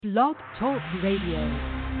Blog Talk Radio.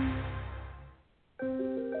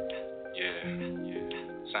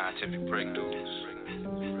 Scientific breakthroughs,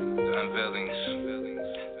 the unveilings,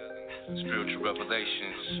 spiritual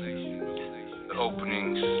revelations, the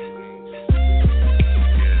openings.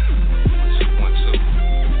 One, two.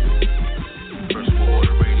 First World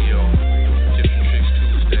Order Radio, Tips and Tricks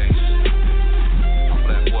Tuesdays.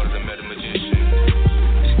 Black Water, the Meta-Maji-Shen.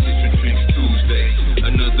 It's Tips and Tricks Tuesdays,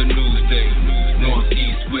 another news day. North,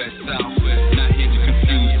 east, west, south. Not here to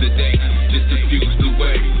confuse the day, just to fuse the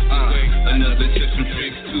way. Another Tips and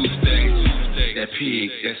Tricks Tuesday. That pig,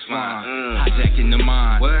 that's fine. Hijacking the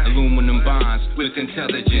mind. Aluminum bonds with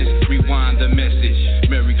intelligence. Rewind the message.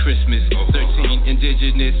 Merry Christmas. 13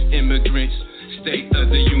 indigenous immigrants. State of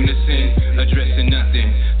the unison. Addressing nothing.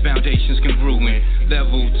 Foundations can ruin.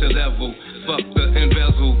 Level to level. Fuck the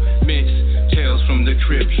embezzlements. Tales from the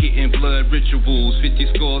crypt. Hitting blood rituals.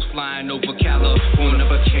 50 scores flying over California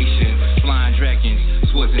vacation. Flying dragons.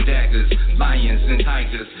 Swords and daggers. Lions and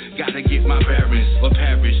tigers. Gotta get my bearings or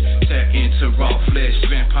perish. Tap into raw flesh.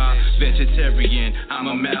 Vampire, vegetarian. I'm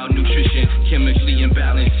a malnutrition. Chemically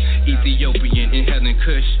imbalanced. Ethiopian. Inhaling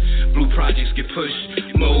kush. Blue projects get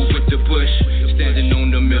pushed. Mold with the bush. Standing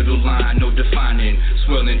on the middle line. No defining.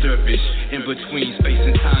 Swirling dervish. In between space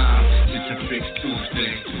and time. Tips and Tricks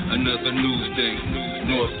Tuesday. Another news day.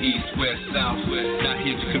 North, east, west, south. Not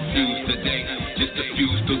here to confuse the day. Just to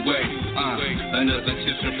fuse the way. Another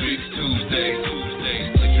Tips and Tricks Tuesday.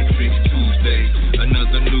 Tips and Tricks Tuesday.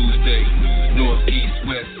 Another news day. North, east,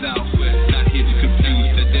 west, south. Not here to confuse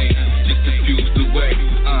the day. Just to fuse the way.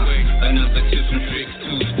 Another Tips and Tricks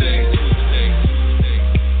Tuesday.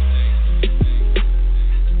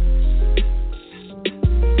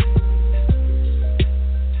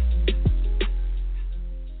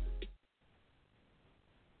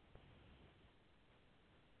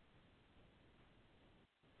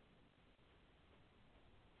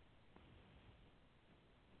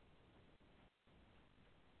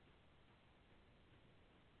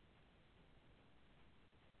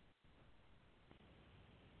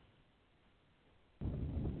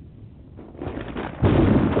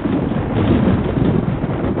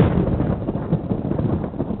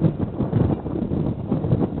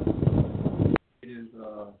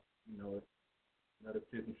 Another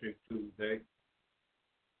Tips and Tricks Tuesday.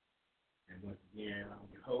 And once again, I'm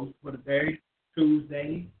your host for the day,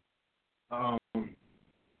 Tuesday.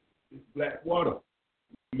 It's Black Water,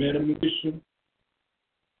 Meta-Maji-Shen,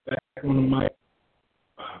 back on the mic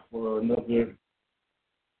for another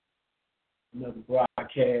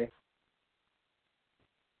broadcast.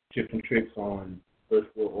 Tips and Tricks on First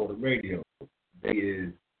World Order Radio. Today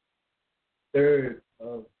is 3rd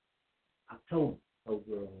of October,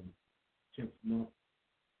 over 10th month,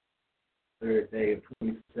 3rd day of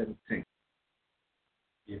 2017.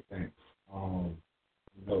 Yeah, thanks.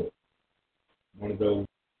 One of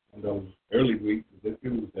those early weeks is this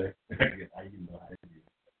Tuesday. I guess how you know how it is.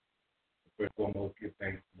 First and foremost, give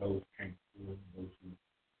thanks to those who came through, those who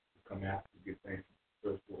come out to give thanks to the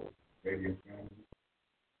First World Radio family.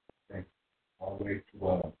 Thanks always to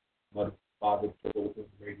Mother, Father, Open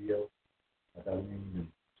Radio, Darlene and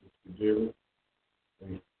Sister Jira.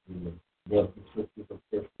 Thanks to the brothers and sisters of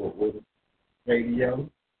First World Order Radio,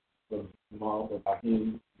 Brother Jamal, Brother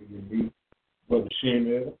Rahim, and me, Brother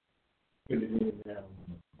Shen, put it in there on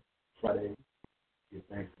Friday. Give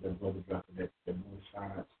thanks to that brother dropping that more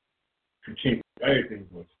science. Continue. Everything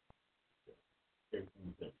was there.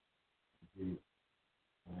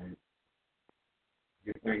 All right.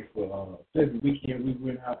 Give thanks for this weekend. We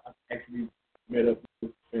went out. I actually met up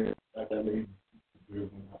with friends like that lady. We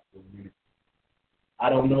went out for a minute. I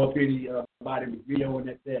don't know if anybody was videoing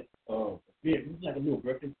at that event. It was like a little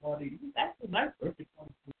birthday party. It was actually a nice birthday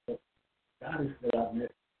party for the goddess that I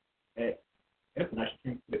met at F.E.A.R. She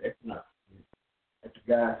came to the F.E.A.R. at the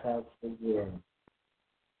guy's house over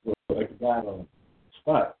at the guy's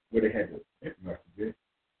spot where they had the F.E.A.R. event.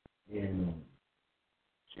 And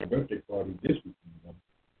she had a birthday party this weekend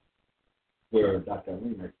where Dr.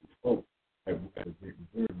 Lynn actually spoke at a event in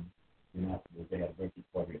Vernon. And afterwards they had a birthday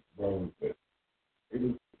party at the road. But it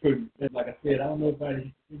was pretty, like I said, I don't know if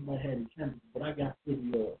anybody had any cameras, but I got pretty,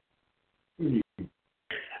 well,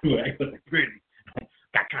 I wasn't pretty,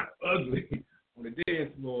 got kind of ugly on the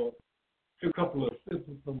dance floor. Took a couple of sips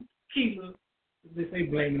of some tequila. They say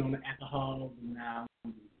blame it on the alcohol, and now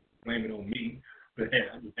blame it on me. But hey,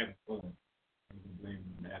 I'm just having fun. I'm just blaming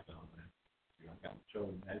it on the alcohol. I got my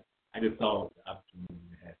shoulder. I just saw the opportunity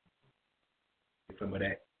to have some of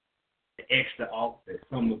that, the extra off, that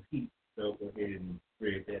summer heat. So go ahead and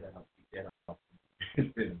spread that out, keep that off.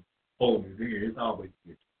 Instead of holding it in, it's always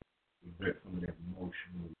good to exert some of that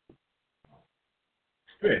emotional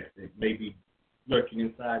stress that may be lurking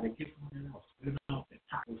inside and get something else. Spit it out, that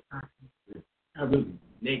toxic toxins. Not really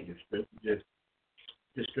negative stress, just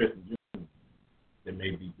stress in general that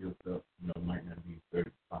may be built up, might not be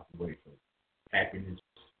very proper way. So happiness,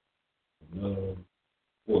 love,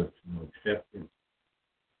 force, acceptance.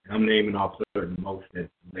 And I'm naming off certain emotions that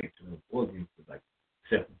relate to the organs, like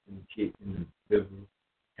acceptance in the kidney, in the liver,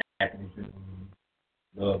 happiness in the room,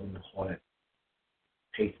 love in the heart,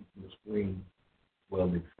 patience in the spleen,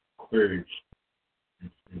 well as courage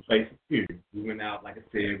and place of fear. We went out, like I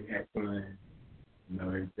said, we had fun,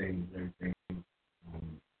 everything.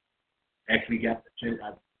 Actually got the chance,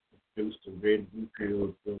 I introduced to red and blue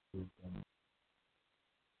pills,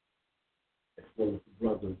 as well as the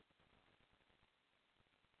brothers.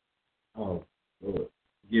 Oh, Lord,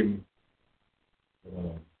 forgive me.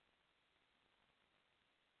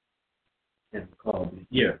 Can't recall, but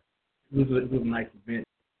yeah, it was a nice event.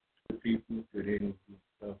 Good people, good energy and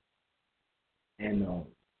stuff. And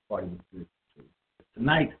party was good too.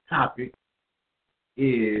 Tonight's topic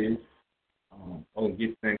is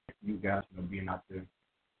get thanks to you guys for being out there,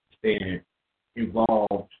 staying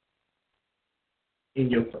involved in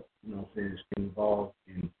yourself. Staying involved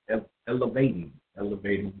in elevating,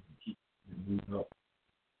 keep moving up.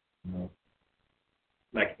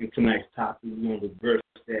 Like in tonight's topic, we want to reverse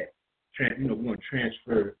that. We want to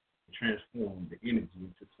transform the energy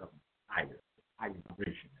into something higher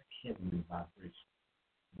vibration, that heavenly vibration.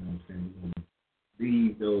 You know what I'm saying? We want to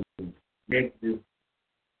leave those negative,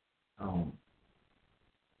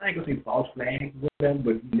 I ain't gonna say false flags, whatever,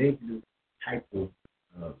 but negative type of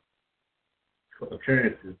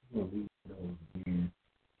occurrences. We want to leave those and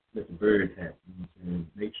let the birds have, and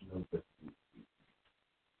nature knows what to do.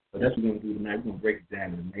 So that's what we're going to do tonight. We're going to break it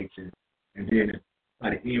down into nature, and then by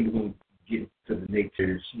the end, we're going to get to the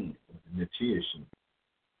nature Shen, the Meta-Maji-Shen.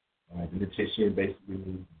 The Meta-Maji-Shen basically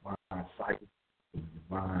means divine cycle,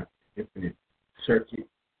 divine infinite circuit.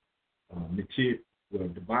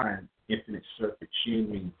 Divine infinite circuit. Shen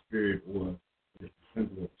means spirit, or the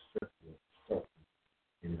symbol of circle.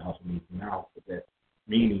 And it also means mouth, but that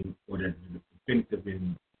meaning, or the definitive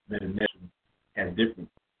in Meta-Maji-Shen has different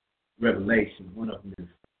revelations. One of them is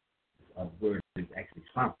word is actually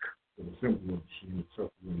funk, so the symbol of the Shen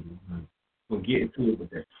circle. We'll get into it, but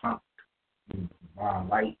that funk means divine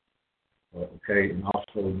light, and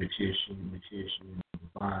also Meta-Maji-Shen,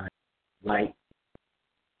 divine light,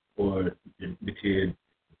 or Meta-Maji,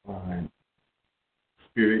 divine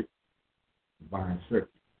spirit, divine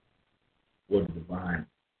circuit, or the divine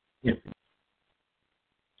infinite.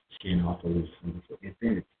 Shen also is symbol for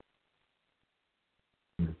infinity.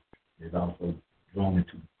 It's also drawn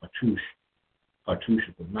into cartouche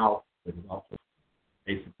of the mouth, but it's also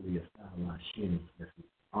basically a stylized Shen. That's the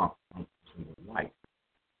symbol of life.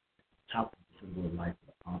 Top of the symbol of life,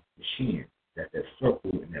 the Shen, that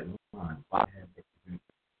circle and that line, body has represents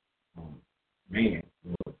man,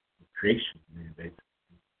 or the creation of man,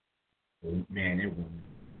 basically, or man and woman,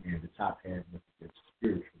 and the top half represents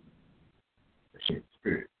spiritual, the Shen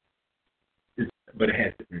spirit. But it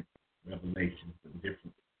has different revelations and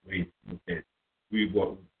different ways to look at it.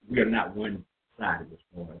 We are not one-sided as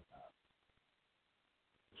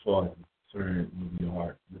far as concerned when we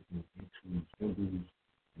are looking into symbols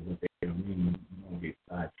and what they mean. You don't get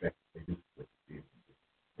sidetracked and say this is what it is.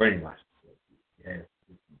 Brainwash yourself. It has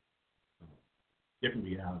different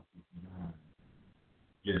realities behind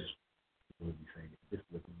just what we say. This is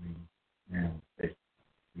what it means now.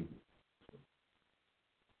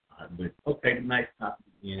 But okay, tonight's topic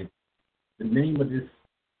again. The name of this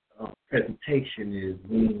presentation is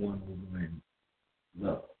Room 101,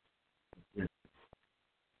 Love.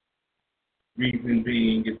 Reason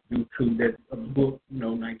being is due to that book,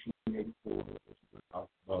 1984, which we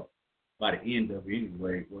talked about by the end of it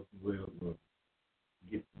anyway. Orson Wells will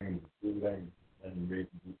get the name of the book. I haven't read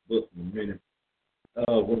the book in a minute.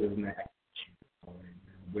 What is that?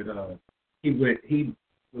 But he was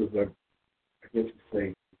I guess you say,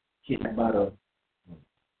 kidnapped by the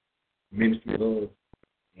Ministry of Love,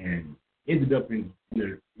 and ended up in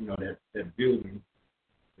the, that building.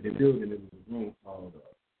 But in the building, there was a room called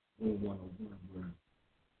Room 101,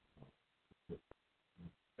 where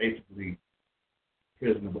basically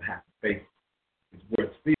prisoner would have to face his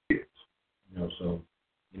worst fears. So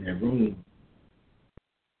in that room,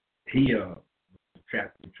 he was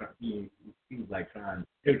trapped. He was like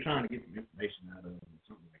they were trying to get some information out of him, or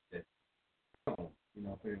something like that. You know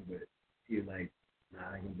what I'm saying? But he was like,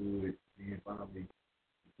 nah, I ain't gonna do it. Then finally,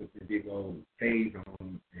 he put the big old cage on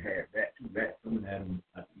him and had two rats coming at him.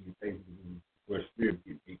 I think his face was where spirit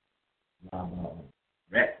get big.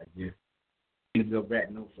 Rats, I guess. He ended up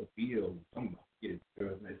ratting him, so Sophia or something. I forget his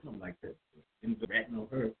girl's name, something like that. Ended up ratting on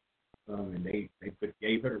her, and they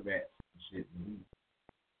gave her the rats and shit. And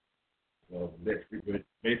so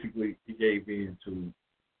basically, he gave in to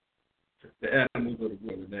the animals of the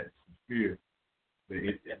world, and that's fear. But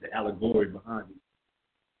the allegory behind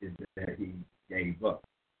it is that he gave up.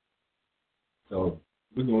 So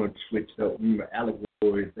we're going to switch up. Remember,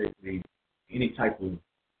 allegory is basically any type of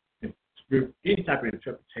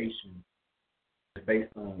interpretation is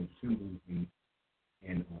based on symbols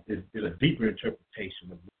and there's a deeper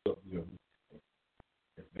interpretation of what we are looking at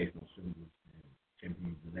that's based on symbols and can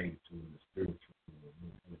be related to in the spiritual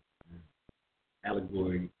world.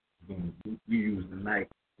 Allegory, we use the night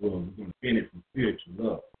world, we're going to bend it from fear to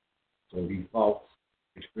love. So these false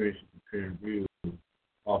experiences appearing real,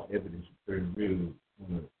 false evidence appearing real,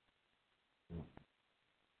 going to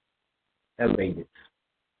elevate it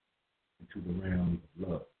into the realm of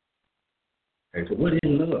love. Okay, so what is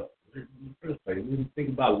love? In the first place, when you think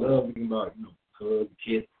about love, we think about, hug,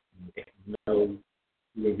 kiss, we're going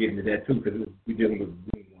to get into that too because we're dealing with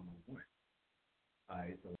being one-on-one. All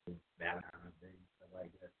right, so Valentine's Day, stuff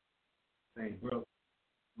like that. Same, bro,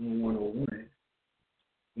 one-on-one.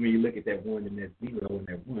 When you look at that one and that zero and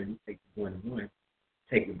that one, you take the 1 and 1,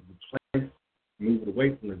 take it to the place, move it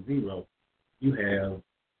away from the zero, you have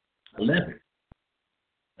 11.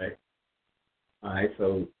 Right? All right,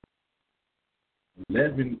 so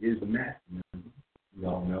 11 is a master number, we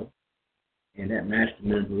all know, and that master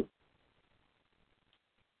number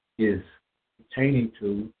is pertaining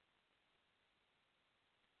to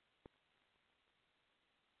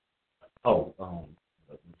the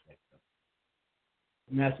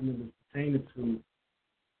master number is pertaining to,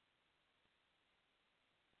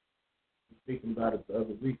 speaking about it the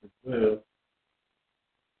other week as well,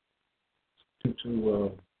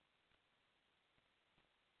 to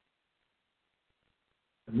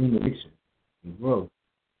illumination and growth.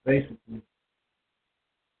 Basically,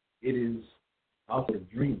 it is also a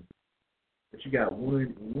dream. But you got 1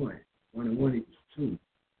 and 1. 1 and 1 equals 2.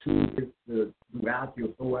 2 is the duality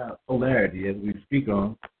or polarity, as we speak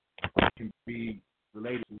on, can be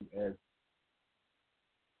related to as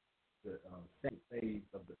the second phase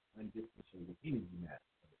of the undifferentiated energy matter,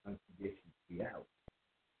 of the unconditioned reality.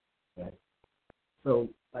 Okay? So,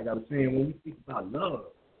 like I was saying, when we speak about love,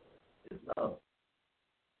 it's love.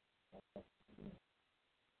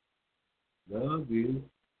 Love is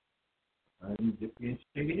undifferentiated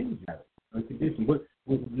energy matter, unconditioned. What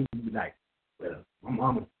would you be like? Well, my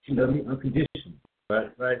mama, she loved me unconditioned.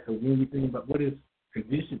 Right? So when we think about what does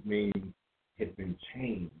conditioned mean, has been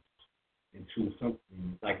changed into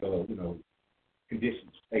something like a,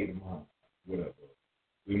 conditioned state of mind, whatever.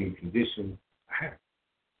 When we condition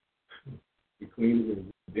we clean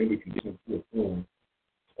it, then we condition it to a form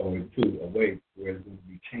or into a way where it's going to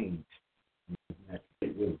be changed.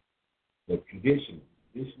 But conditioning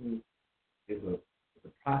is a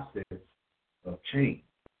process of change.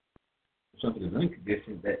 If something is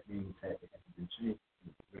unconditioned, that means that it hasn't been changed in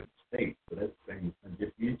a different state. So that's the same as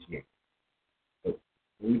undifferentiated. But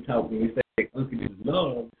when we say unconditional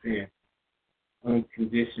love, we're saying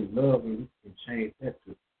unconditioned love, and we can change that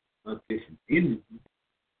to unconditioned energy,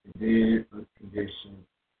 and then unconditioned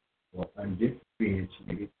or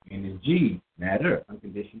undifferentiated energy matter,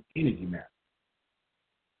 unconditioned energy matter.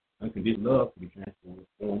 Unconditional love can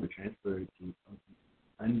be transferred to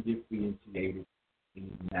undifferentiated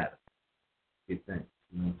energy matter. Good thing.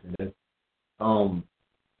 You know what I'm saying?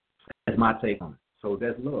 That's my take on it. So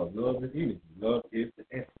that's love. Love is energy. Love is the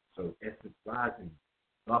essence. So essence rising,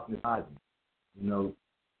 darkness rising.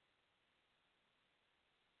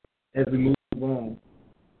 As we move on,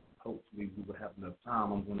 hopefully we will have enough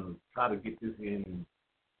time. I'm going to try to get this in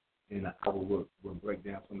an hour. We'll break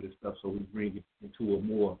down some of this stuff so we bring it into a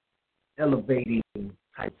more elevating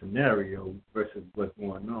type scenario versus what's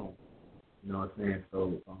going on. You know what I'm saying?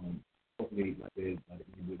 So hopefully, like I said, by the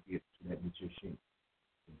end we'll get to that Meta-Maji-Shen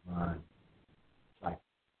divine cycle.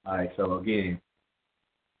 All right, so again,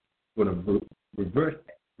 we're going to reverse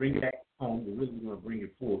that, bring it back home. We're really going to bring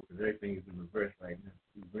it forward because everything is in reverse right now.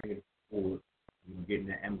 We bring it forward. We're getting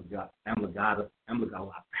that amagata,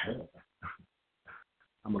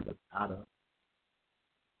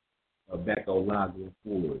 back on line going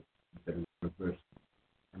forward instead of reverse.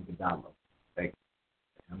 Amgadala. Thank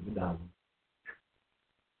you. Amgadala.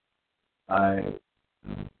 I've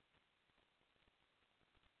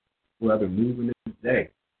been moving this day.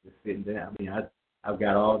 Just sitting there. I mean, I've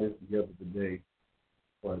got all this together today.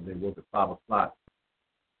 Or they woke at 5 o'clock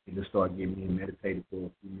and just start getting in, meditated for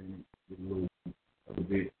a few minutes, did a little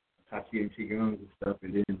bit Tachi and Qigong and stuff,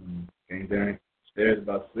 and then came downstairs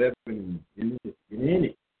about 7 and in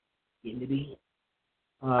it.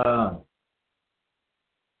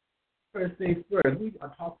 first, we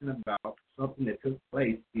are talking about something that took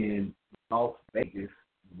place in Las Vegas,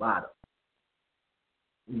 Nevada.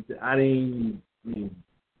 I didn't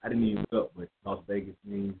even look up what Las Vegas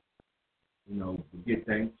means. Forget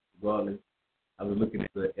things, regardless. I was looking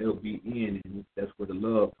at the LBN, and that's where the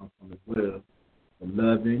love comes from as well. The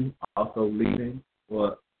loving, also leaving,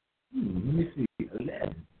 or, let me see,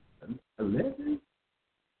 11?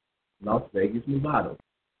 Las Vegas, Nevada,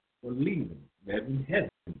 or leaving, 11, heaven,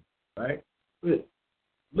 right? But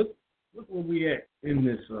look where we at in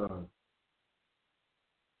this,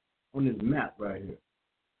 on this map right here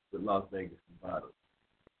with Las Vegas, Nevada.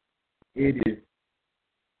 It is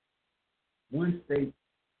one state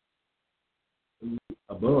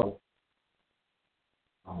above,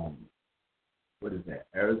 what is that,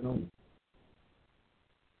 Arizona.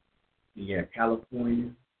 You got California,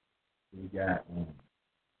 you got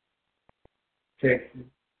Texas,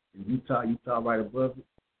 and Utah right above it.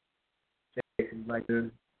 Texas right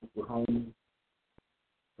there, Oklahoma.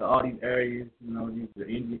 So all these areas, these are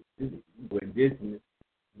indigenous,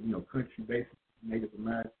 country based, Native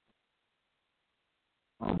American.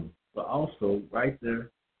 But also right there,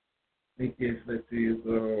 I think it's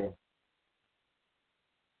 200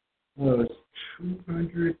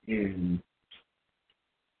 and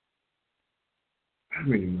how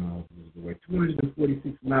many miles is the way?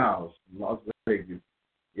 246 miles from Las Vegas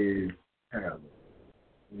is parallel.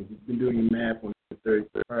 And if you've been doing your math on the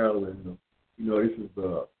 33rd parallel, this is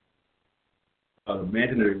the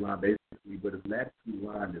imaginary line basically, but it's a latitude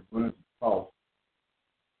line that runs across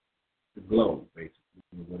the globe, basically,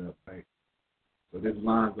 whatever, right? So this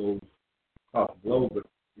line goes across the globe, but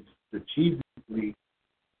it's strategically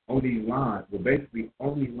on these lines, basically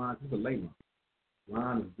on these lines, this is a ley line.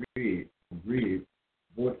 Line of grid,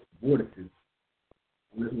 vortices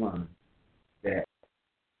on this line that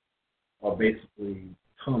are basically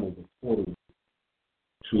tunnels or portals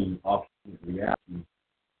to alternate reality.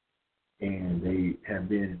 And they have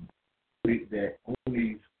been that on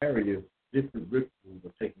these areas, different rituals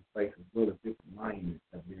are taking place as well as different monuments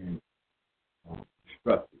have been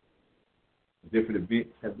constructed. Different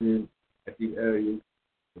events have been at these areas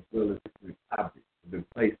as well as different objects have been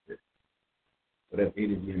placed there. So that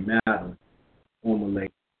energy and matter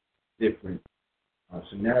formulate different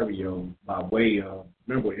scenarios by way of,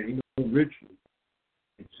 remember, ain't no ritual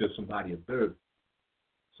until somebody observes.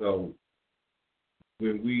 So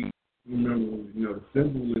when we remember, the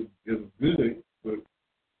symbol is good, but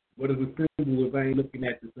what is a symbol if I ain't looking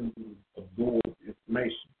at the symbol of absorbed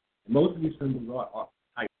information? And most of these symbols are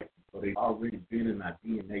typed, so they've already been in our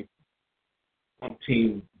DNA,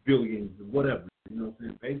 umpteen billions or whatever. You know what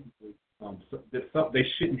I'm saying? Basically, they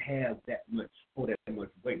shouldn't have that much weight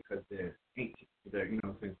because they're ancient. You know what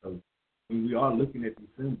I'm saying? So when we are looking at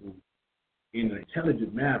these symbols in an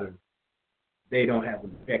intelligent manner, they don't have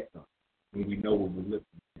an effect on us when we know what we're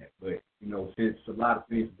looking at. But since a lot of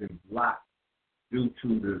things have been blocked due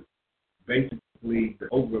to the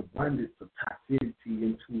overabundance of toxicity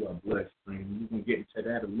into our bloodstream, we're gonna get into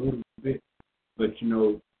that a little bit. But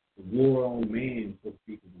the war on man, so to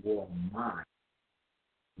speak, is the war on mind.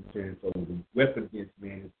 So the weapon against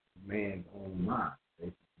man is man's own mind,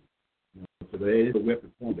 basically. So there is a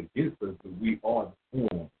weapon formed against us, but we are the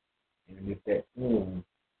form. And if that form,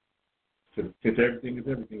 since everything is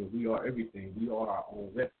everything, we are everything, we are our own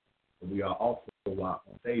weapon. So we are also our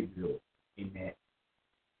own savior in that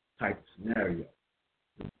type of scenario.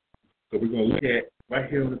 So we're going to look at right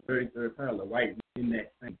here on the 33rd parallel, right in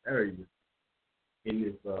that same area, in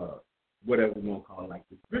this, whatever we want to call it, like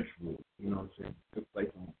this ritual, you know what I'm saying, took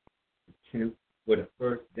place on the 10th, or the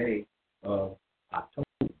first day of October.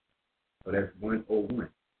 So that's 101.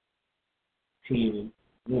 10-1.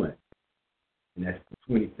 And that's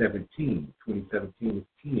 2017. 2017 is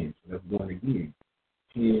 10, so that's 1 again.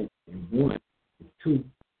 10 and 1 is 2.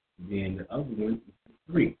 And then the other one is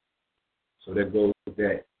 3. So that goes with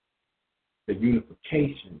that, the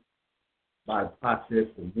unification by the process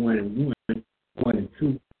of 1 and 1, 1 and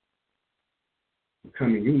 2,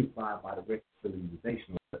 becoming unified by the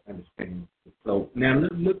reconciliation of understanding. So now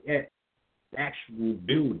let's look at the actual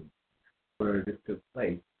building where this took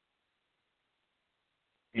place.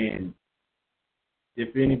 And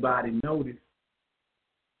if anybody noticed,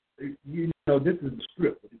 this is the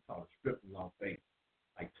strip, what they call a strip in Las Vegas,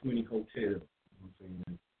 like 20 hotels. You know what I'm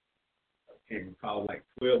saying? I can't recall, like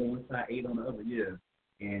 12 on one side, 8 on the other, yeah.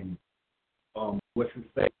 And what's his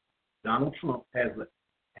face? Donald Trump has a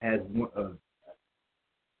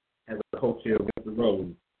hotel with the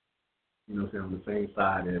road, you know what I'm saying, on the same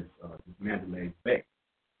side as Mandalay Bay.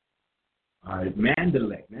 All right,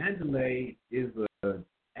 Mandalay is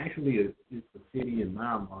actually a city in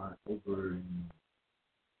Myanmar over in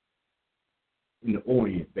in the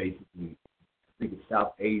Orient, basically. I think it's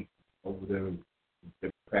South Asia over there. They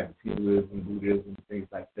practice Hinduism, Buddhism, things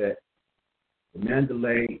like that. The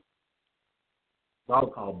Mandalay, it's all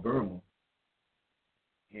called Burma,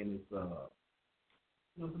 and it's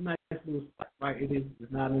it's a nice little spot, right?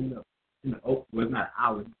 It's not in the well, it's not an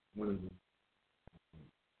island. One of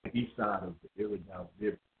the east side of the Iridal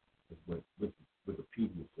River is what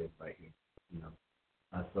Wikipedia says right here.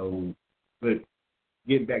 So, but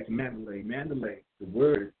getting back to Mandalay, the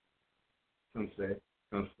word comes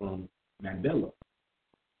from Mandela,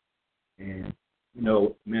 and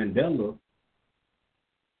Mandela is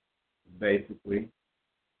basically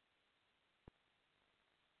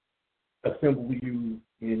a symbol we use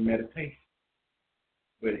in meditation,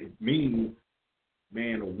 but it means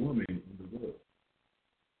man or woman in the world.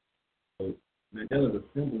 So Mandela is a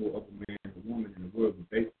symbol of a man or woman in the world, but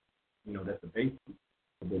basically, that's the basic.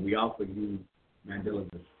 But we also use Mandela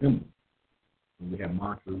as a symbol. And we have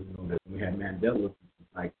mantras, that we have Mandela, which is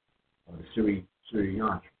like the Sri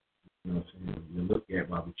Yantra. You know what I'm saying? We look at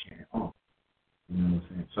while we chant on. You know what I'm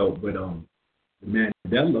saying? So, but the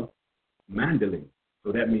Mandalay.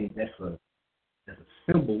 So that means that's a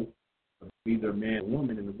symbol of either a man or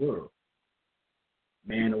woman in the world.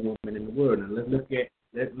 Man or woman in the world. Now let's take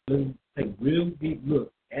a real deep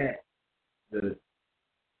look at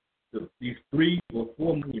these 3 or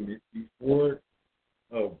 4 monuments, these 4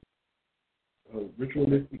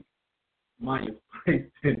 ritualistic monuments placed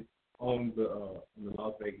on the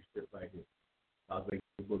Las Vegas Strip right here, Las Vegas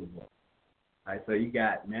Boulevard. All right, so you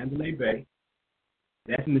got Mandalay Bay.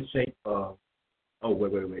 That's in the shape of. Oh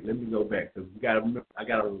wait. Let me go back because I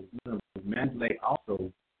gotta remember Mandalay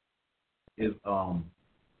also is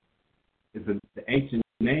the ancient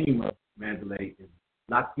name of Mandalay is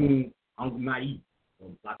Lakun Angmai.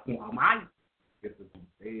 Lakun Angmai. Guess it's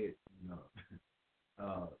dead,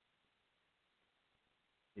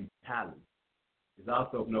 in Thailand. It's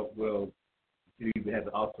also it has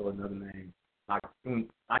also another name, Lakun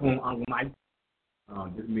Angmai.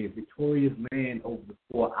 This means victorious man over the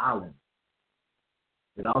 4 islands.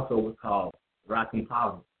 It also was called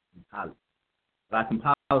Ratanpal in Thailand.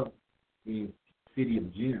 Ratanpal means city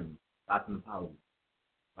of gems. Ratanpal.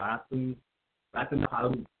 Ratanpal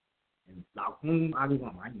and Lakun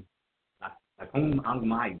Angmai. Lakun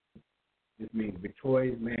Angmai. This means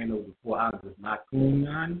victorious man over the 4 islands. It's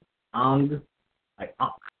Lakun Ang, like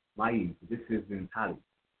Mai. This is in Thai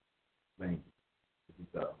language. This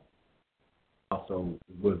is also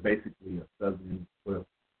it was basically a southern,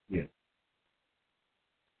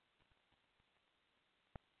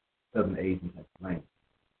 Southern Asian type of language.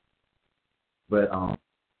 But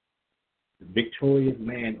the victorious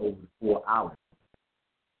man over the 4 islands.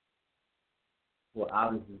 4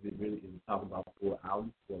 islands is talking about 4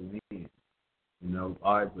 islands, 4 lands.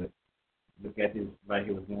 All right, but look at this right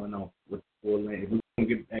here, what's going on with 4 lands. We're gonna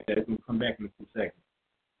get back to that, we'll come back in a few seconds.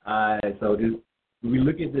 All right, so when we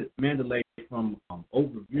look at the Mandalay from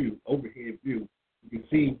overhead view, you can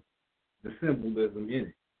see the symbolism in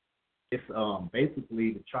it. It's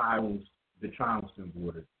basically the triumph symbol,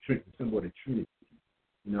 or the symbol of the Trinity.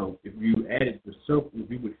 If you added the circles,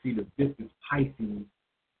 you would see the Viscus Pisces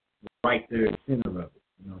right there in the center of it.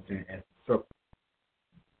 You know what I'm saying? As the circle.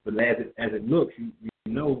 But as it looks, you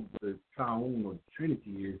know the triune or the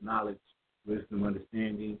Trinity is knowledge, wisdom,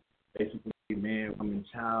 understanding. Basically, man, woman,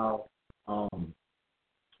 child.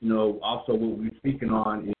 Also what we're speaking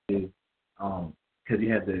on is because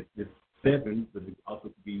you have this 7, but it also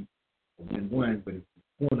could be a 1-1, but it's the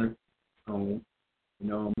cornerstone,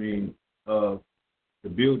 of the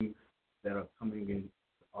buildings that are coming in the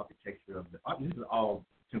architecture of this is all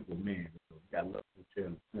Temple of Man. So we got Love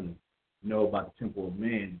Hotel in the center. About the Temple of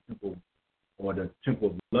Man, the Temple or the Temple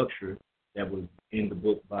of Luxury that was in the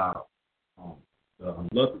book by the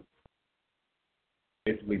Lovett.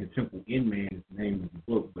 Basically, the Temple in Man is the name of the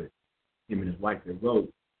book, but him and his wife that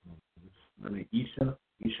wrote. Isha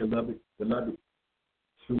Lovett, the Lovett,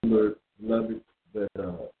 Schuler Lovett, but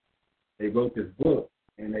they wrote this book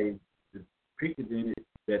and they depicted in it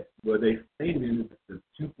that they stated in it the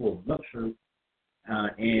Temple of Luxury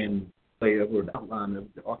and the outline of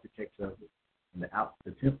the architecture of it and the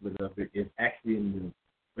template of it is actually in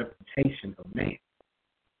the reputation of man.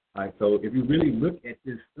 All right, so if you really look at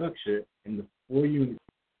this structure and the 4 units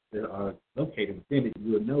that are located within it,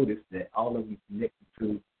 you'll notice that all of them connected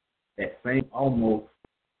to that same almost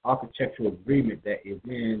architectural agreement that is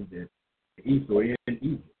in the East or in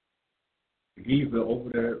Egypt. The Giza over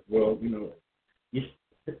there, I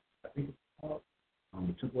think it's called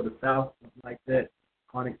the Temple of the South, something like that.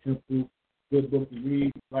 Conic Temple, good book to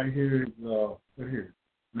read. Right here is right here.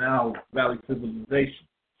 Now Valley Civilization.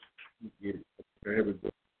 You get it. Okay, here we go.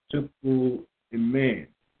 Temple in Man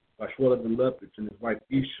by Schwella the Leopard and his wife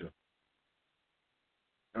Isha.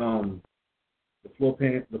 The floor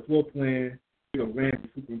plan, Ramsey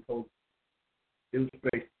superimposed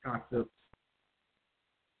illustrates concepts,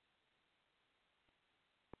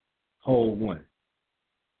 whole one.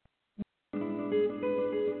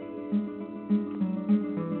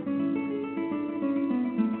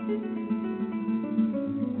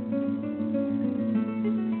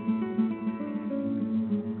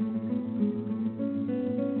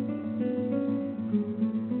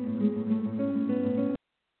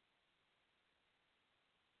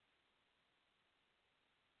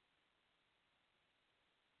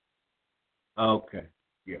 Okay,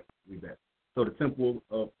 yeah, read that. So the temple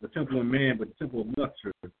of man, but the temple of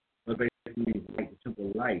luxury, basically means like the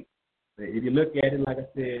temple of light. But if you look at it, like I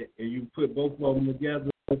said, and you put both of them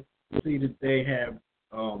together, you see that they have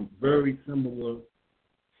very similar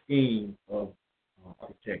scheme of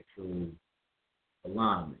architectural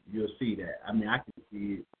alignment. You'll see that. I mean, I can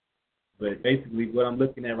see it, but basically what I'm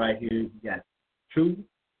looking at right here, you got 2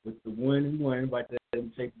 with the 1 and 1 right there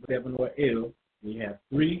in shape of 7 or L. And you have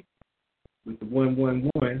 3 with the 1, 1,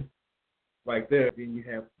 1 right there. Then you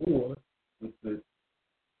have 4 with the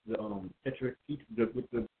tetrahedron, with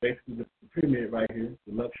the basically the pyramid right here,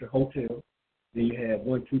 the luxury hotel. Then you have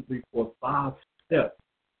 1, 2, 3, 4, 5 steps.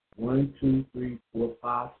 1, 2, 3, 4,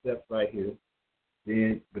 5 steps right here.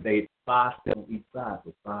 Then, but they 5 steps on each side,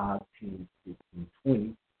 so 5, 10, 15,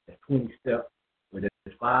 20. That's 20 steps. But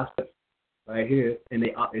there's 5 steps right here, and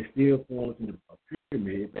it still forms into a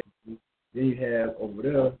pyramid basically. Then you have over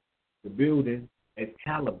there the building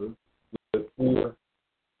Excalibur with 4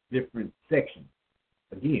 different sections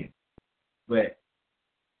again, but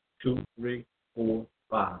 2, 3, 4,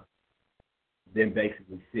 5, then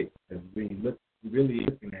basically 6. Because when you really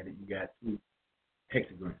looking at it, you got 2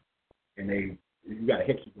 hexagrams, and you got a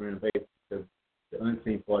hexagram basically because the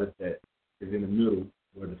unseen part is that is in the middle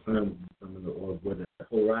where the sun would be coming, or where the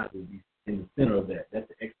horizon would be in the center of that. That's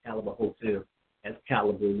the Excalibur Hotel.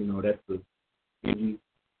 Excalibur, that's the energy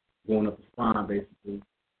going up the spine basically.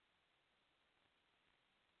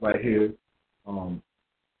 Right here. 1,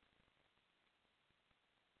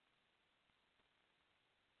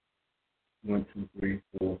 2, 3,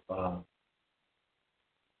 4, 5.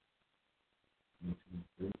 1,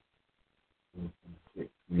 2, 3, 4, 5, 6.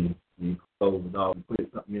 When you close it off and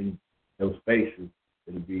put something in those spaces,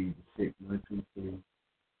 it'll be 6. 1, 2, 3,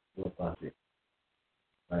 4, 5, 6.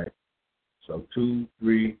 Right. So 2,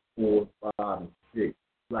 3, 4, 5, and 6.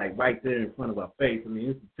 Like right there in front of our face. I mean,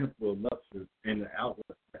 it's the temple of luxury, and the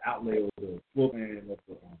outlay of the floor plan of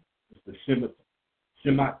the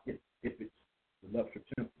Shemat if it's the luxury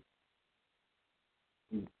temple.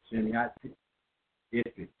 Semiotic if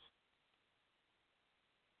it's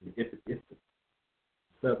the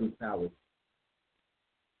southern towers.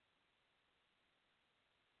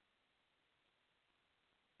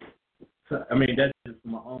 So, I mean, that's just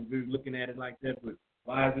my own view looking at it like that, but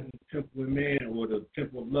why is it the temple of man or the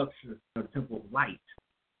temple of luxury or the temple of light?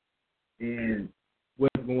 And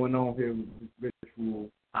what's going on here with this ritual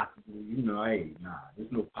possibly, hey,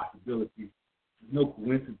 there's no possibility. There's no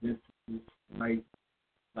coincidences like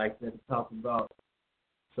that to talk about.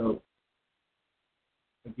 So,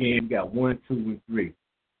 again, we got 1, 2, and 3.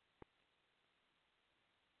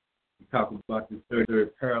 We talked about this 33rd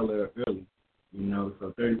parallel early,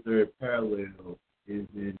 so 33rd parallel is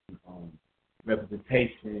in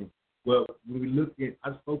representation. Well, when we look at,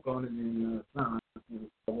 I spoke on it in science,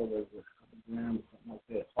 what was it, hologram or something like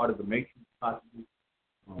that, part of the matrix, possibly,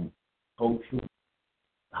 whole truth,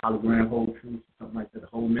 the hologram whole truth, something like that, the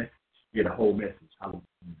whole message. Yeah, the whole message, hologram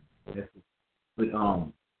message. But,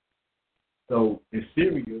 so in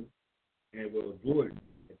Syria, and Jordan,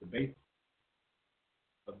 at the base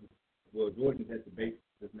of Jordan is at the base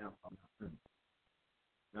of now called Hermon.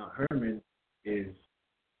 Now, Hermon is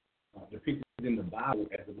depicted in the Bible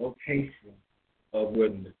as a location of where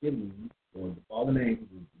the Nephilim, or the fallen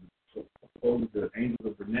angels, so the angels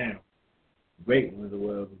of renown, the great ones,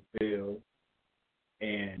 who fell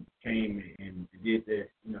and came and did that,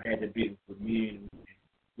 had their business with men and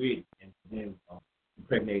women, and then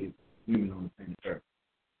impregnated women on the planet Earth.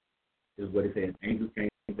 This is what it says. Angels came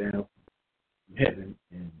down from heaven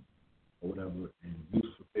and or whatever, and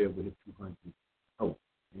Lucifer fell with his 200 hosts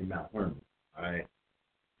in Mount Hermon. All right.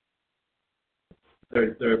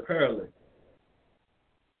 33rd parallel.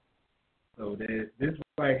 So this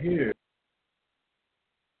right here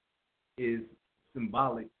is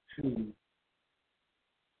symbolic to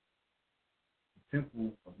the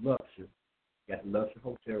temple of luxury. You got the luxury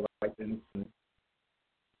hotel right there in the center.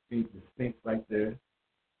 See the Sphinx right there.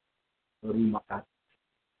 Then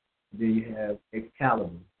you have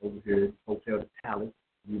Excalibur over here, Hotel the Palace.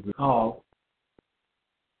 You recall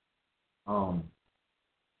a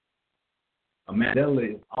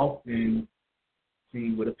mandala is often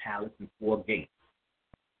seen with a palace and 4 gates.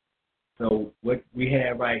 So what we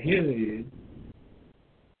have right here is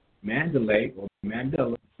Mandalay or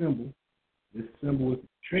Mandela symbol. This symbol is the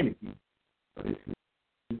Trinity. So this is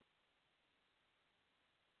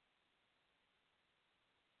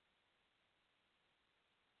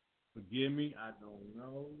forgive me, I don't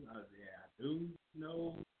know. I do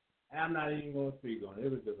know. I'm not even going to speak on it.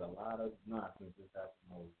 It was just a lot of nonsense this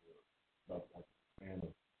happened over about like a span of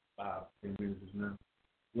 5-10 minutes now.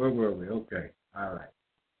 Where were we? Okay. All right.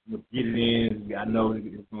 We'll get it in. I know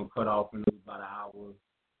it's going to cut off in about an hour.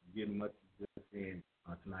 Getting much of this in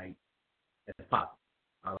tonight. That's possible.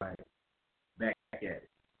 All right. Back at it.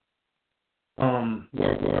 Where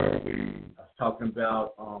were we? I was talking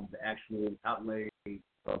about the actual outlay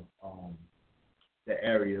of the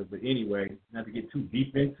area, but anyway, not to get too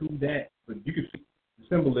deep into that, but you can see the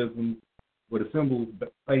symbolism, where the symbols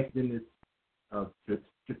placed in this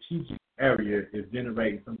strategic area is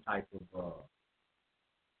generating some type of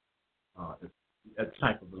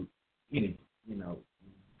energy. You know,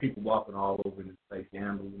 people walking all over this place,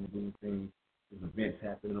 gambling, doing things. There's events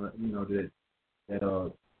happening. You know that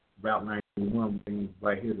Route 91 things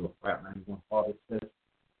right here, the Route 91 Harvest Fest.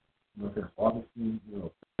 You know, harvesting. You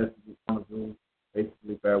know, festival, carnival,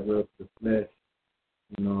 basically farewell to the flesh.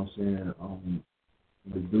 You know what I'm saying?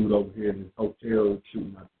 The dude over here in this hotel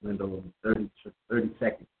shooting out the window on the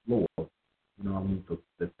 32nd floor. You know what I mean? So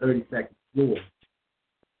the 32nd floor.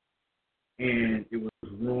 And it was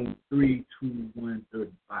room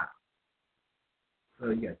 32135. So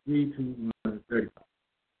you got 32135.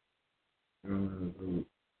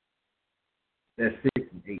 That's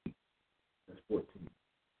 6 and 8. That's 14.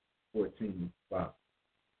 14. Wow.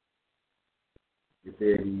 It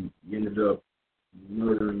said he ended up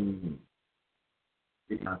murdering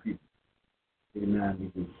 59 people. 59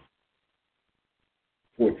 equals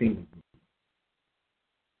 14.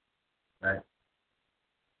 Right?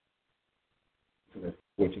 So that's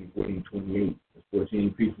 14, 14, 28. That's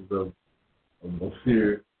 14 pieces of fear.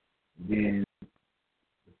 Then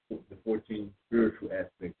the 14 spiritual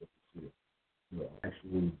aspects of the fear. The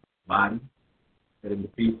actual body set into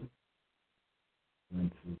pieces.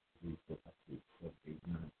 1, 2, 3, 4, 5, 6, 7, 8,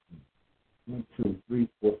 9, 10. 1, 2, 3,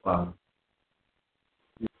 4, 5,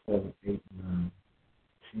 6, 7, 8, 9,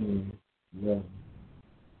 10, 11,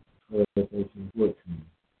 12, 13, 14.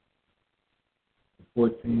 The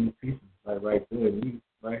 14 pieces right there,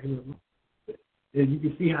 right here. And you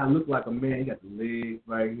can see how it looks like a man. You got the legs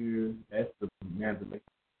right here. That's the mandala.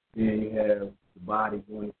 Then you have the body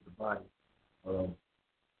going into the body of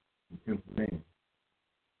the temple man.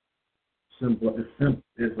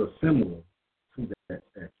 It's a similar to that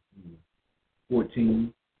statue.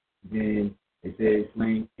 14. Then they said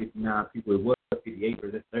slain 59 people. It was 58,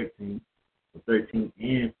 but that's 13. So 13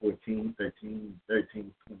 and 14. 13,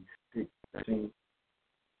 26, 13.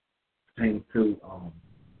 Pertaining to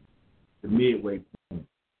the midway point.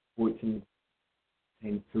 14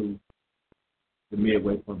 pertaining to the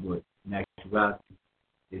midway point, but in actuality,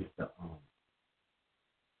 it's the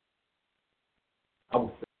I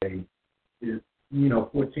would say is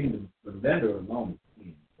 14 is the letter alone is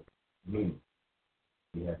 10. Noon.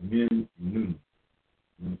 You have men and noon.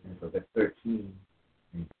 You know what I'm saying? So that's 13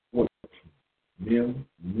 and 14. Men,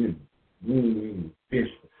 noon. Noon,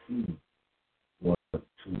 fish, or sea was to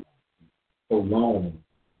prolong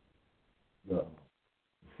the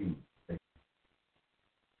seed.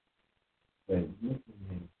 But looking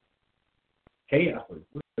at chaos is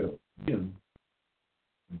real.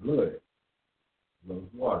 Blood loves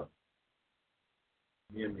water.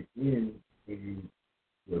 Mem in is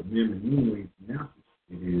what mem and noon pronounces.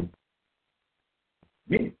 It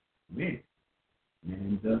is man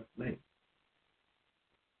does play.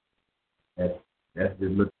 That's just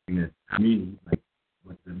looking at meaning, like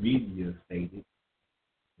what the media stated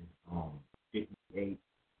is 58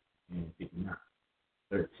 and 59,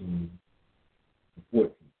 13 and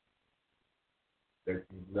 14.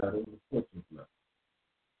 13th letter and 14th letter.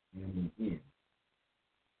 And then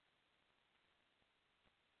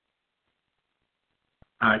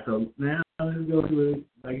all right, so now let's go through it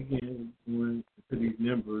like again, going to these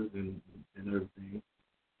numbers and everything.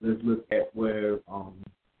 Let's look at where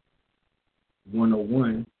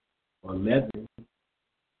 101 or 11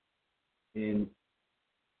 in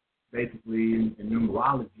basically in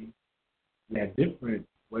numerology, we have different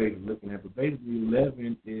ways of looking at it, but basically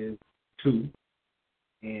 11 is 2,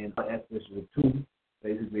 and the aspect of 2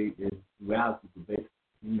 basically is duality, so basically,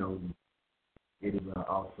 it is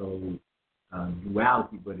also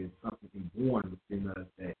duality, but it's something inborn within us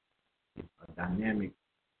that is a dynamic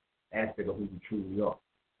aspect of who we truly are.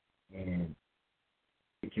 And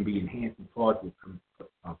it can be enhanced and charged with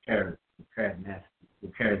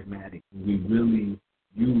charismatic. And we really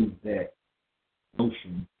use that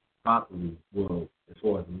notion properly. Well, as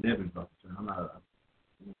far as 11 are concerned, I'm not.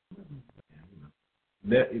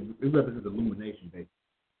 It represents illumination, basically.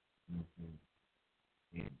 You know what I'm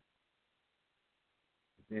saying? And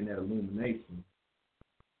within that illumination,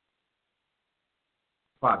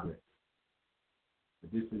 progress. But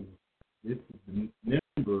this is the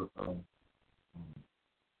member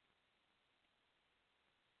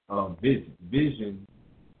of vision. Vision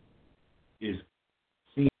is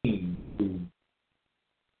seen through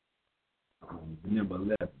the number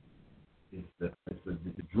 11. It's the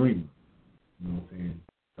dreamer. You know what I'm saying?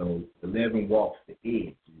 So 11 walks the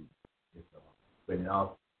edge. But it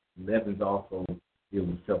also 11 also deal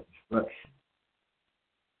with self-destruction.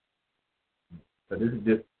 So this is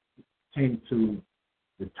just came to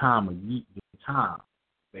the time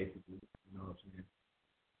basically. You know what I'm saying?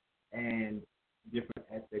 And different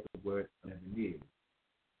aspects of what 11 is.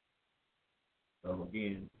 So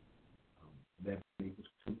again, 11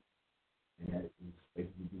 equals 2, and that is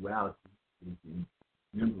basically duality.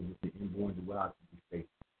 Remember, with the inborn duality, we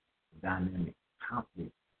face the dynamic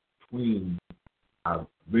conflict between our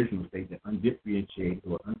original state, the undifferentiated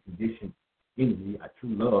or unconditioned energy, our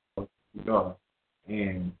true love, we are,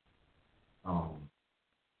 and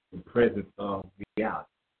the presence of reality.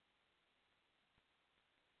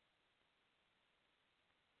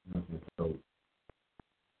 You know what I'm saying? So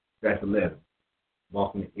that's 11.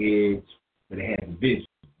 Walking the edge, but it has a vision.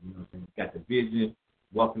 You know what I'm saying? It's got the vision,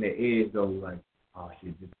 walking the edge, though, like, oh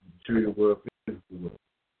shit, this is the material world, physical world.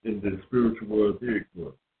 This is the spiritual world, etheric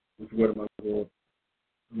world. Which word am I going to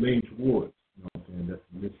lean towards? You know what I'm saying? That's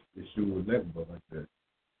this issue 11, but like that.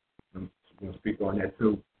 I'm going to speak on that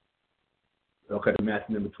too. Okay, the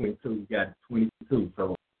master number 22, you got 22.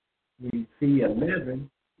 So when you see 11,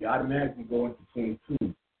 you automatically go into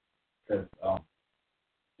 22. Because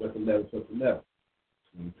what's 11 plus 11?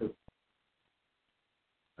 22.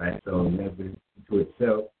 Right, so 11 into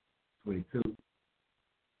itself, 22.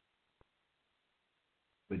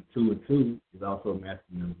 But 2 and 2 is also a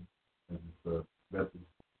master number. It's a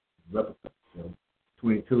replica. So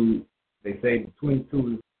 22, they say the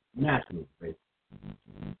 22 is natural,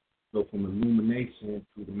 basically. So from illumination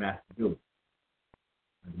to the masterability.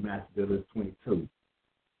 And the masterability is 22.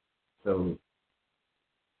 So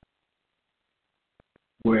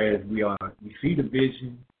whereas we see the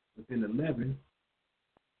vision within 11,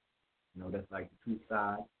 you know, that's like the two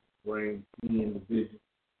sides, brain seeing the vision.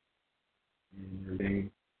 And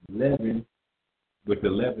then 11, with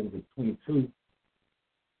 11 to 22,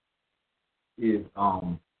 is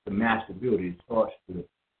the masterability. It starts to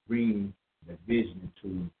bring the vision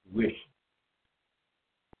into fruition.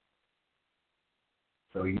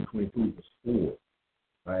 So in 22 is 4,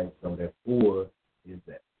 right? So that 4 is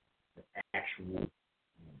the actual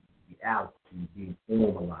reality being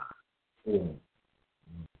formalized, formed.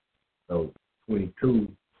 So 22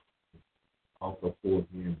 also 4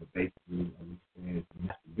 again, but basically understands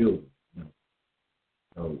masterability. You know?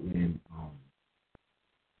 So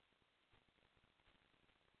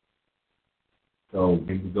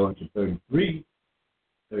when we go into 33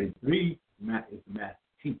 is the master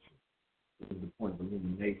teacher. This is the point of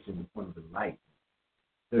illumination, the point of the light.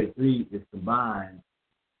 33 is combined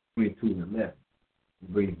 22 and 11. You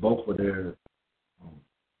bring both of their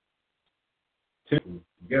temples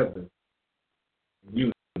together in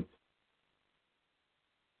unity.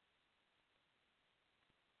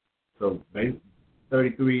 So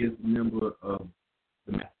 33 is the member of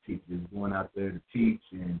the master teacher. Is going out there to teach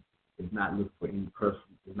and is not looking for any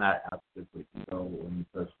personal, is not out there for ego or any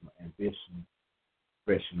personal ambition.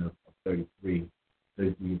 Expression of 33.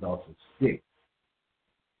 33 is also 6.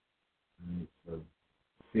 Right, so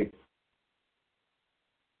 6 is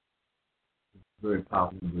very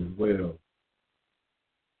powerful as well.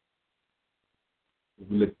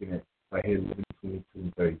 We're looking at right here 11, 22,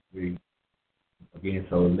 and 33. Again,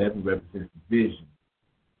 so 11 represents the vision.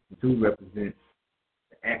 2 represents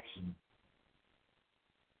the action,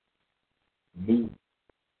 the movement,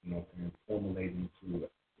 you know, and formulating into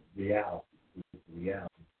reality.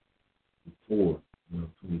 Before,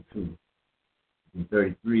 22. And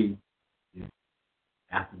 33 is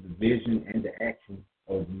after the vision and the action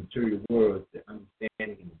of the material world, the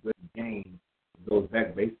understanding and the great gain goes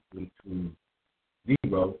back basically to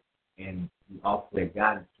 0, and you offer that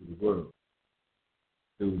guidance to the world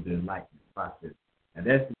through the enlightenment process. And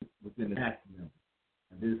that's within the master member.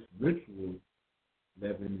 And this ritual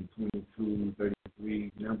 11, 22,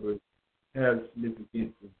 33 numbers have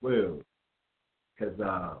significance as well. Because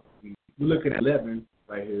we're looking at 11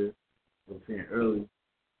 right here, I was saying earlier,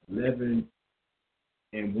 11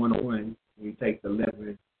 and 101, when you take the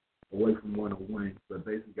 11 away from 101, so it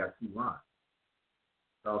basically got two lines.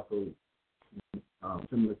 It's also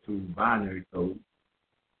similar to binary code,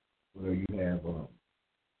 where you have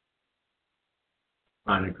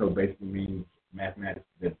binary code basically means mathematics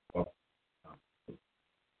that are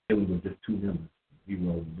dealing with just two numbers, 0 and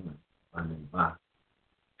 1, binary by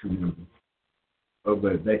two numbers.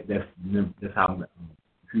 But that's how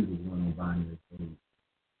computers run on binary code.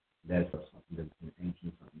 That's something that's been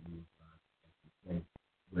ancient, something used.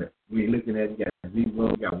 But when you're looking at it, you got 0,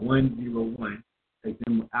 you got 1, 0, 1. Take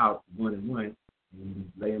them out, 1 and 1, and you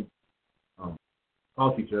lay them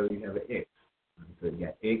across each other, you have an X. So you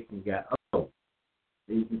got X and you got O.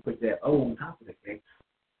 Then you can put that O on top of the X,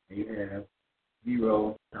 and you have 0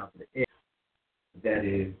 on top of the X. That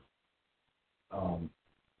is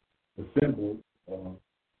the symbol of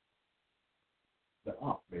the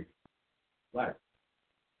arc, basically. Like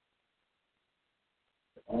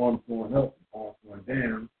the arms going up, the arms going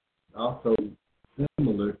down, also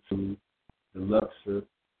similar to the Luxor,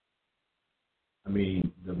 the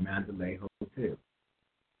Mandalay Hotel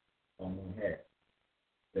on one half.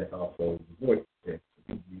 That's also the voice text,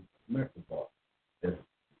 the commercial bar. That's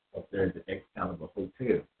up there at the Excalibur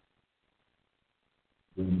Hotel.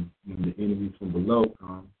 When the enemies from below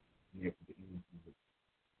come, next to the enemies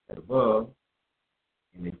at above,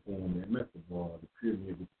 and they form that metal bar, the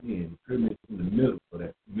pyramid within. The pyramid is in the middle, so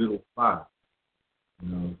that middle fire. You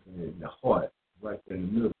know what I'm saying? The heart, right there in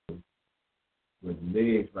the middle. With the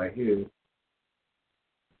legs right here,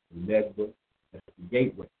 the leg book, that's the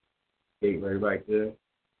gateway. Gateway right there.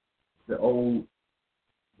 The old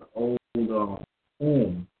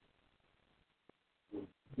form, you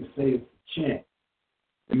could say it's a chant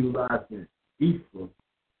utilizing Ephra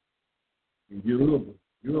in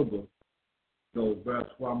Yoruba. So,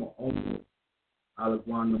 Braswama Omu,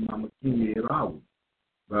 Alagwana Mama Kingi Rawi.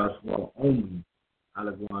 Braswama Omu,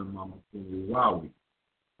 Alagwana Mama Kingi Rawi.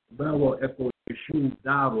 Bawa Echo Shu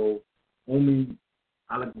Daro, Omi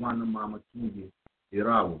Alagwana Mama Kingi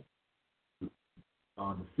Irawi.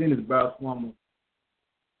 The sin is Braswama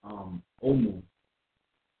Omu.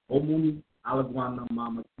 Omu Alagwana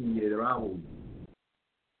Mama Kingi Irawi.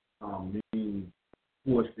 Means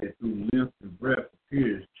force that through length and breadth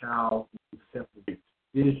appears, child who separates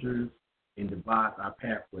fissures and divides our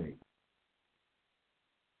pathways.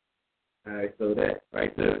 All right, so that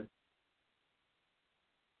right there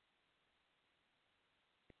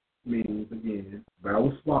means, again,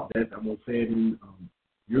 Bawa Swap, that I'm going to say it in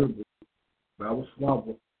Yoruba. Bawa Swap,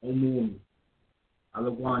 Omu,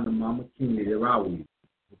 Alagwana Mama Kingi Irawi.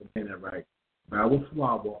 I'm saying that right. Bawa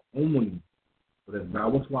Swap, Omu. So that's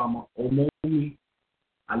Bawa Swama, Omomi,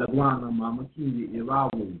 Alagwana, Mama Kingi,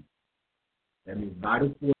 Irawu. That means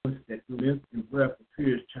vital force that through length and breadth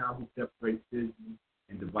appears, child who separates vision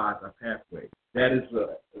and divides our pathway. That is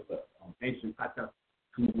an ancient kata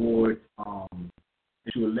towards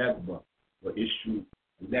issue Legba or issue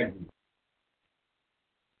Legba.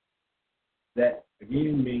 That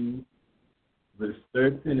again means the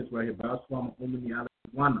third sentence right here, Bawa Swama, Omomi,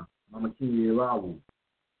 Alagwana, Mama Kingi, Irawu.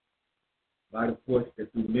 By the force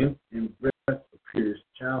that through length and breadth appears,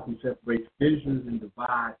 child who separates fissures and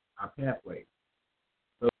divides our pathways.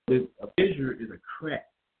 So a fissure is a crack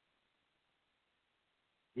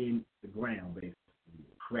in the ground, basically.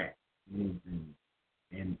 A crack. And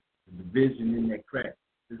the division in that crack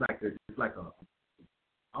is like a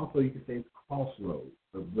also you can say it's a crossroad.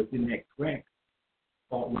 But within that crack,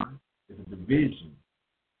 fault line, is a division.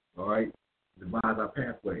 All right? Divides our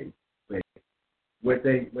pathways. But what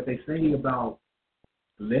they say about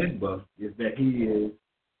Legba is that he is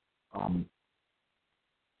an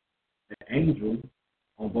angel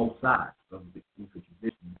on both sides of the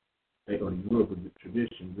tradition. Based on the Yoruba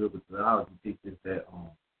tradition, Yoruba theology teaches that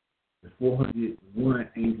the 401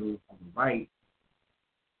 angels on the right,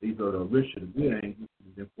 these are the Risha, the good angels,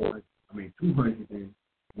 and then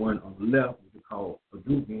 201 on the left, which is called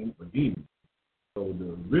Adugin or demons. So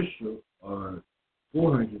the Risha are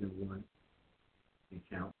 401 in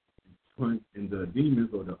count, and the demons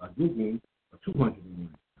or the Adugin are 201.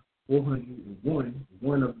 401,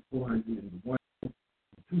 one of the 400 and the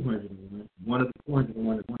 201. One of the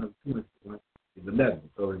 401 and one of the 201 is 11.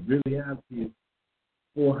 So it really is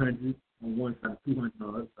 400 on one side, 200 on the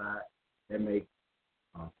other side. That makes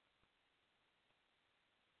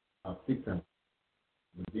 600.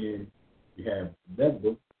 But then you have that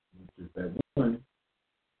book, which is that one,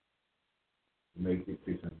 to make it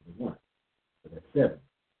 601. So that's 7.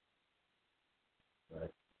 Right?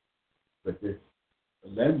 But this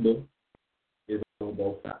allegorical is on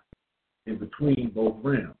both sides, in between both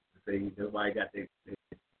realms. Say everybody got their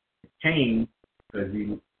cane because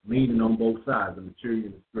he's leaning on both sides, the material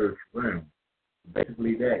and the spiritual realm.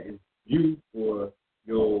 Basically, that is you or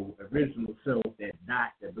your original self, that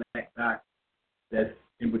dot, that black dot, that's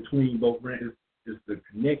in between both realms is the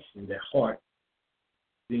connection, that heart.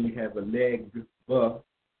 Then you have a leg above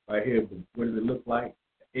right here. But what does it look like?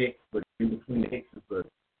 An X, but in between the X is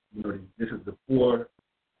this is the 4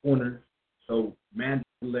 corners. So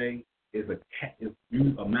mandala is a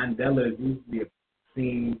mandala is usually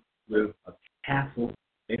seen with a castle,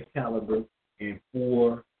 Excalibur, and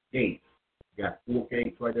 4 gates. You got 4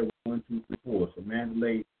 gates right there. 1, 2, 3, 4. So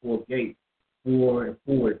mandala, 4 gates. 4 and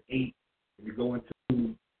 4 is 8. If you go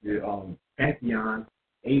into the pantheon,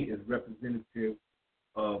 8 is representative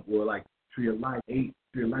of, like tree of life. 8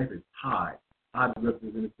 tree of life is Hod. Hod is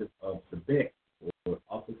representative of Sebek, or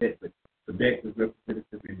also that, but Sebek is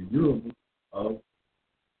representative in the Yoruba of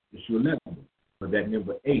the Shulekable. So that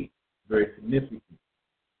number 8 very significant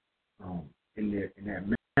in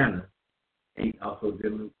that manner. 8 also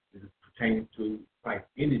is pertaining to Christ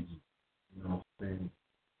energy. You know what I'm saying?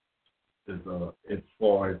 As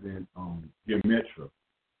far as in geometry.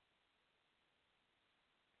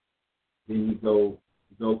 Then you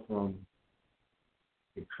go from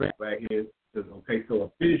the crack right here to, okay, so a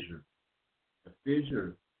fissure. A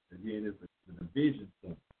fissure, again, is a division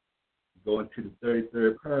point. You go into the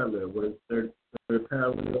 33rd parallel. What is 33rd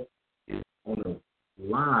parallel? Is on a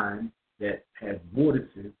line that has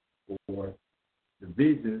vortices or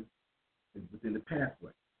divisions within the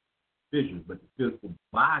pathway. Fissures, but the physical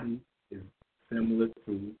body is similar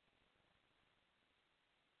to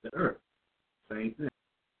the earth. Same thing.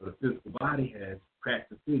 So the physical body has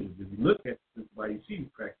cracks and fissures. If you look at the physical body, you see the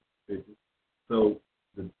cracks and fissures. So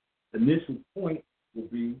the initial point will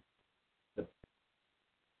be the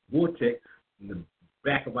vortex in the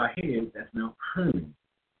back of our head that's now Hermes.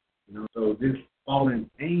 So this fallen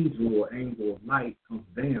angel or angel of light comes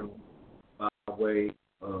down by way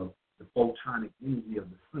of the photonic energy of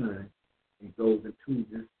the sun and goes into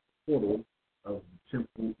this portal of the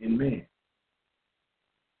temple in man.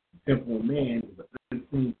 The temple in man is an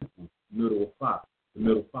unseen temple, middle of fire, the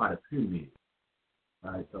middle fire, the pyramid.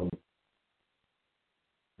 All right, so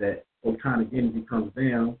that photonic energy comes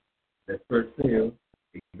down, that first cell,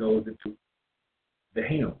 it goes into the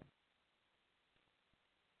helm.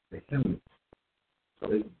 The helmet. So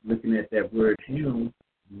looking at that word helm,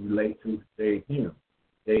 you relate to the helm.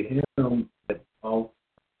 The helm that also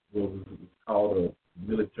was called a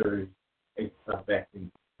military exercise back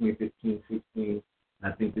in 2015, 16.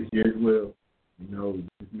 I think this year as well.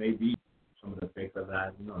 This may be some of the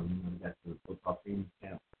exercises. You got the football team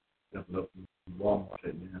camp, jumping up in Walmart,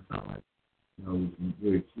 shutting down, something like, it's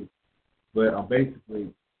very cute. But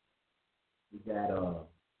basically, we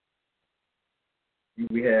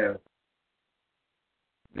have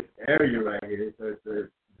this area right here,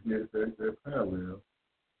 near the 33rd parallel,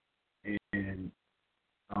 and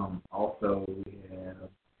also we have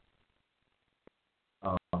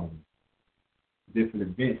different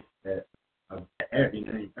events that are in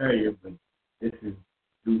the area, but this is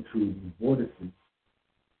due to the vortices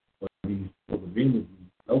or these sort of energies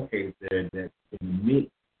located there that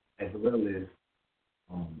emit as well as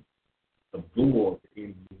absorb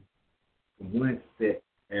energy from one set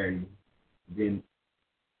area, then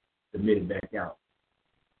emit it back out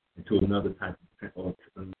into another type of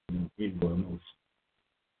energy or emotion.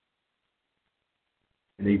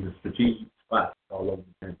 And these are strategic spots all over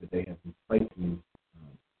the place that they have been placing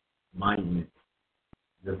monuments,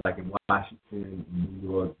 just like in Washington, in New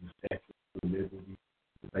York, the Statue of Liberty,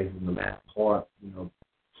 the places in the last part,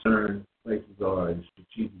 certain places are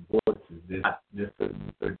strategic vortices. They're not necessarily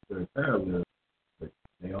the 33rd parallel, but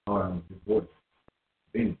they are the vortices.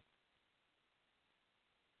 And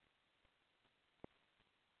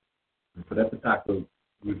so that's the topic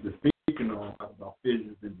we've been speaking on, talking about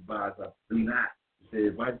fissures and divides. I do not. It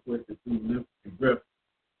says, vital question through lymph and breath,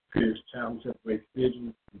 pierce, challenge, separate fissures,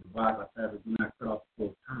 and divides our fabric, do not cut off the flow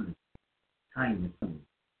of kindness.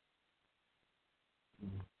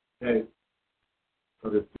 Okay. So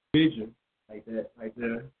the fissure, like that, right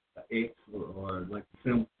there, the X, or like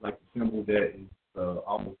the symbol that is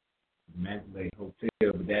almost Mandalay Hotel,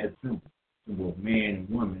 but that is symbol of man and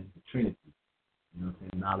woman, the Trinity.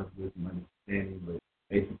 Knowledge, wisdom, understanding, but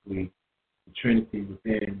basically the Trinity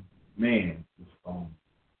within man is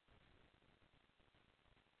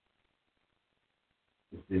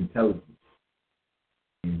it's the intelligence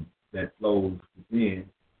and that flows within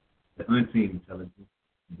the unseen intelligence,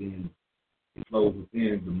 and then it flows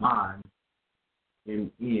within the mind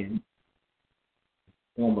and in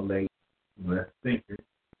formulate, that's thinking.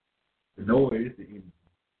 The knower is the energy.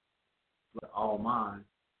 But all mind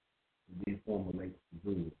and then formulates the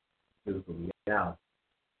good, physical reality.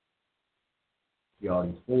 See all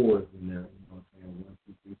these fours in there, what I'm saying? 1,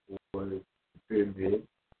 2, 3, 4 is the pyramid.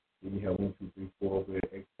 Then you have 1, 2, 3, 4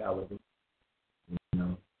 with Excalibur.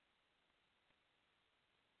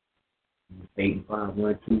 8 and 5,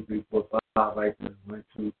 1, 2, 3, 4, 5, right there. 1,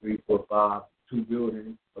 2, 3, 4, 5, 2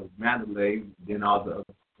 buildings of Mandalay, then all the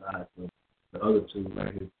other sides of the other 2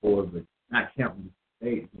 right here, 4, but not counting the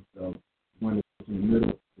 8. So one is in the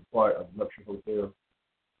middle, the part of luxury hotel,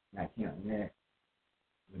 not counting that.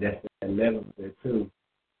 But that's the 11 there too,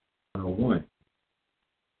 101.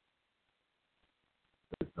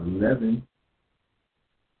 But 11.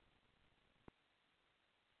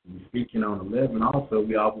 Speaking on 11, also,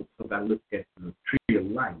 we also got to look at the tree of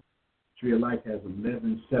life. The tree of life has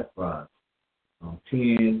 11 sephirods.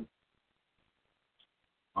 10,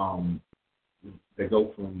 they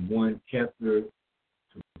go from 1 Kether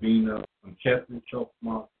to Vina, from Kether,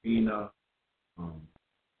 Chokma, Vina,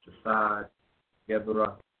 Jasad,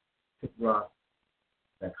 Gebra, Tikra,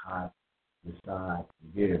 Bekhai, Jasad,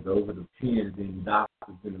 yeah, those are the 10, then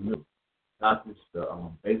doctors in the middle. Doctors,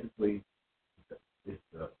 basically, it's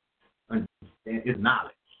the understand. It's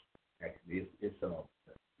knowledge. Actually, it's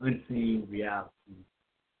unseen reality,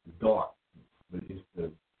 the dark, but it's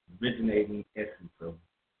the originating essence of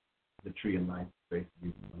the tree of life.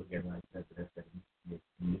 Basically, look at it like that. That's that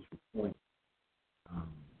initial point.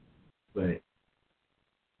 But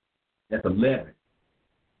that's 11.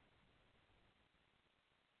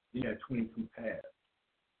 You have 22 paths.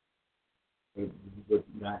 But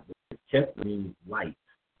not the Kepler means light.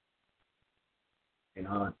 And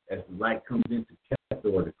as the light comes into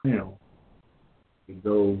Kepler or the crown, it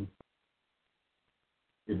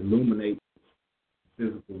illuminates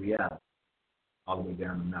physical reality all the way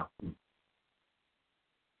down the mouth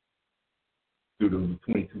through the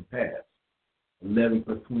 22 paths. 11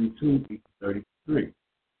 plus 22 equals 33.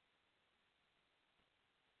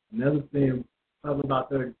 Another thing, talking about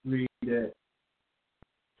 33, that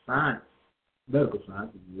science, medical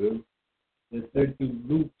science, if you will, there's 33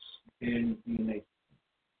 loops in DNA.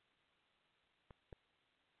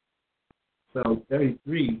 So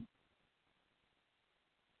 33,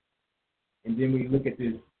 and then when you look at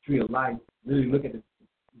this tree of life, really look at it.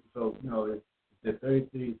 So, the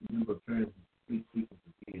 33 is the number of turns in the complete sequence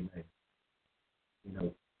of DNA.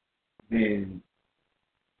 Then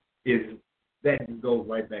if that just goes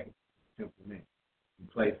right back into simple man, in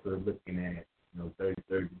place of looking at,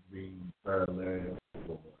 33 degree parallel,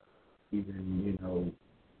 or even,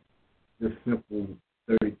 just simple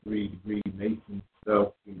 33 degree Mason stuff.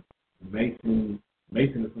 Mason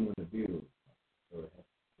is someone to build. So it has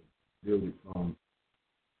to build it from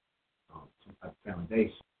some type of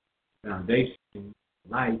foundation. Foundation,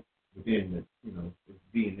 life within it's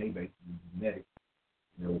DNA basically, genetic.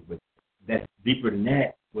 But that's deeper than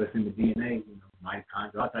that. What's in the DNA,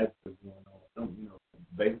 mitochondria, all types of stuff going on.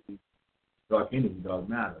 Basically, dark energy, dark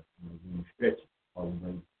matter. When you stretch it all the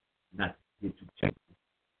way, not to get too technical.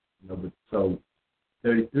 But so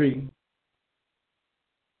 33.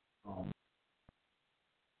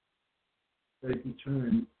 33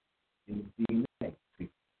 turns in the DNA.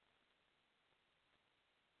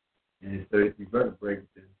 And it's 33 vertebrae within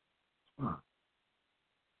the spine.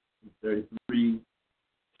 33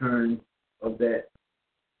 turns of that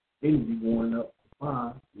energy going up the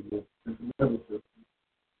spine to the central nervous system,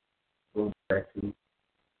 going back to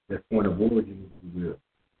that point of origin, if you will.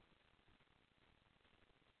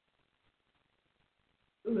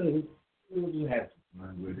 We'll have some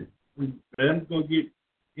fun with it. I'm just going to get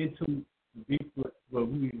into the deep, well,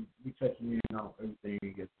 we touching in on everything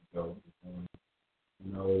that gets to go.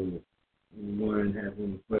 Anyone have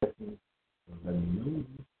any questions, let me know.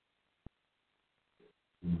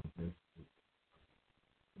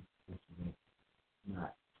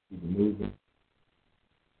 Not keep it moving.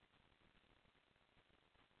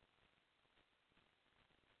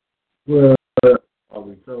 Well,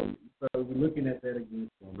 so we're looking at that again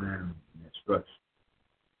around that structure.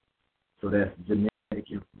 So that's genetic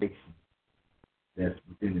information that's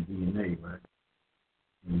within the DNA, right?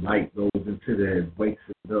 And light goes into that and wakes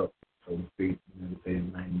it up, so to speak. Say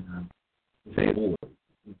 99, say more,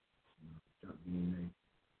 junk DNA.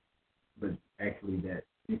 But actually, that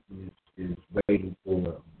infinite is waiting for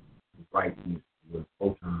the brightness, or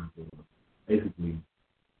photons, or basically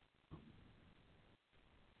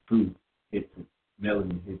truth hits it,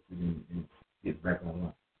 melanin hits it, and gets back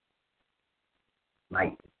online.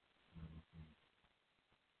 Light.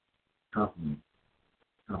 compliment.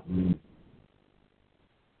 Compliment.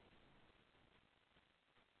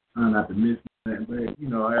 Trying not to miss that, but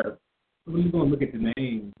when you're gonna look at the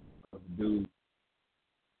name of the dude,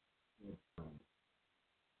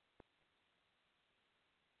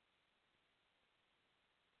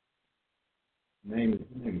 his name is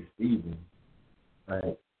Stephen.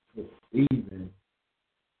 Right? So Stephen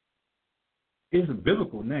is a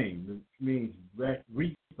biblical name. It means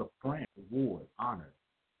reach of crown, reward, honor.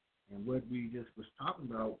 And what we just was talking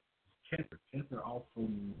about is Kether. Kether also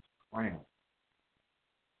means crown.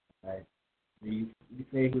 Right? You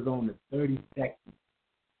say he was on the 32nd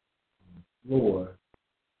floor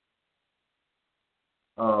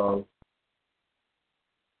of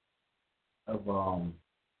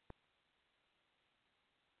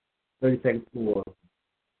 32nd floor of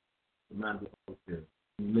the Mount Hotel.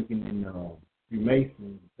 You're looking in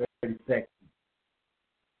Freemason, the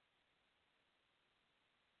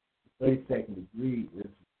 32nd degree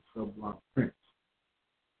is Sublime Prince.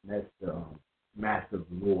 And that's the master of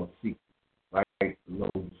the Lord secret, right below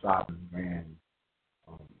the sovereign grand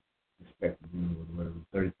respective, whatever,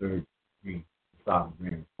 33rd degree, the sovereign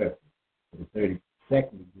grand respective. The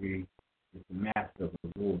 32nd degree is the master of the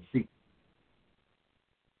Lord secret.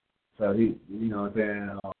 So he, what I'm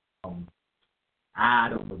saying, I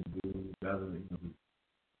don't know the dude, the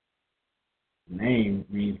name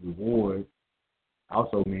means reward,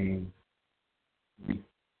 also means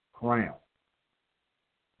crown.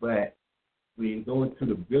 But when you go into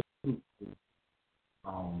the biblical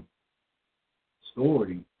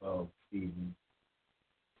story of Stephen,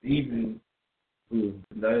 who is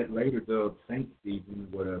later dubbed Saint Stephen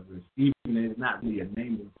or whatever, Stephen is not really a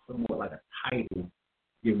name, it's somewhat like a title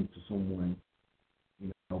given to someone,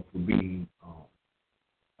 for being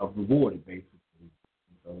rewarded, basically. And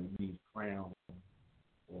so it means crown,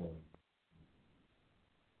 or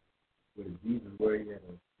with Jesus where he had a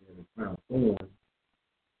crown of thorns.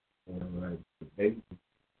 And basically,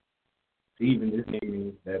 Stephen, this name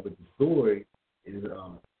means that, but the story is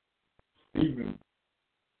Stephen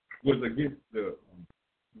was against the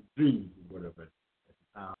Jews or whatever at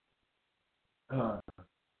the time.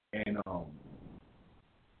 And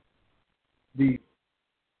the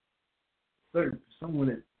someone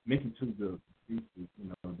that mentioned to the priesthood,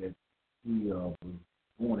 that he was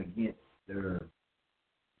going against their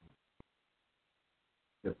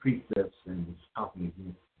precepts and was talking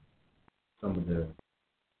against some of the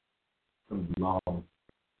laws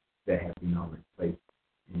that have been already placed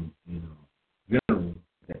in general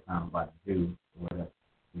at that time by the Jews, or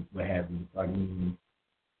what have you.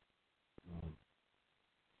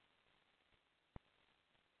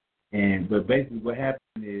 But basically what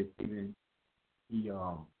happened is he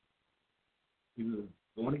was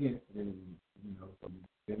going against it, and so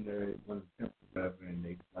he's been there at one of the temples, whatever, and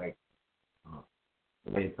they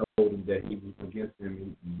they told him that he was against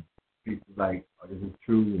them, and people was like, "Oh, this is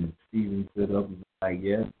true," and Stephen stood up and was like,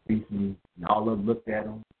 "Yeah," and all of them looked at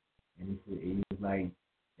him, and he was like,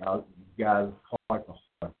 "Y'all, you guys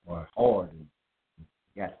are hard, and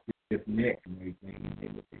got stiff necks and everything," and they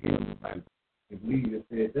looked at him and was like, "If we just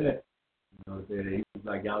said that," said he was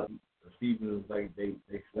like, "Y'all." Stephen was like, they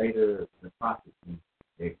slayed the prophets and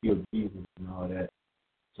they killed Jesus and all that.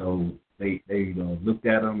 So they looked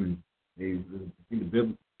at him, and the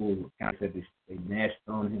biblical account said they gnashed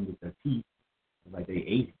on him with their teeth, like they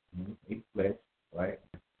ate flesh, right?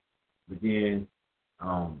 But then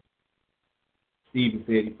Stephen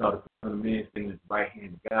said he saw the Son of Man sitting at the right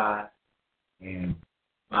hand of God, and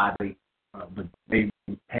but they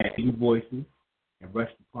had two voices and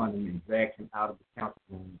rushed upon him and dragged him out of the council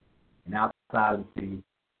room. And outside of the city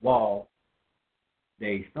wall,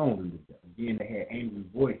 they stoned him to death. Again, they had angry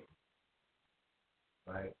voices,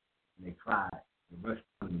 right? And they cried. They rushed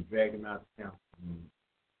him and dragged him out of the council room,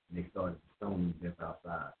 and they started stoning him to death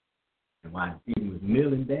outside. And while Stephen was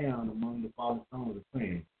kneeling down among the fallen stones and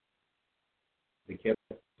praying, they kept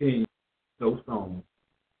continuing to throw stones.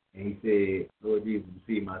 And he said, "Lord Jesus,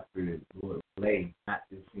 receive my spirit. Lord, lay not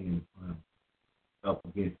this sin up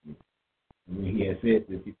against me." And when he had said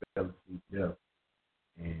this, he fell asleep dead.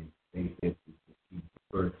 And they said he was the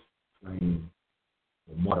first slain,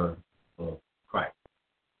 the martyr of Christ.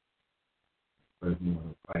 First martyr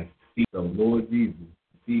of Christ. So, Lord Jesus,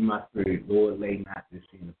 receive my spirit. Lord, lay not this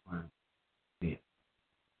sin upon sin.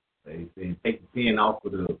 So he said, take the sin off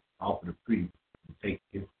of the priest and take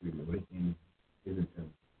his spirit within his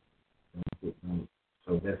intelligence.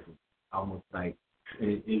 So that's almost like,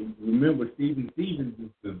 and remember, Stevens is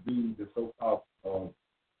the dude, the so-called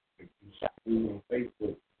he shot dude on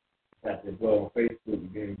Facebook, shot that boy on Facebook,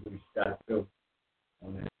 and then he shot himself on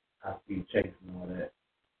that high-speed chase and all that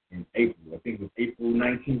in April.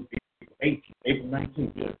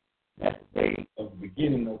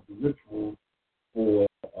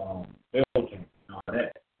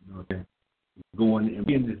 and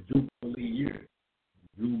we in this Jubilee year.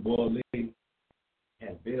 Jubilee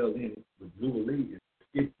has bells in it, but Jubilee is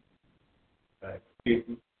 50.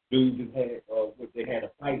 50. Dudes just had, what they had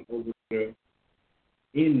a fight over there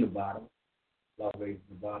in Nevada, Las Vegas,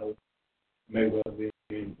 Nevada. Mayweather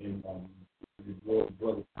and his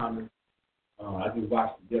brother Thomas. I just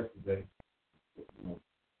watched it yesterday.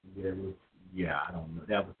 I don't know.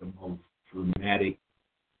 That was the most dramatic.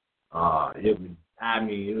 It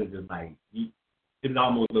was just like, it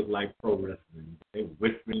almost looked like pro wrestling. They were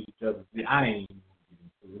whispering each other. I ain't even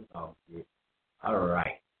getting into it. It's all good. All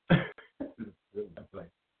right.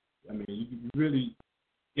 You really,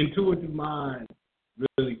 intuitive mind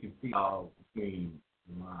really can see all between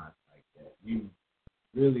the minds like that. You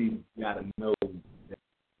really got to know that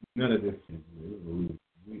none of this is real.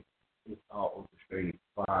 It's all orchestrated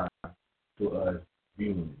prior to us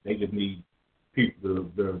viewing it. They just need people to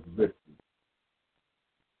observe the ritual.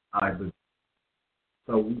 All right, but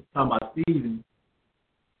so we talking about Stephen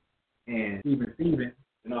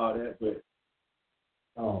and all that, but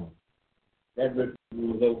that ritual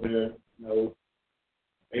was over there,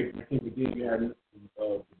 April 19th, we had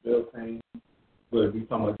the bill thing, but we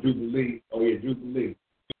talking about Jubilee. Oh yeah, Jubilee.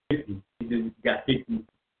 50. He just got 50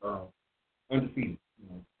 undefeated.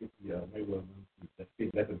 50 Mayweather undefeated. That's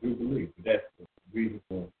 50. That's a Jubilee. But that's the reason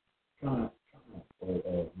for triumph for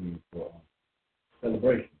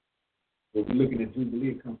celebration. But we're looking at Jubilee,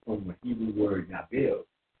 it comes from the Hebrew word Yabel.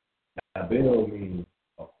 Yabel means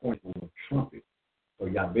a horn or a trumpet. So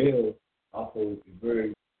Yabel also is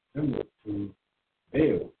very similar to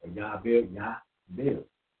Bel, or Yabel.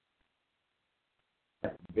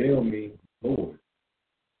 Bel means Lord.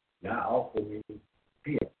 Yah also means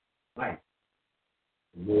F.E.A.R, life.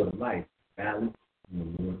 The Lord of life, balance, and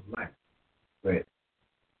the Lord of life. But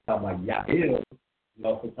talking about Yabel, we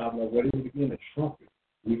also talking about what is it again? A trumpet.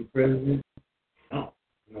 Who's the president? Trump.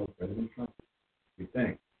 President Trump. You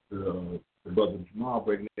think. The brother Jamal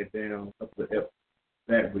breaking that down, up to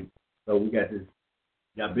that week. So we got this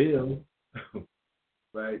Yabel,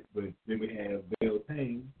 right? But then we have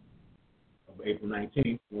Beltane of April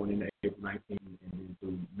 19th, going into April 19th, and then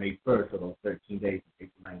through May 1st, so those 13 days from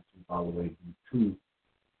April 19th all the way to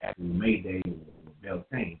actually May Day or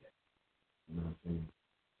Beltane Day. You know what I'm saying?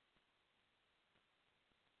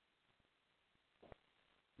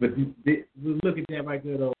 But look at that right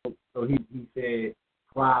there, though. So he said,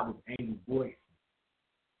 cry with angry voice.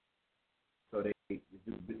 So they in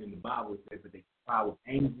the Bible it says that they cry with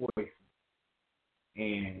angry voice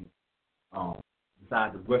and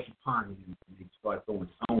decided to rush upon him and they start throwing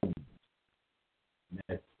stones. And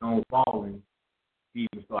as the stone falling, he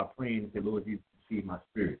even started praying and said, Lord Jesus, receive my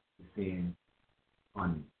spirit. Descend on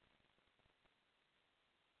me.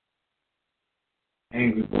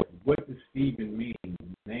 Angry voice. What does Stephen mean? The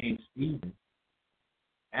name Stephen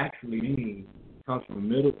actually comes from a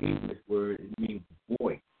Middle English word. It means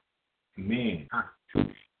voice, command,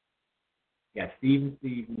 constitution. You got Stephen,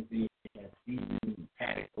 then you got Stephen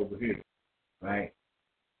Paddock over here, right?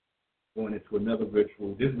 Going into another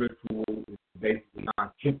ritual. This ritual is basically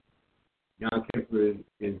Yom Kippur. Yom Kippur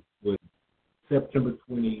was September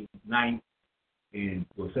 29th, and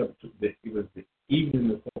it was the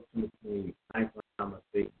evening of September 29th, I'm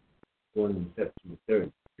going into September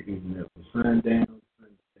 30th. Even if the sun down. So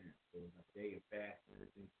it's a day of fasting,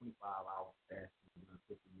 it's been 25 hours fasting, and then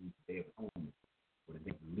the day of atonement, or the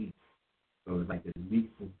day of release. So it's like the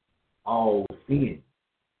releasing all sin.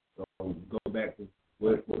 So we go back to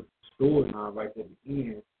what the storyline right at the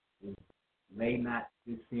end is, may not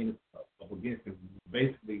this sin up against him.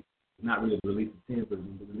 Basically, it's not really a release of sin, but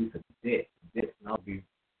it's a release of debt. Debt can also be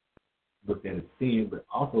looked at as sin, but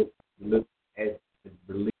also looked at the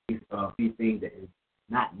release of anything that is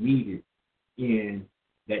not needed in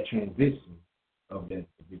that transition of that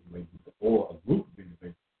individual or a group of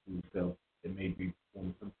individuals to itself that may be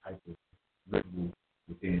performing some type of ritual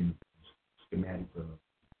within schematics of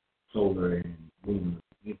solar and lunar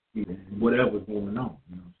and whatever's going on.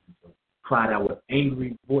 So cried out with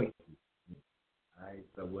angry voices. All right.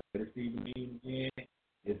 So what does Stephen mean again?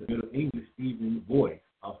 It's a Middle English Stephen voice,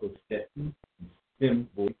 also Stephen, stem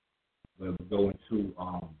voice, where we go into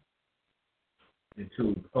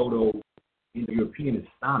Proto-Indo-European is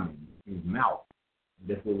stomach, means mouth. And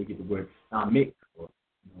that's where we get the word stomach, or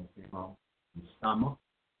stomach,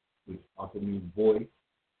 which also means voice.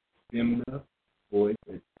 Stemna, voice,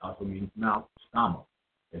 it also means mouth. Stomach,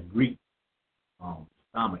 that's Greek.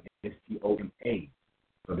 Stomach, S-T-O-M-A.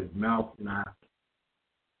 So this mouth in our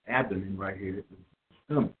abdomen right here is the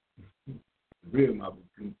stomach. The real mouth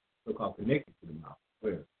is so-called connected to the mouth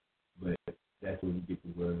as well. But that's where we get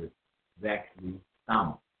the word, it's actually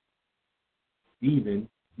stomach. Stephen's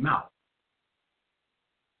mouth.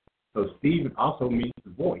 So Stephen also means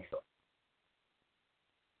the voice.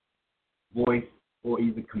 Voice or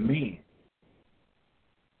either command.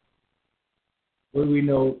 What do we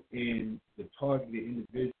know in the targeted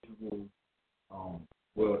individual,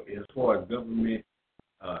 well, as far as government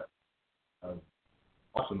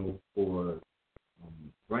arsenal for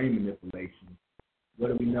brain manipulation, what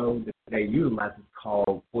do we know that they utilize is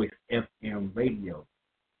called voice FM radio,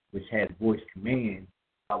 which has voice command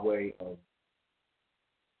by way of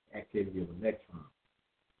activity of electrons.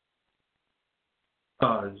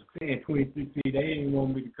 Saying 23 feet, they ain't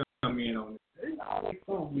want me to come in on this. They always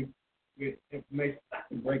come with information. I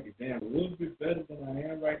can break it down a little bit better than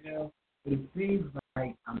I am right now, but it seems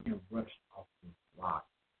like I'm being rushed off this block.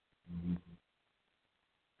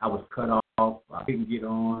 I was cut off. I couldn't get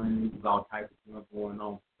on. There was all types of stuff going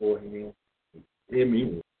on beforehand. I mean,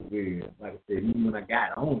 it was weird. Like I said, even when I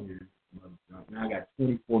got on here, now I got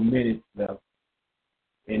 24 minutes left,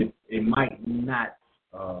 and it might not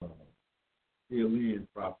fill in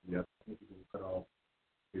properly. I think it will cut off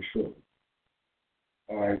here shortly.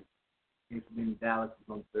 All right. Incident in Dallas is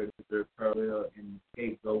on 33rd parallel in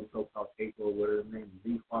scapegoat, so-called scapegoat, whatever the name is,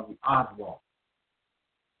 Lee Harvey Oswald.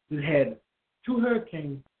 It had two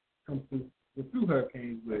hurricanes come through, with two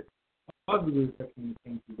hurricanes, but Harvey hurricane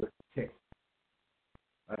came through West Texas.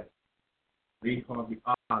 Right? Lee Harvey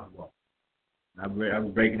Oswald. I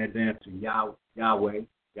was breaking it down to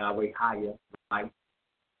Yahweh higher, right?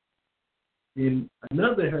 Then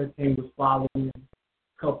another hurricane was following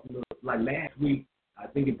a couple of, like last week, I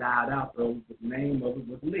think it died out though, but the name of it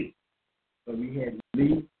was Lee. So we had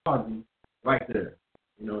Lee Harvey right there,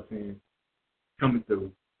 you know what I'm saying, coming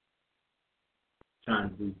through, trying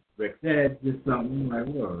to do direct. That's just something like,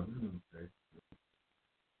 whoa, okay.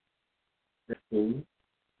 That's cool.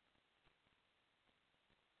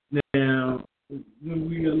 Now, when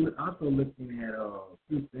we are also looking at a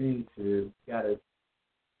few things here, we got to,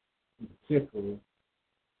 in particular,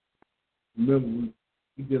 remember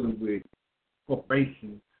we're dealing with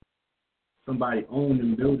corporations, somebody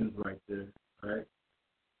owning buildings right there, right?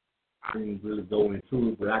 I didn't really go into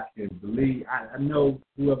it, but I can believe, I know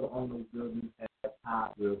whoever owns those buildings has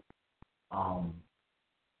tied with,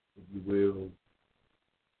 if you will,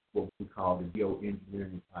 what we call the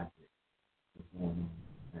geoengineering project that's going on.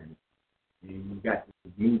 And you got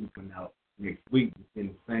this movie coming out next week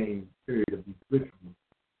within the same period of these rituals.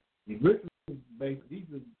 These rituals, basically, these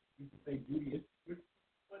are, you can say, Judaism rituals,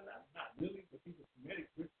 but not really, but these are Semitic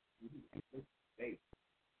rituals today.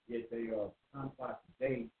 Yet they are classified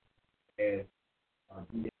today as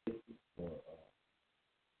Judaism or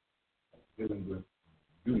dealing with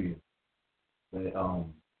Judaism. But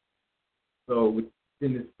so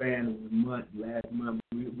within the span of the month, last month,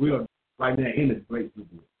 we are right now in the Great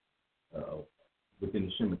Jubilee within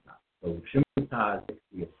the Shemitah. So Shemitah is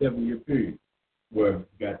actually a 7-year period where you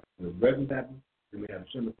got the regular Sabbath, then we have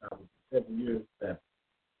Shemitah with the 7-year Sabbath.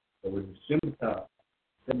 So with the Shemitah,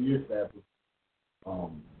 7-year Sabbath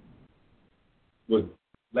was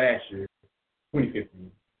last year,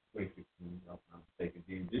 2015, if I'm not mistaken.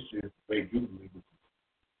 Then this year is the Great Jubilee, which is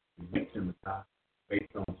the next Shemitah,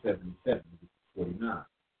 based on 77, which is 49.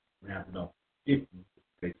 Rounded off 50,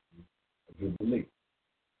 basically a Jubilee.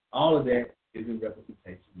 All of that is in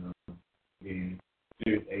representation of in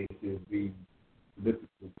Series A, Series B, political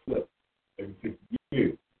clip every 50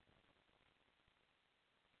 years.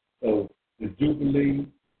 So the Jubilee,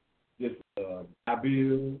 this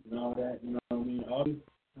bill and all that, you know what I mean? All this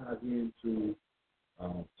ties into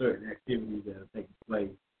certain activities that are taking place,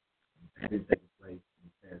 have been taking place in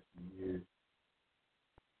the past few years.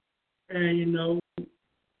 And, you know,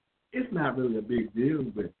 it's not really a big deal,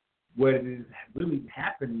 but what is really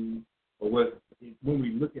happening, or what, when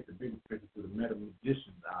we look at the bigger picture through the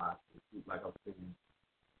Meta-Maji-Shen's eyes, like I was saying,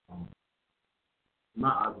 my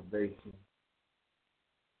observation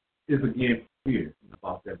is again fear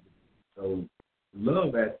about that. So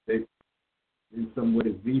love aspect in some way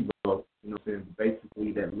is zero, you know what I'm saying?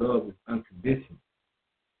 Basically that love is unconditional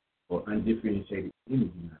or undifferentiated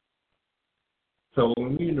energy. So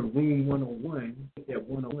when we're in the room 101, that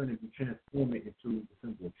 101 is we transform it into the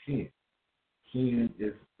symbol of Shen. Shen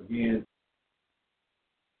is, again,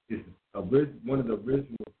 is one of the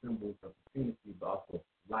original symbols of infinity, but also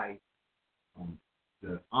life.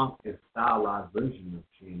 The Ankh is stylized version of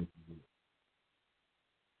Shen.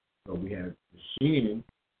 So we have the Shen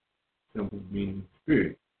symbol meaning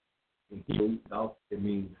spirit. In Hebrew, it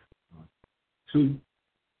means two.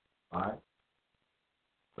 All right.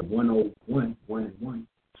 So 101, 1 and 1,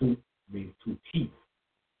 2 means two teeth.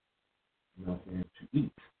 You know what I'm saying? To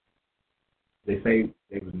eat. They say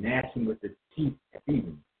they were gnashing with their teeth at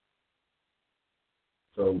even.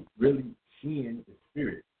 So really, Shen is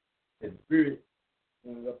spirit. And spirit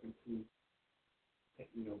going up into,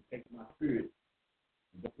 take my spirit,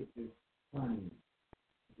 look at this kindness,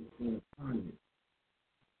 this kind of kindness,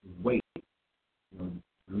 this weight,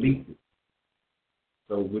 release it.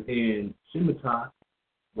 So within Shemitah,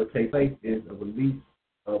 what takes place is a release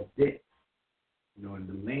of debt, and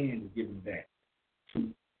the land is given back to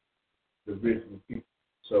the ritual people.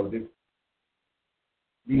 So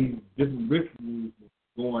these different rituals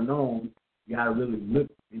going on, you gotta really look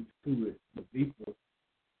into it deeper,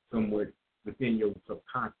 somewhat within your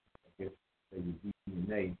subconscious, I guess, say your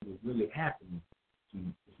DNA. What's really happening?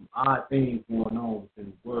 Some odd things going on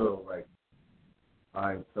within the world right now. All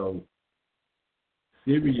right, so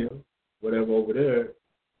Syria, whatever over there,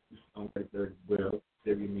 don't take that as well.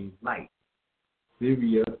 Syria means light.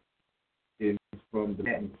 Syria is from the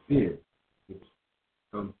Latin sphere, which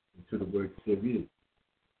comes into the word Syria.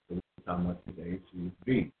 So we're talking about today,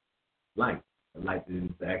 TUEZDAYZ, light. The light that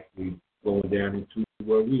is actually going down into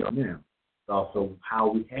where we are now. It's also how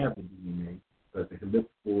we have the DNA, because the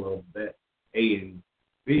elliptical of that A and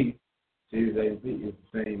B, series A and B, is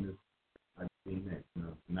the same as DNA.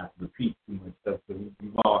 Not to repeat too much stuff, so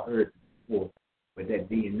we've all heard it before, but that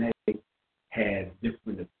DNA has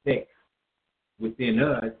different effects within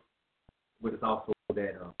us, but it's also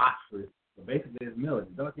that phosphorus. So basically, it's melody.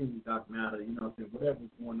 Dark energy, dark matter, whatever's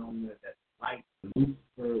going on there, that light,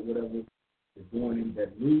 Lucifer, whatever is going in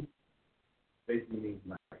that loop, basically means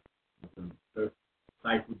light.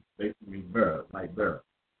 Cycle basically means bearer, light bearer.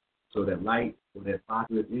 So that light or that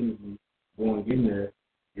phosphorus energy going in there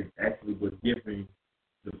is actually what's giving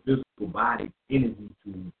the physical body energy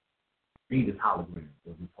to be this hologram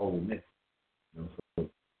or this whole message. So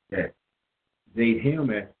that Jade Helm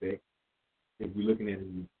aspect, if we're looking at it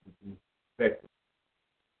in perspective,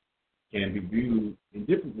 can be viewed in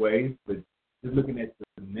different ways, but just looking at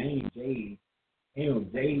the name Jade Helm,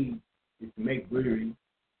 Jade is to make weary,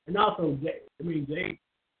 and also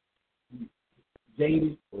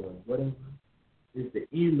jaded or whatever is the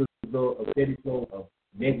end result of steady flow of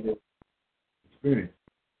negative experience.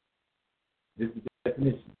 This is the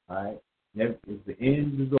definition, all right? That is the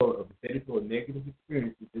end result of a steady flow of negative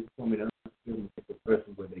experience, which is from an unfulfilling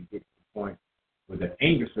person where they get to the point where the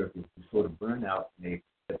anger surface is sort of burn out and they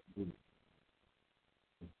accept movement.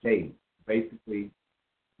 It's jade. Basically,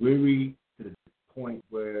 weary to the point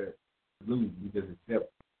where we just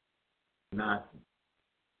accept nonsense.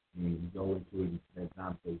 We go into it and that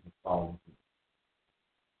nonsense and fall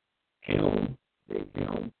into it. Helm.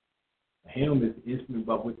 The helm is the instrument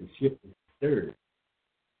by which the ship is stirred.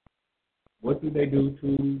 What do they do to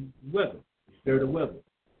weather? They stir the weather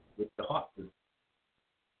with the heart system.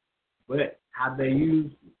 But how they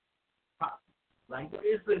use it, like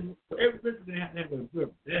every person they have to have an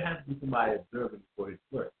observer. There has to be somebody observing for its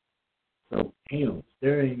work. So helm,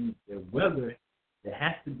 stirring the weather, there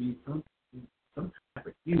has to be some type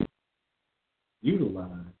of energy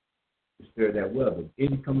utilized to stir that weather.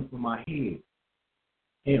 Energy coming from my head.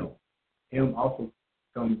 Helm. Helm also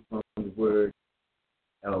comes from the word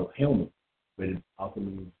helmet, but it also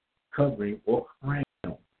means covering or crown.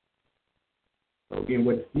 So again,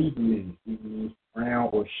 what Stephen means, Stephen means crown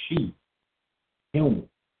or sheath. Helmet.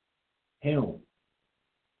 Helm.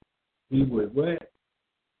 He was what?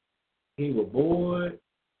 He was bored.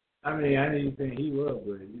 I didn't think he was,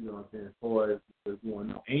 but you know what I'm saying, as far as what's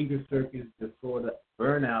going on. Anger circuits just sort of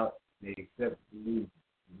burn out and they accept the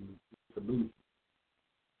solution.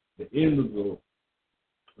 The end result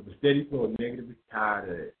of the steady flow of negative is tired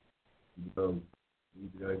of it. So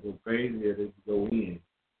either they go crazy or they go in.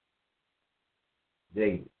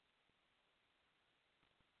 Daily.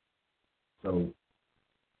 So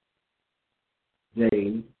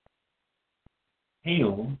Jade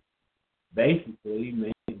Helm basically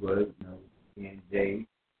made was, again, Jade,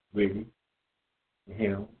 Wiggy, the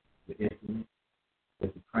helm, the instrument,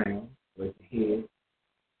 with the crown, with the head.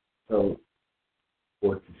 So,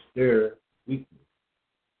 or to stir weakness,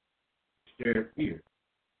 stir fear.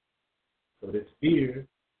 So this fear,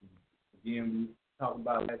 again, we talked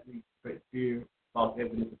about last week, fear, false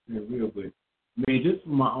evidence of fear real, but just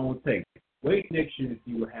from my own take, wait next year to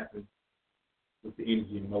see what happens with the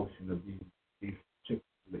energy and motion of these particular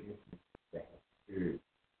instances that spirit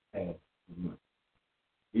has too much.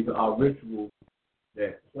 These are our rituals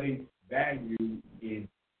that place value in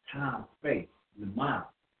time, space, in the mind.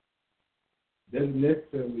 Doesn't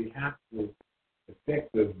necessarily have to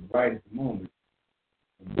affect us right at the moment.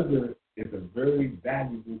 The weather is a very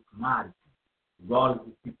valuable commodity, regardless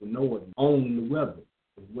if people know it, own the weather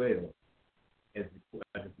as well as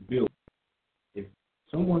the building.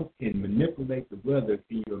 someone can manipulate the weather,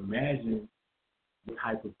 can you imagine what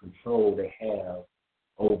type of control they have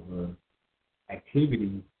over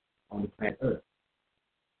activities on the planet Earth?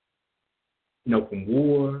 You know, from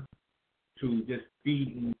war to just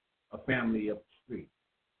feeding a family up the street.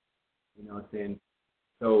 You know what I'm saying?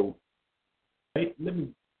 So let me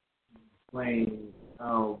explain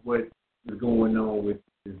what is going on with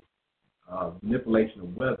this manipulation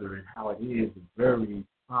of weather and how it is a very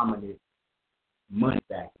prominent money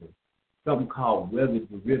factor, something called weather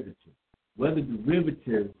derivatives. Weather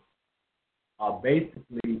derivatives are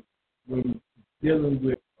basically when dealing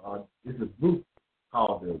with, there's a group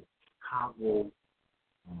called the Chicago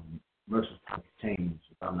Commercial Stock Exchange,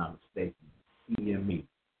 if I'm not mistaken, CME.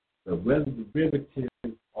 The weather derivatives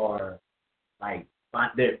are like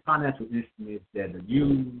they're financial instruments that are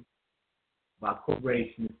used by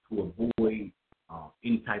corporations to avoid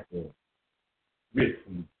any type of risk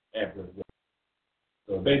from adverse weather.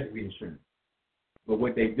 So basically insurance. But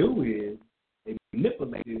what they do is they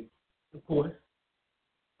manipulate it, of course,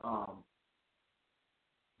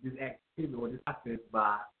 this activity or this process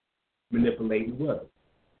by manipulating weather.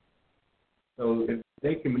 So if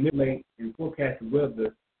they can manipulate and forecast the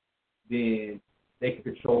weather, then they can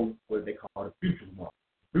control what they call the futures market.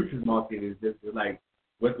 The futures market is just like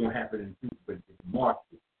what's going to happen in the future, but it's a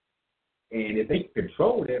market. And if they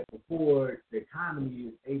control that before the economy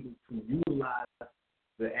is able to utilize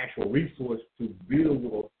the actual resource to build,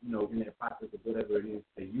 or in that process of whatever it is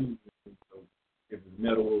they use, so if it's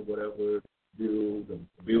metal or whatever, build a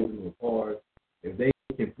building or cars, if they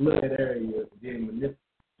can flood that area, then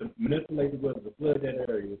manipulate the weather to flood that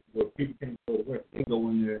area where people can't go to work, they go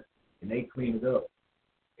in there and they clean it up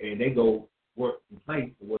and they go work in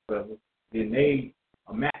place or whatever, then they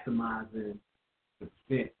are maximizing the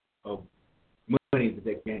percent of money that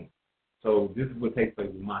they gain. So this is what takes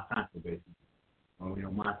place with Monsanto, basically.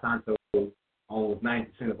 Monsanto owns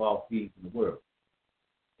 90% of all seeds in the world.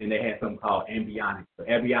 And they have something called abiotic. So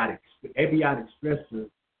abiotic stressors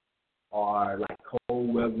are like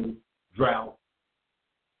cold weather, drought,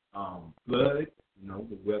 flood,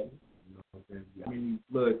 the weather. I mean,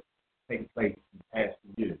 floods taking place in the past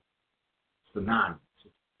few years. Tsunamis,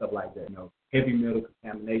 stuff like that. Heavy metal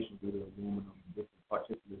contamination due to aluminum and different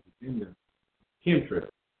particulates within the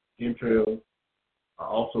chemtrails. Chemtrails are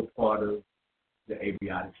also part of the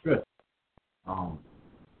abiotic stress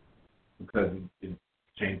because it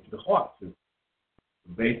changed to the heart system.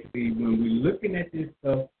 Basically, when we're looking at this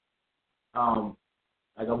stuff,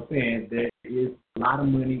 like I was saying, there is a lot of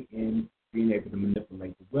money in being able to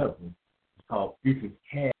manipulate the weather. It's called futures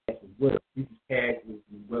cash as well. Futures cash is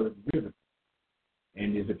the weather derivative.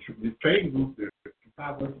 And there's this trading group, the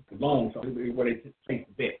Chicago loans, where they just place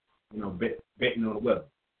the bet, betting on the weather.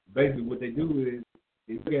 Basically, what they do is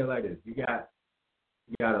they look at it like this: you got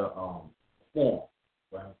a farm,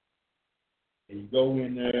 right? And you go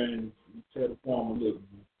in there and you tell the farmer, look,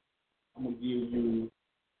 I'm gonna give you,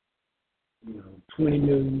 $20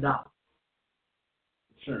 million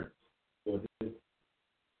insurance for this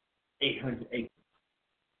 800 acres.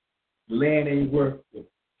 The land ain't worth $2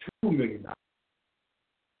 million.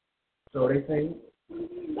 So they say,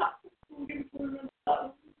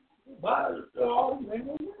 right?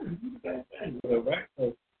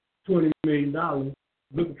 So $20 million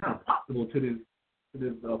looking kind of possible to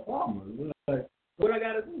this farmer. Like, what I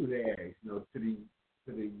got to do there, to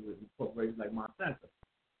the corporations like Monsanto,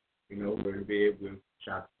 where they be able to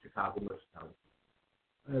Chicago Mercantile.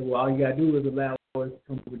 Well, all you got to do is allow us to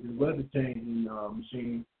come with this weather changing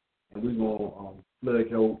machine, and we're going to flood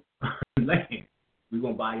your land. We're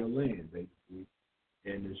going to buy your land, basically,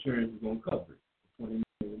 and the insurance is going to cover it for $20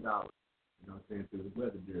 million, through the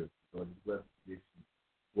weather derivative or the weather condition.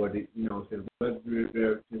 Or the weather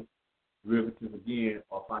derivatives, again,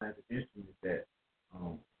 are financial instruments that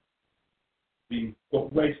these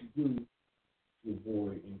corporations do to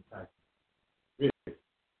avoid any type of risk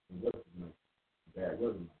and bad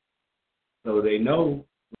weather. So they know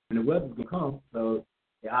when the weather's going to come, so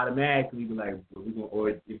they automatically be like, well, we're going, or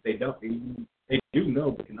if they don't, they do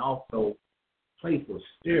know, but can also place or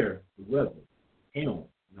steer the weather, the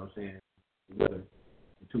weather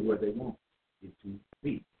into where they want it to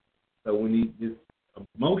be. So when this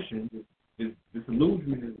emotion, this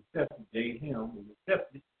illusion is accepted, J-Him is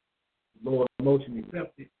accepted, Lord emotion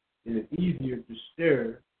accepted, then it's easier to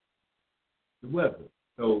steer the weather.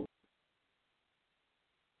 So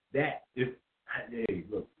that is, hey,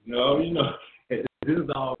 look,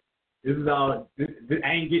 this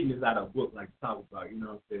I ain't getting this out of a book like to talk about,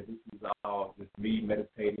 This is all just me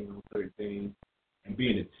meditating on certain things and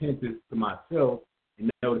being attentive to myself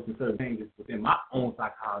and noticing certain things within my own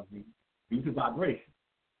psychology due to vibration.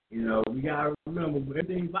 You know, we gotta remember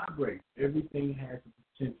everything vibrates. Everything has the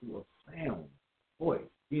potential of sound, voice.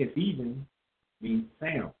 Yes, even means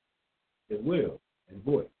sound as well as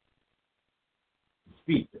voice. To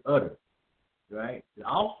speak, to utter, right? It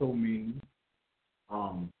also means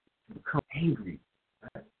to become angry,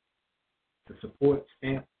 right? To support,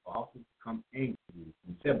 stamp, or also become angry.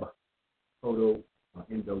 And seba, photo,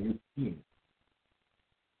 Indo-European.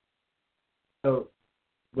 So,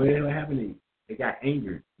 what happened? They got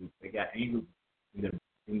angered. They got angered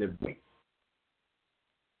in their voice.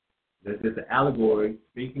 There's an allegory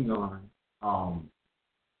speaking on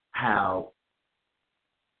how,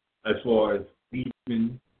 as far as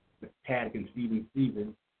Stephen, Paddock and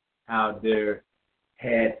Stephen, how there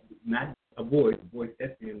had not a voice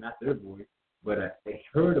F.E.A.R, not their voice, but they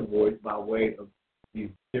heard a voice by way of these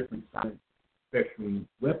different silent spectrum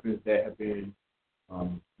weapons that have been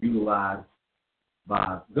utilized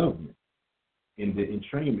by government in the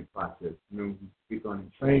entrainment process. Remember, we speak on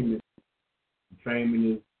entrainment.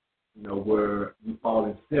 Entrainment is, you know, where you fall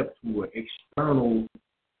in step to an external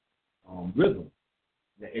rhythm.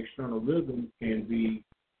 The external rhythm can be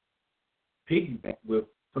piggybacked with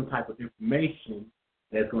some type of information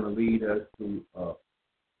that's going to lead us to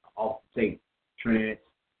off-state trance,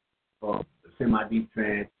 or a semi-deep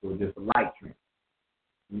trance, or just a light trance.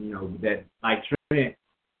 You know, that light trance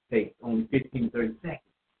takes only 15, 30 seconds.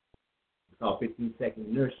 It's called 15-second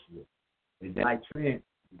inertia. And that light trance,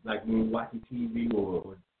 like when we're watching TV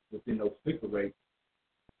or within those flicker rates,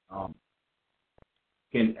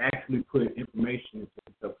 can actually put information into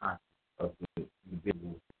the subconscious of the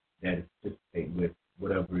individual that is participating with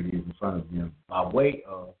whatever it is in front of them by way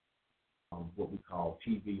of what we call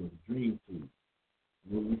TV or the dream tube.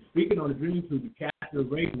 When we're speaking on the dream tube, the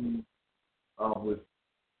cathode ray tube was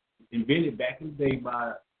invented back in the day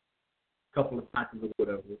by a couple of scientists or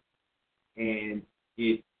whatever, and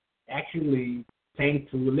it actually came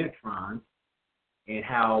to electrons and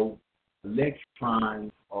how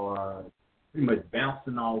electrons are pretty much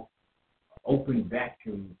bouncing off open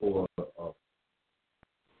vacuum, or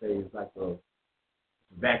say it's like a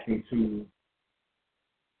vacuum tube,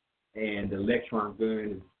 and the electron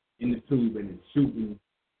gun is in the tube and it's shooting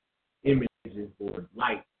images or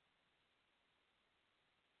light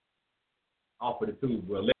off of the tube,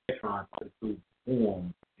 where electrons off of the tube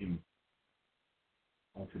form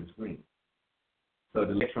onto the screen. So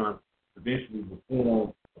the electrons eventually will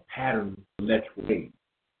form a pattern of electrical waves.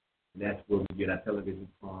 And that's where we get our television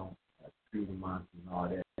from, computer monitors and all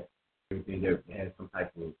that. Everything that has some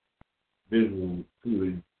type of visual to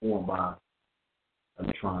it is formed by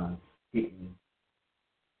electrons hitting,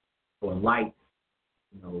 or light,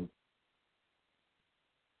 you know,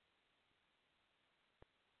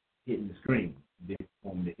 hitting the screen, then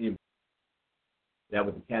form the image. That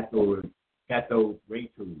was the cathode ray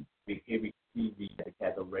tube. Big heavy TV had a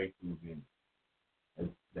cathode ray tube in it,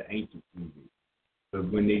 the ancient TV. So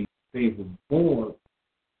when these things were born,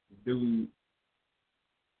 the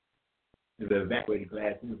evaporated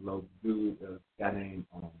glass envelope, a guy named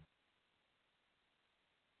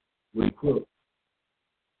Willie Cook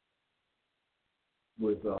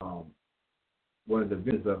was one of the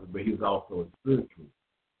inventors of it, but he was also a spiritualist.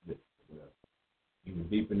 He was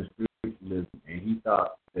deep in the spiritualism, and he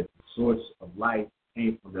thought that the source of life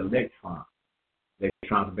came from the electron.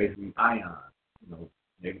 Electrons are basically ions, you know,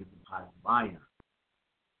 negative and positive ions.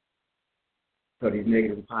 So these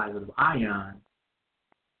negative and positive ions,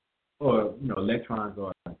 or, you know, electrons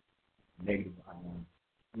are negative ions,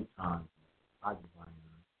 protons, positive ions.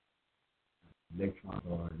 Electrons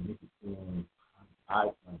are nickel,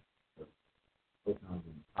 ions, protons,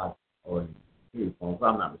 and positive, or in material form, if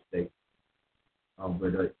I'm not mistaken.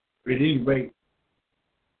 But at any rate,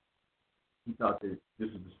 he thought that this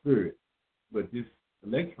is the spirit. But this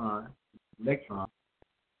electrons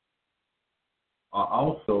are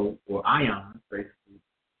also, or ions, basically,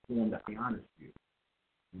 form the ionosphere.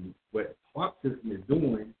 And what heart system is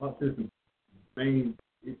doing, heart system thing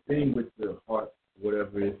with the heart,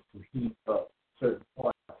 whatever it is, to heat up certain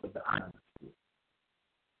parts of the ionosphere.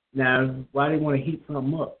 Now, why they want to heat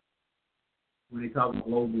something up when they talk about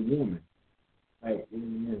global warming? Right?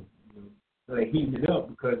 So they're heating it up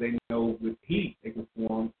because they know with heat they can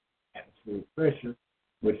form atmospheric pressure,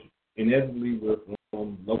 which inevitably will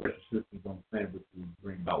form low pressure systems on the planet, which will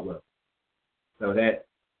bring about weather. So that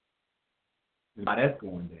is how that's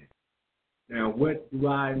going down. Now, what do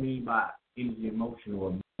I mean by energy in motion,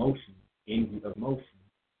 or motion, energy of motion?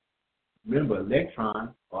 Remember,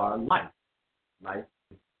 electrons are light. Light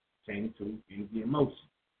is changed to energy in motion.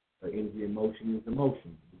 So energy in motion is the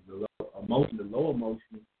motion. The lower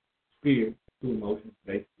motion, sphere, two emotions,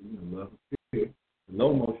 basically, love and fear. The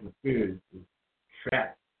lower motion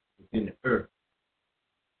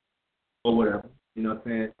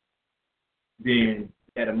then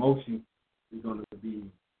that emotion is going to be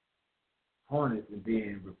harnessed and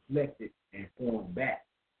then reflected and formed back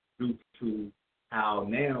due to how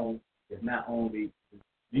now it's not only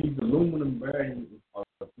these aluminum bearings are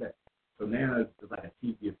reflected. So now it's like a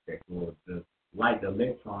TV effect or the light, the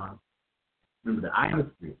electron. Remember the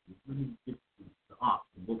ionosphere. Let me get to the Ankh,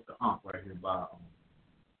 the book The Ankh right here by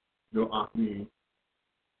your Ankh me.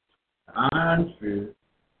 The ionosphere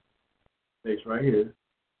states right here.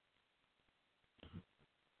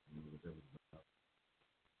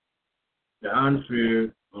 The ionosphere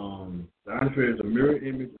is a mirror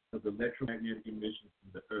image of the electromagnetic emissions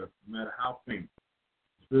from the Earth, no matter how faint.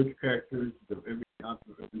 The spiritual characteristics of every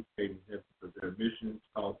object of this state is because their emissions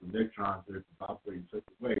cause electrons to vibrate in such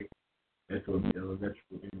a way as to emit an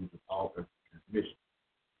electrical image of all Earth transmission.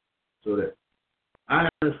 So that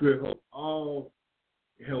ionosphere holds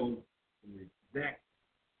an exact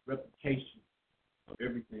replication of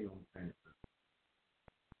everything on the planet Earth.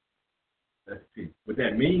 That's key. What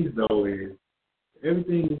that means, though, is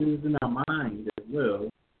everything is in our mind as well.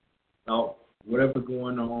 Thoughts, whatever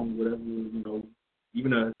going on, whatever,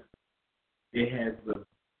 even us, it has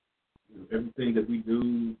everything that we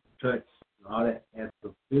do, touch, all that has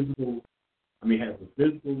the physical. Has the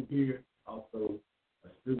physical here, also a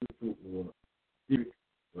spiritual or spirit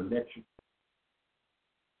or electric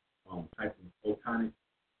type of photonic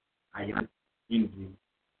ionic energy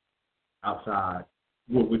outside,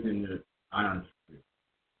 within the ionosphere.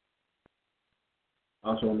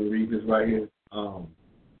 Also, I'm going to read this right here. All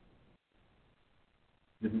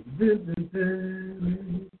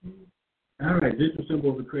right, digital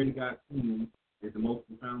symbol of the creator God King is the most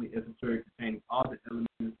profoundly esoteric, containing all the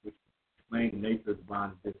elements which explain the nature of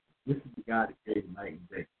divine existence. This is the God that created night and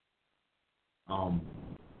day.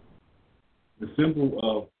 The symbol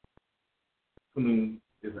of Kunun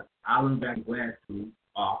is an island back glass tube,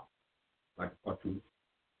 like a cartouche.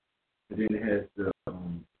 And then it has the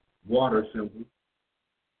water symbol,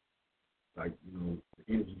 like, the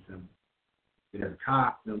energy symbol. It has a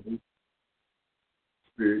Ka symbol,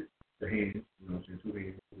 spirit, the hands, two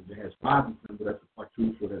hands. It has Razi symbol, that's a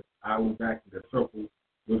cartouche, so that's island back to that circle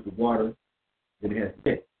with the water. Then it has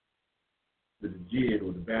Tet, the jid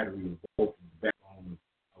or the battery of both the backbone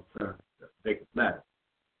of sun, the vacant ladder.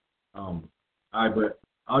 All right, but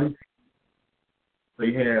all these, so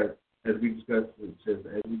you have, as we discussed,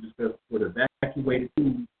 for the evacuated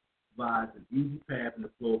tube provides an easy path in the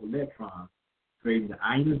flow of electrons, creating the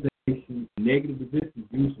ionization, negative resistance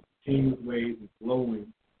use of continuous waves and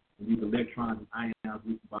flowing, and these electrons and ions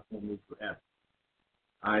reaching by forming forever.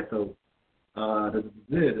 All right, so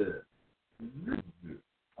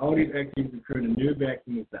all these activities occur in the near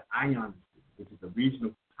vacuum of the ionosphere, which is a region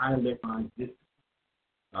of high electron distance,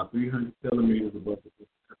 about 300 kilometers above the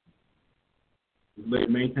surface. It's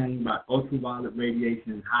maintained by ultraviolet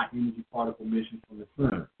radiation and high energy particle emissions from the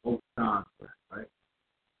sun, photons, right?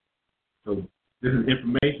 So this is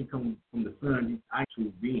information coming from the sun, these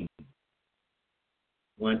actual beings.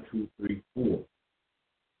 1, 2, 3, 4.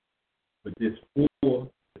 But this 4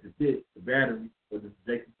 is it, the battery, or the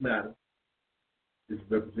vacant ladder, is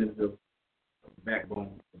representative of the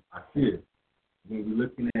backbone of our sphere. When we're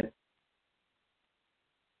looking at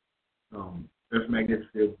Earth's magnetic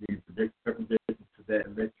field being perpendicular to that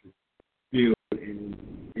electric field, and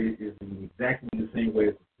it is in exactly the same way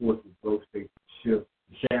as the force of both states shift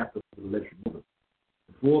the shaft of the electric motor.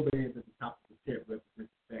 The 4 bands at the top of the tip represent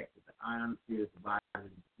the fact that the ionosphere is divided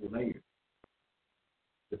into 4 layers.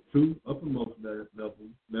 The 2 uppermost levels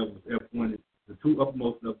F1, the 2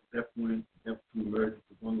 uppermost levels F1 and F2 merge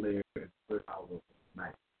into 1 layer at the first hour of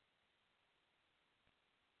night.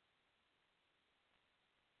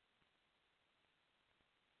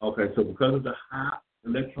 Okay, so because of the high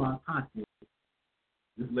electron content,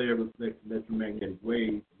 this layer reflects electromagnetic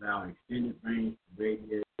waves, allowing extended range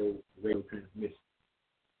radio transmission.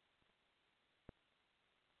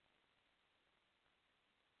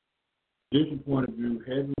 From this point of view,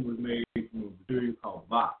 heaven was made from a material called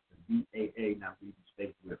Blak, BAA, not to be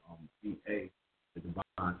mistaken with BA, the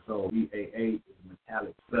divine soul. BAA is a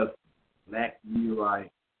metallic substance, black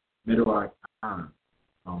meteorite iron.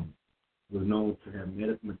 Was known to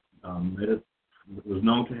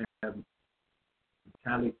have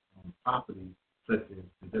metallic properties such as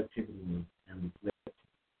conductivity and reflection.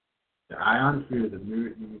 The ionosphere is a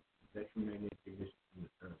mirror image of electromagnetic emissions from the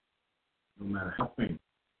Earth. No matter how faint,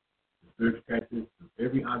 the spiritual characteristics of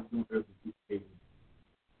every object on Earth is duplicated.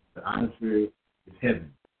 The ionosphere is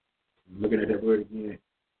heaven. Looking at that word again,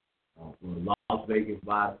 Las Vegas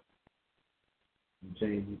vibe, you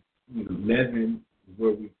change it. 11 is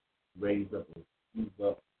where we raise up or move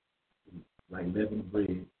up like leavened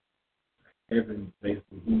bread. heaven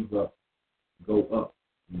basically moves up, go up.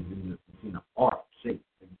 It's in an arc shape.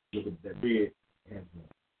 Look at that red, it has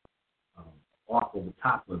an arc over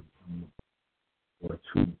top of it, or a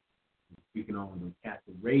tube. Speaking on the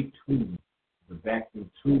cathode ray tube, the vacuum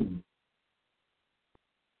tube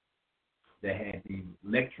that had these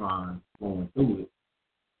electrons flowing through it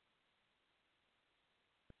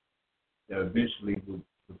that eventually would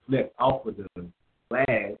reflect off of the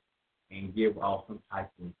glass and give off some type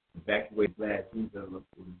of evacuated glass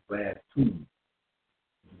glass tube.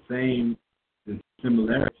 The same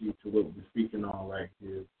similarity to what we're speaking on right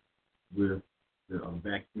here with the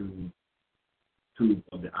vacuum tube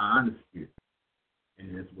of the ionosphere,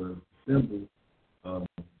 and as well as the symbol of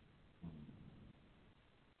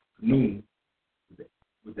moon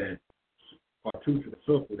with that cartouche of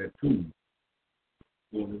circle, that tube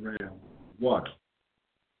going around water.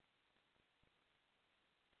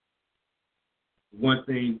 One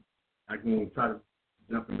thing I'm going to try to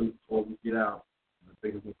jump into before we get out, I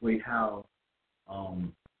think it's the way how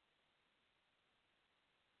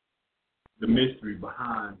the mystery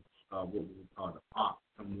behind what we would call the op,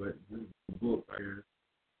 somewhere this is the book right here,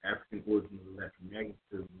 African Origin of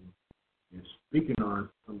Electromagnetism, and speaking on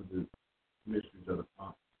some of the mysteries of the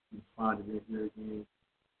op. You can find it in here again.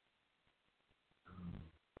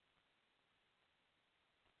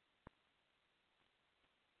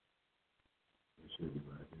 It should be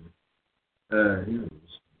right here. Here it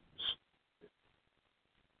is.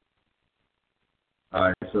 All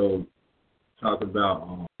right, so talking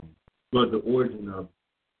about the origin of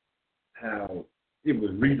how it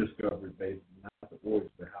was rediscovered, basically, not the origin,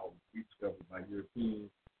 but how it was rediscovered by Europeans.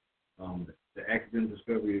 The accidental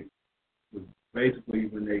discovery was basically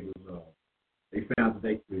when they found that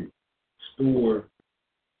they could store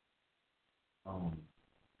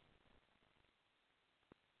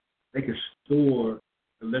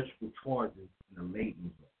electrical charges in a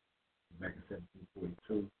latent zone back in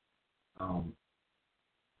 1742.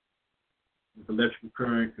 This electrical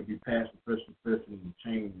current could be passed from person to person in the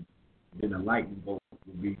chain, and then a lightning bolt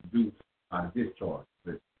would be produced by the discharge.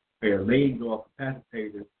 But a latent or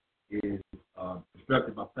capacitor is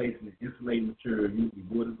constructed by placing an insulating material, usually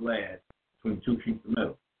wood or glass, between two sheets of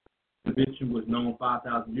metal. The invention was known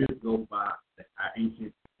 5,000 years ago by our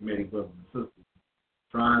ancient Semitic brothers and sisters.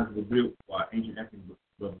 Shrines were built, or ancient African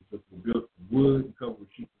brothers and sisters were built from wood and covered with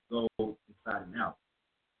sheets of gold inside and out.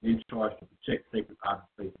 Then charged to protect sacred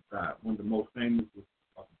objects placed inside. One of the most famous was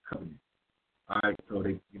the Covenant. All right, so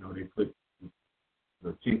they put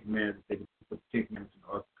the Ten Commandments, they put the Ten Commandments in the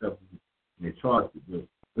Ark of the Covenant, and they charged it with.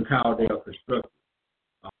 Look how they are constructed.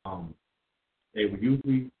 They were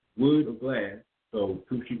usually wood or glass, so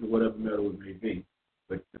two sheets of whatever metal it may be,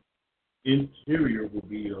 but the interior will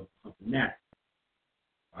be of something natural.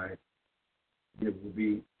 All right,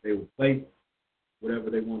 they will place whatever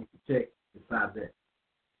they want to protect inside that.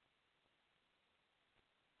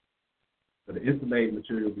 So the insulated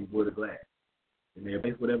material will be wood or glass. And they'll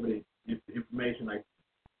place whatever the information, like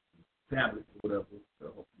tablets or whatever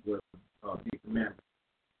the commandments,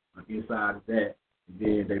 inside of that. And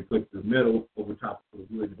then they put the metal over top of the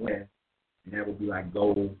wood and glass, and that would be like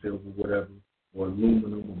gold, silver, whatever, or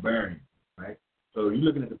aluminum or barium, right? So you're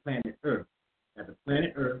looking at the planet Earth. At the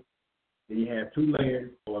planet Earth, then you have two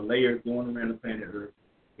layers or layers going around the planet Earth.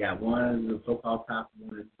 You got one at the so-called top and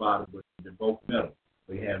one at the bottom, but they're both metal.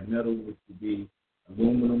 So you have metal, which would be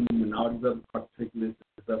aluminum and all these other particulates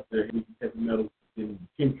that's up there. You can take the metal in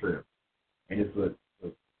the chemtrail, and it's a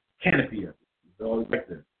canopy of it. It's all right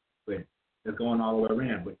there, but it's going all the way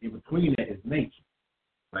around. But in between that is nature,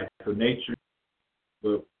 right? So nature,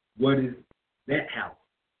 but what is that house?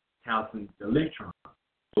 Housing the electrons.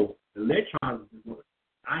 So the electrons,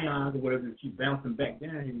 ions or whatever, that keep bouncing back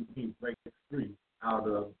down, and you can break free out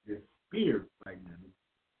of this sphere right now. This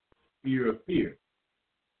sphere of fear.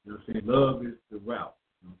 You know what I'm saying? Love is the route.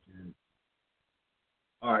 You know what I'm saying?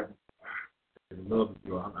 All right. The love is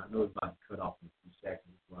your. I know it's about to cut off in 2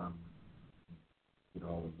 seconds. So I'm,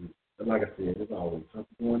 but like I said, there's always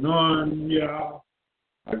something going on, y'all.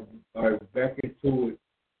 All right, back into it.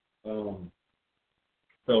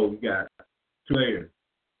 So we got 2 layers.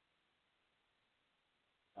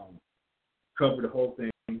 Cover the whole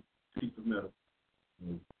thing, sheets of metal.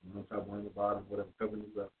 On top, one on the bottom, whatever, covering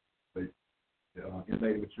it up. But the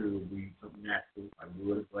insulating material will be something natural, like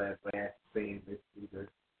wood, glass, sand, basically, that's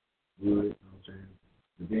wood, you know what I'm saying?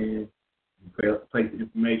 And then you place the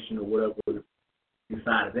information or whatever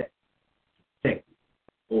inside of that to protect it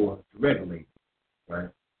or to regulate it, right?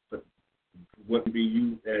 But what can be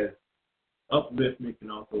used as upliftment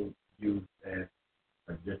can also be used as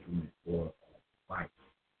a detriment or vice.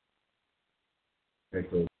 Okay,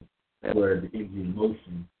 so that's where the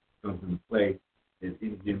emotion comes into play. There's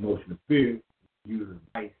energy and emotion of fear. Use a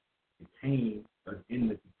device contained in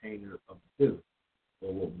the container of the physical,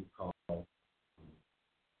 or what we call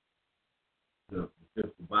the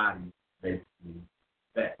physical body, basically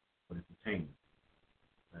that for the container.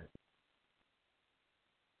 Right?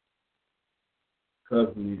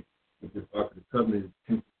 Covenant, with this arc of the covenant is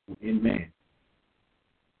principle in man.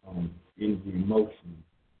 Energy, emotion,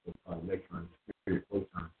 electrons, spirit,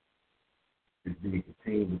 photons, is being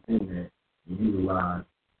contained within that and utilized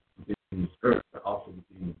within this earth, but also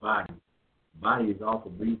within the body. The body is also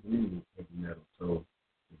breathing in the heavy metal. So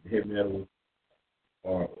the heavy metal,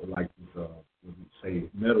 or like this, what we say,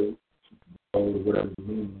 metal, gold, or whatever the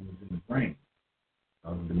aluminum is in the brain,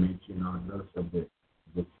 the dementia and all that other stuff, but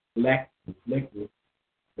the reflective,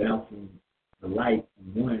 bouncing the light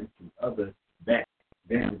from one to the other, back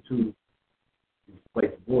down to this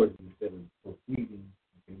place of origin instead of proceeding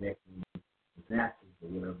and connecting with synapses or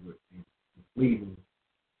whatever, and completing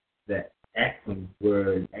that action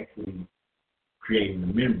where it's actually creating the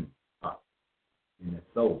memory in that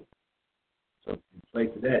soul. So in place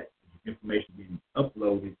of that, information being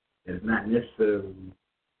uploaded that is not necessarily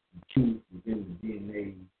infused within the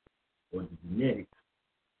DNA or the genetics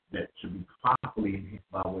that should be properly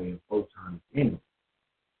enhanced by way of photonic energy.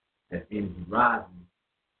 That energy rising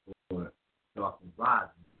or darkness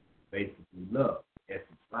rising, basically love,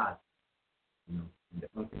 essence rising, in the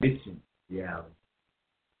unconditioned reality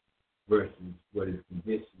versus what is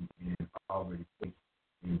conditioned and already placed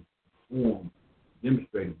in form,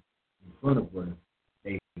 demonstrated in front of us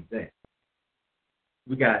day to day.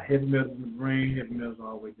 We got heavy metals in the brain, heavy metals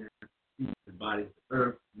all the way down to the body of the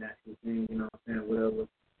earth, natural thing, you know what I'm saying, whatever.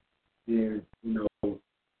 Then, the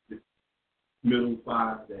middle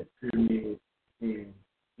fire, that pyramid, and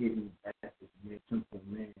hidden aspects of the temple of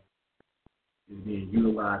man is being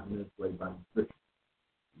utilized in this way by the Christians.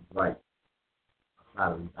 Right.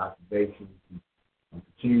 Outside of these observations, and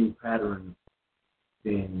continued pattern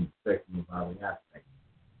in spectrum of our aspect.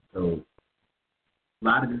 So a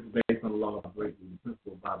lot of this is based on the law of vibration, the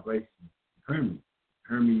principle of vibration. Hermes.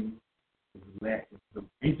 Hermes is Latin. So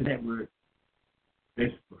ancient that word,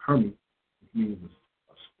 basically for Hermes, it means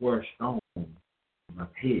a square stone in my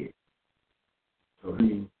head. So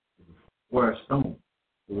Hermes is a square stone.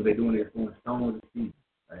 So what they're doing is throwing stones at people,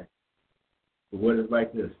 right? So what is right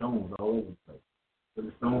there? Stones all over the place. So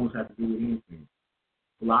the stones have to do with anything.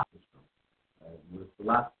 Philosopher's stone. Right? What is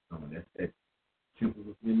philosopher's stone? That's that temple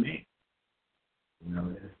within man.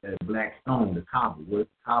 That's that black stone, the copper. Where's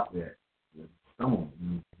the copper at? The stone.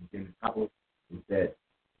 Within the copper is that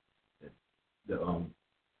the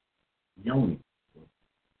yoni,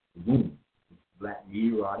 the womb, black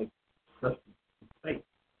erotic substance of space.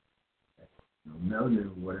 Melanin, or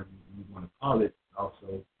whatever you want to call it,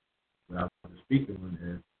 also what I was speaking on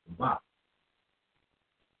is the box.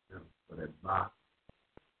 So that box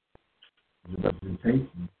is a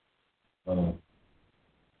representation of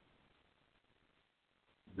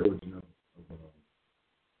the origin of the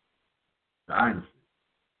dynasty.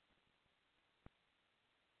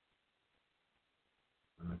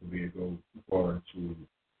 I'm not going to be able to go too far into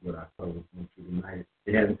what I covered into tonight.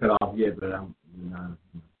 It hasn't cut off yet, but I'm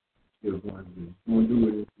still going to do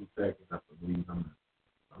it in 2 seconds. I believe I'm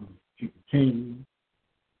going to keep continuing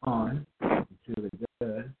on until it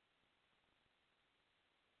does.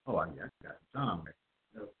 Oh, I got the time right.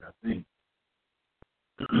 That's what I think.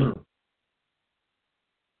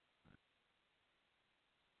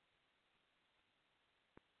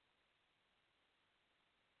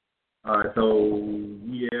 All right, so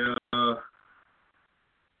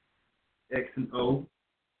X and O,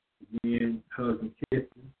 again, hugs and kisses.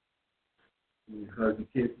 Hugs and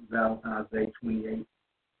kisses, Valentine's Day 28.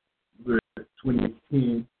 We're at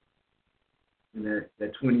 2010, and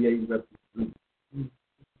that 28 represents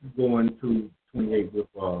going to 28 with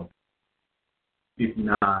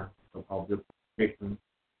 59, so-called victims,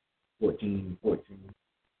 14.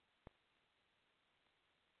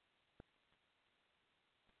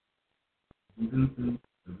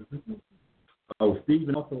 Oh,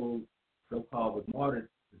 Stephen also so-called was martyred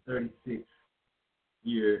the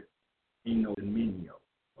 36-year Anno Dominio,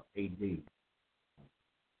 or AD,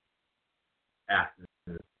 after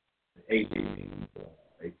the AD means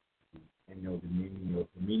Anno Dominio.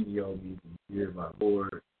 Dominio means the year of our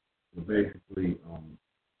Lord. So basically,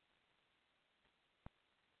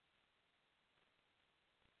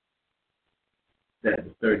 that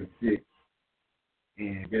was 36,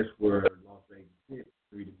 and guess where Las Vegas is?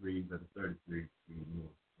 3 degrees of the 33 degrees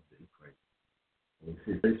north of the equator. So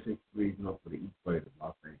it's 36 degrees north of the equator of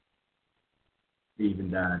Las Vegas. Stephen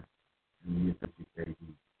died in the year 56 AD.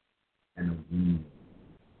 and a womb,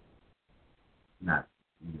 not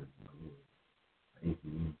ACE.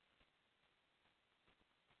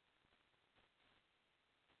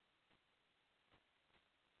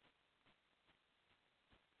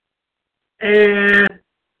 And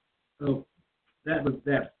so that was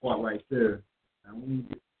that part right there. Now when we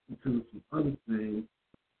get into some other things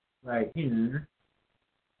right here.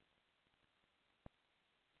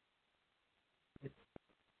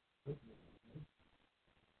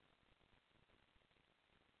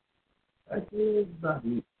 Right there is about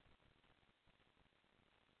it.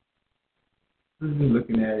 We're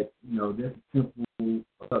looking at, this simple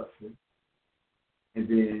structure. And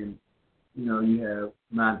then, you have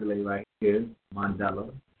mandala right here,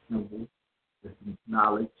 mandala, symbol. There's some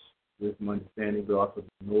knowledge, there's some understanding, but also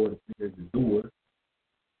the Lord, there's the doer.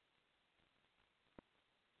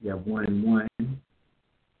 You have 1 and 1.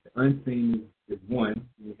 The unseen is 1.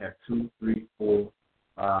 You have 2, 3, 4,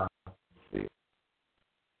 5, 6.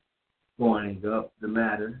 Going up the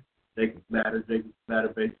ladder. Jacob's ladder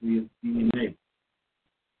basically is DNA.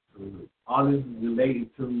 So all this is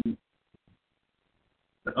related to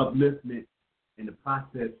the upliftment and the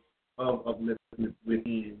process of upliftment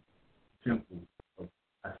within the temple of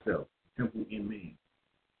ourselves, the temple in man,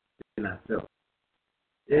 in ourselves.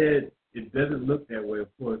 It doesn't look that way,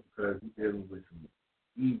 of course, because we're dealing with some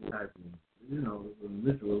evil type of, some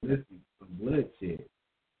ritualistic, some bloodshed.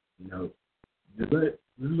 The blood.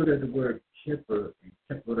 Let's look at the word kipper and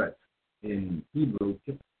kipperat in Hebrew.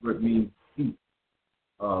 Kipperat means seat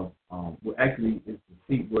of, actually it's the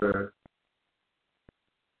seat where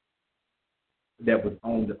that was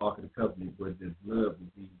on the Ark of the Covenant, where the blood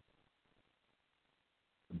would be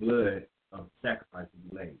the blood of sacrifice would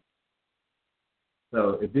be laid.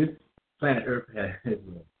 So if this planet Earth has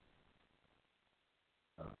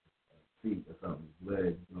a seat or something, blood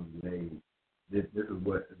is going to be laid. This is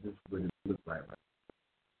what it looks like, right?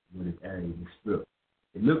 When it's added, it's stripped.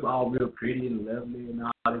 It looks all real pretty and lovely and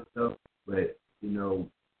all this stuff, but we're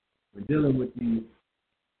dealing with these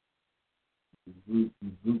groups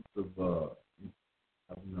of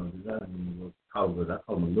I don't know what to call it, but I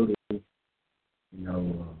call them little,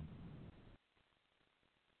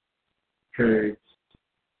 courage,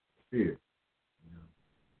 fear.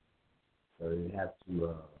 So they have to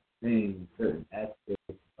sing certain aspects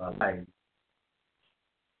of our life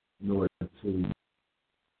in order to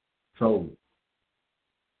control it.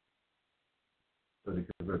 So they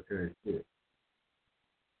can convert courage to it.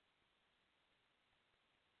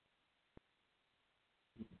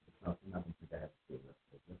 I don't think I have to do that.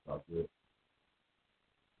 That's all good.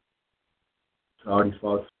 So all these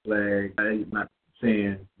false flags, I'm not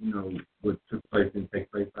saying, what took place didn't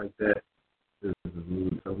take place like that. There's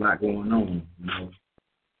a lot going on,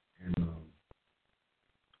 And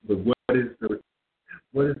but what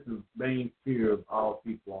is the main fear of all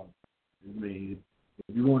people? I mean,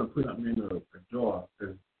 if you want to put something in a jar,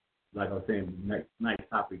 because like I was saying, the next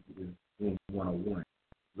topic is 101,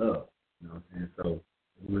 love. You know what I'm saying? So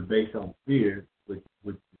it was based on fear, which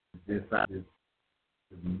is inside this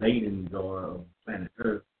maiden jar of planet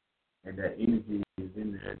Earth, and that energy is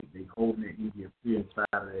in there. They holding that energy of fear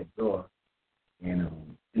inside of that jar, and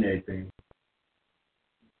everything.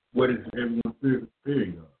 What is everyone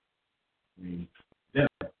fearing of? I mean, death.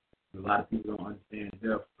 A lot of people don't understand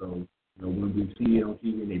death, so when we see it on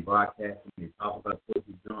TV and they broadcast and they talk about it,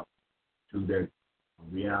 we jump to that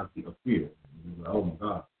reality of fear. Like, oh my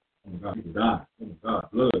God, people die. Oh my God,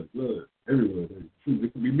 blood, everywhere. Shoot,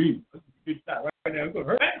 it could be me. I could get shot right now. I'm going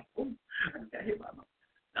to hurt. I got hit by my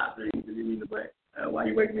doctor. He didn't mean to back. Why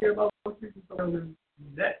you waking me up about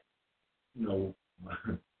that?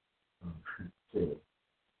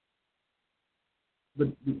 But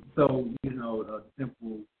so the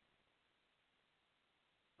temple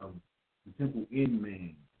in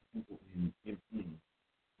man, the temple in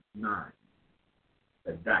nine,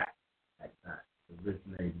 that dot,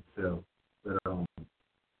 originated itself. But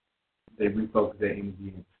they refocus that energy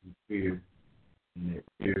into fear, and that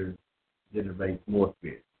fear generates more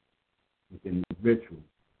fear within the ritual.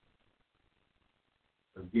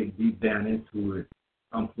 So getting deep down into it,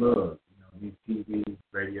 unplug. These TVs,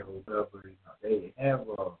 radio, whatever, they have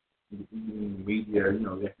media,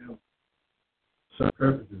 they have some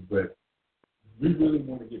purposes, but we really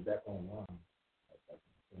want to get back online.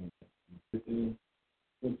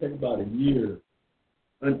 It'll take about a year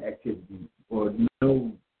inactivity or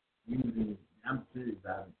no using. I'm serious.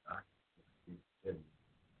 I 7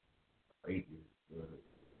 or 8 years.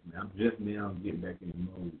 I'm just now getting back in the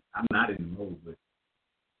mode. I'm not in the mode, but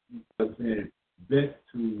I'm saying it's best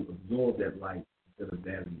to absorb that light instead of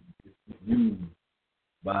having it used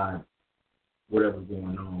by whatever's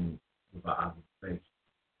going on with our observation.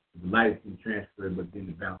 The light is being transferred, but then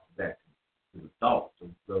it bounces back to the thoughts of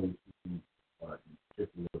those who are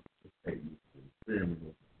participating in the experiment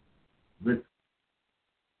of ritual.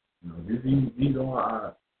 These are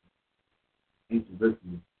our ancient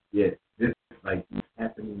rituals, yet this like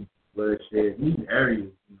happening, bloodshed, these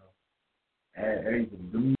areas, areas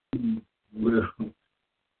of doom within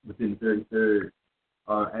the 33rd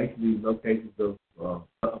are actually locations of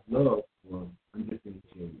love for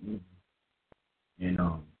undifferentiated energy and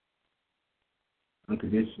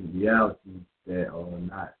unconditional realities that are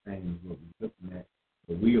not same as what we're looking at.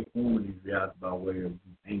 But we are forming these realities by way of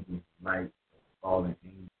these angels, light, fallen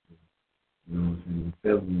angels,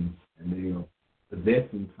 rebellions, and they are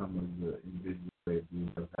possessing some of the individual way of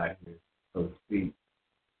being out here, so to speak,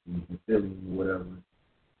 fulfilling whatever.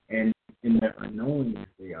 And in their unknowingness,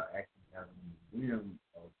 they are actually having the whim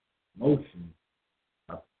of motion,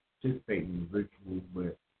 participating in rituals,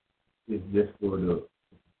 but it's just for the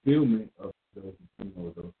fulfillment of those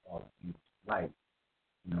fallen angels' light.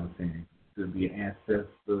 You know what I'm saying? To be an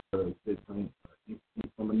ancestor,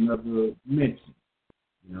 from another dimension.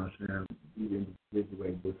 You know what I'm saying? Be the individual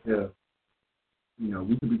way yourself.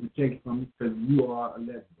 We can be protected from it because you are a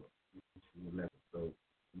level. So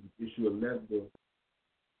when you issue a level,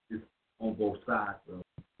 it's on both sides. So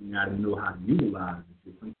you got to know how to utilize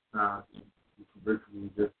it. Sometimes you can virtually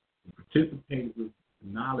just participate with the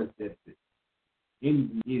knowledge that the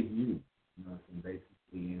enemy is you. You know what I'm saying?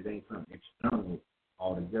 Basically, and it ain't something external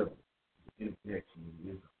altogether. The interconnection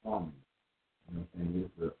is a harmony. You know what I'm saying?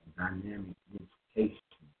 It's a dynamic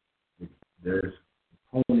unification. There's a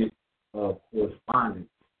component of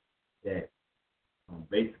correspondence that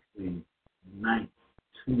basically unites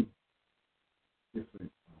two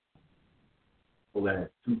different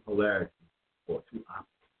polarities or two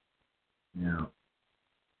opposites. Now,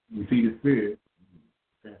 we see the spirit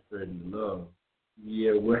transferred into love.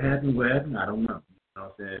 Yeah, what happened? I don't know. You know what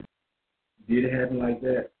I'm saying? Did it happen like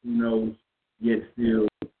that? Who knows? Yet still,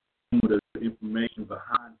 some of the information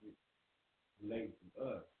behind it relates to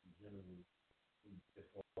us generally, as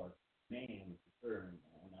far as man is concerned.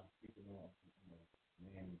 And I'm speaking on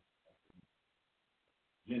man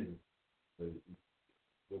gender, but it's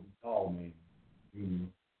what we call man,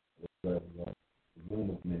 human, whatever, the womb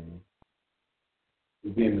of man.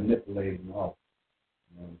 We're being manipulated and all.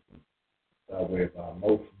 You know what I'm saying? By way of our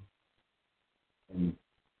emotions and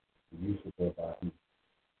the use of our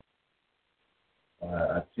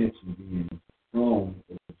attention being thrown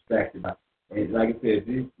or distracted by. And like I said,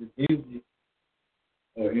 this energy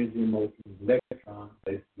or energy emotion is electrons,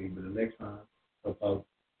 basically, but electrons are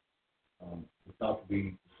thought to be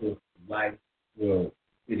the source of life. Well,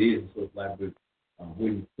 it is the source of life, but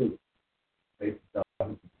when you put basically thought to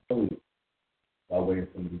control it by way of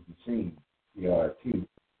some of these machines, TRIKZ,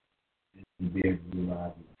 and be able to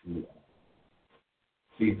utilize it to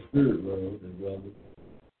see the spirit world as well as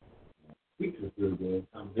speak to the spirit world.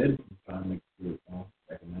 Thomas Edison was trying to make the spirit world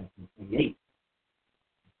back in 1928.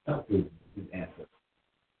 Talk to his ancestors.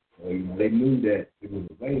 So, they knew that it was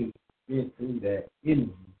a way to get through that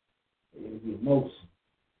energy, the energy of motion,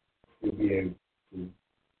 to be able to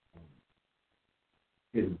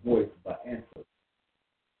hear the voice of our ancestors.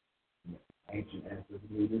 Ancient ancestors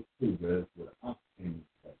knew this too, but it's what an opportunity is.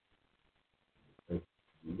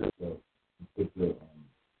 You look up and put the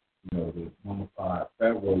mummified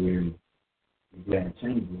pharaoh in the grand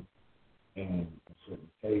chamber, and on certain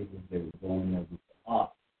occasions they were going there with the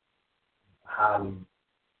art, highly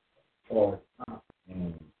charged art,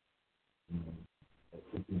 and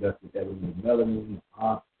they conducted that with the melanin, the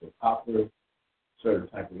art, the copper, certain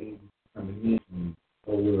type of energy coming in from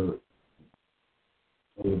solar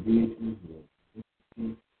deities or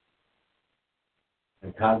entities,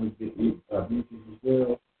 and cosmic deities as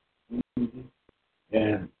well,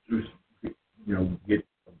 and get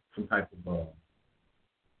some type of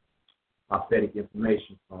prophetic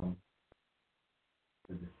information from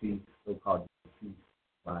the deceased, so-called deceased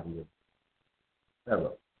body of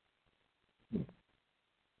Pharaoh.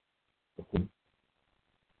 Okay.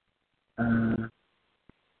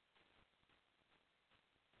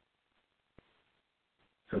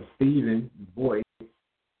 So Stephen, voice,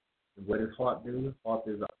 what does heart do? Heart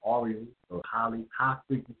is an audio, so high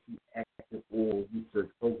frequency active oral research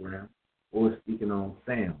program, or speaking on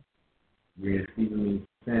sound. Where Stephen means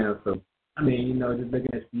sound. So just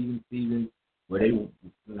looking at Stephen, where they,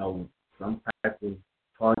 some type of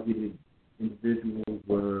targeted individuals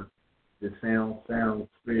where the sound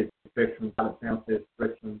spread spectrum, sound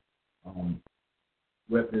spectrum,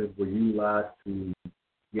 weapons were utilized to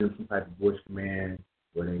give them some type of voice command,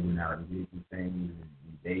 where they went out and did some things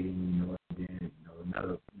and dating, and then,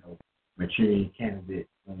 Manchurian candidate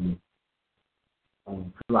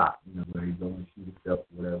on plot, where he go and shoot himself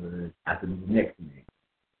or whatever after the next man.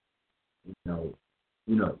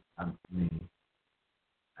 I mean,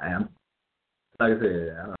 I'm like I said,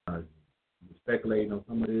 I'm speculating on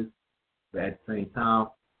some of this, but at the same time,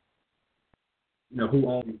 who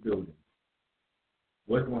owns these buildings?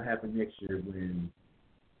 What's going to happen next year when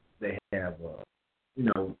they have,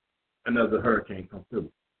 another hurricane come through?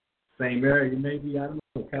 Same area, maybe, I don't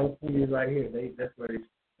know. California is right here. That's where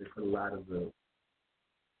they put a lot of the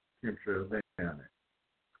temperature down there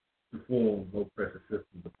to form low pressure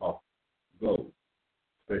systems across the globe,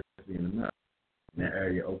 especially in the north. In that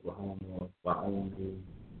area, Oklahoma, Wyoming,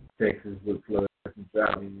 Texas, with floods and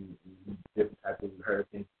drought and different types of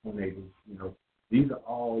hurricanes, tornadoes. These are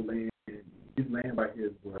all land. This land right here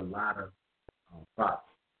is where a lot of crops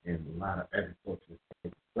and a lot of agriculture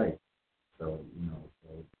takes place. So, so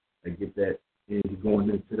they get that energy going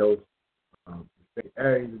into those specific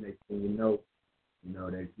areas, and they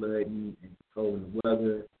they flooding and controlling the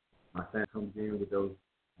weather. My son comes in with those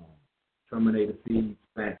terminator seeds,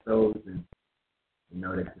 plant those, and they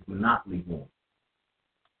got this monopoly going.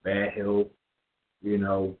 Bad health,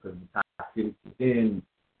 because the toxicity within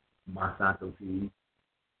Monsanto seeds,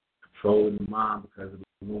 controlling the mind because of the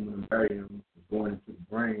aluminum barium is going into the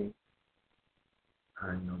brain.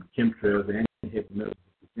 The chemtrails and antihistamines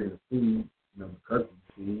within the food, because of the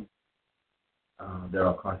seeds. There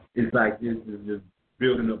are costs. It's like this is just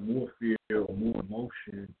building up more fear or more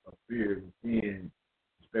emotion of fear within,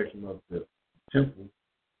 especially of the temple.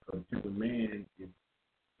 So the temple man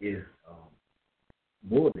is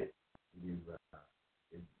morbid.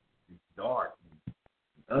 It's dark and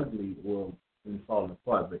ugly, or it's falling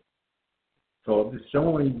apart. But so I'm just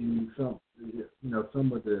showing you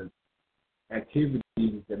some of the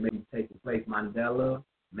activities that may be taking place. Mandela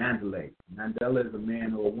is a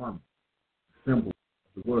man or a woman, a symbol of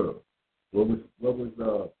the world. What was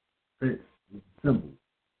Prince? Was a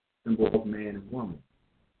symbol of man and woman.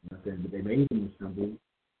 But they made him a symbol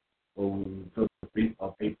so to speak,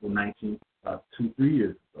 of April 19th, 2-3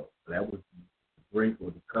 years ago. So that was the brink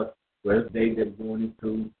or the cusp. Well, the day that we're going into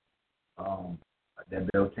that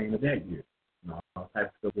Beltane of that year. All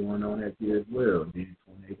types of stuff going on that year as well. And then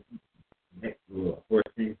tornadoes next year,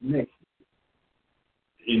 hurricanes next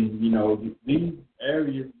year. And these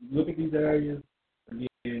areas, look at these areas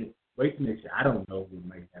again. Wait till next year. I don't know what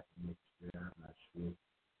may happen next year. I'm not sure.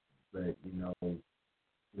 But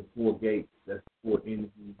the 4 gates, that's 4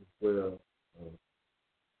 energies as well.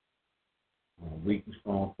 Weak and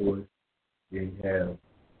strong force. Then you have,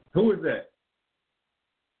 who is that?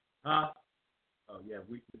 Huh? Oh yeah,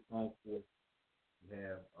 weak and strong force. You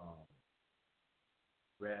have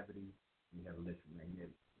gravity. You have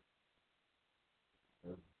electromagnetic.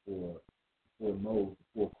 Those are 4 modes,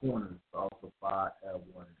 the 4 corners. Also fire, air,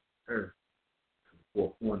 water, and earth. So the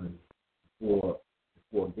 4 corners, the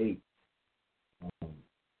 4 gates.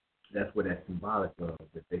 That's what that's symbolic of.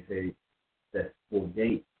 That they say that's 4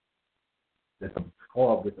 gates. That's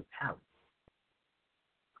carved with a palace.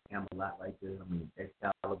 Camelot right there. I mean,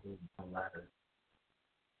 Excalibur, a lot of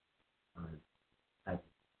type of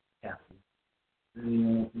castles. I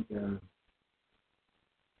think,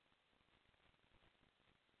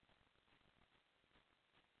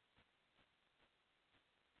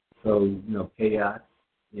 so, chaos,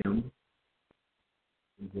 and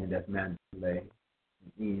then that's Mandalay,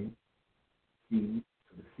 and seed,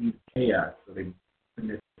 so the seed of chaos. So they put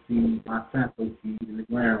this seed, Monsanto seed in the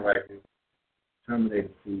ground right here,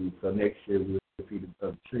 terminator seed. So next year we'll see the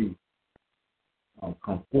other tree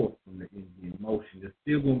come forth from the energy and motion. There's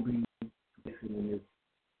still going to be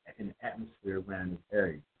in the atmosphere around this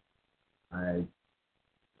area. All right.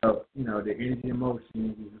 So, the energy and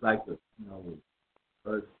motion is like the,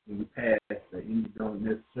 first when you pass, the energy don't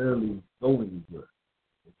necessarily go anywhere.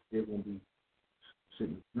 It's still going to be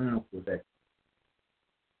sitting around for that.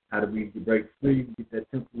 How do we break free, get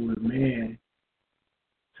that temple of man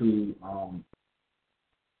to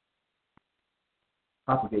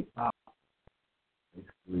propagate power?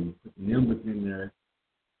 Basically, put the numbers in there,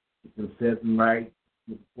 get them 7 right,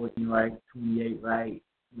 get the 14 right, 28 right,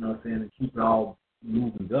 and keep it all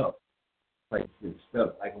moving up. Like it's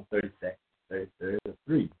stuck like on 30 seconds, 30 or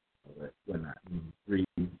 3. Well, not 3.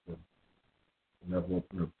 Another one,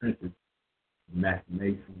 Presentz, Master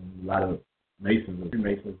Mason, a lot of Masons or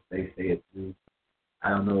Freemasons, they say it too. I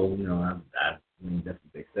don't know, I mean, that's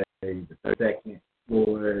what they say. The 2nd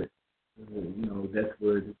floor, that's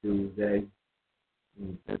where the TUEZDAYZ.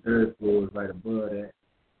 The 3rd floor is right above that.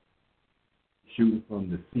 Shooting from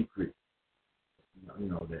the secret,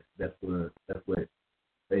 that's where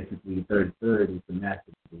Basically, the third is the master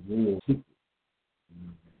of the war ticket.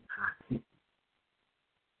 High ticket.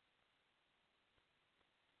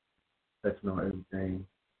 Touching on everything.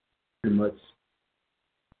 Pretty much,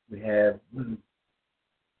 we have,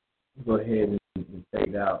 go ahead and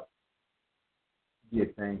fade out.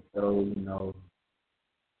 Get things so,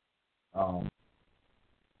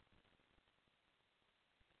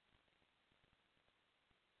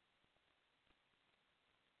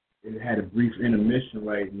 it had a brief intermission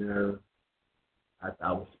right now.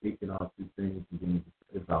 I was speaking on a few things, and then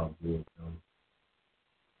it's all good.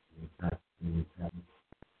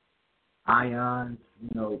 Ions,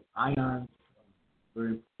 ions,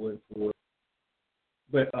 very important for it.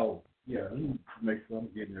 But, let me make sure I'm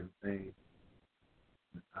getting everything.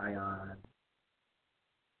 Ion,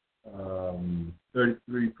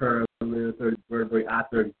 33 parallel, 30 vertebrae,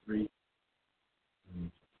 I-33.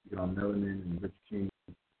 Get on melanin and Rich King.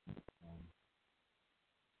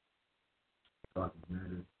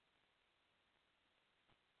 Matter.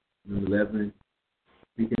 Number 11,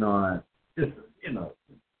 speaking on just,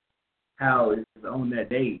 how it's on that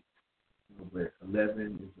date, but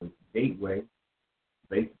 11 is a gateway,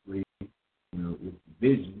 basically, it's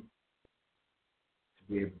vision to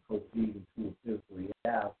be able to proceed into a physical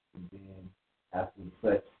reality, and then after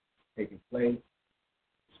such taking place,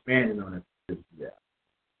 expanding on that physical reality.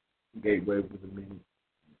 Gateway was a minute,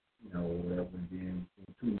 whatever, and then in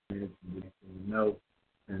 2 minutes, and then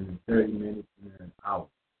and in 30 minutes, and then an hour.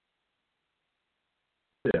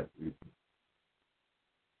 Yeah.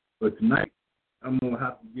 But tonight, I'm going to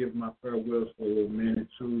have to give my farewells for a little minute,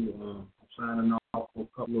 too. I'm signing off for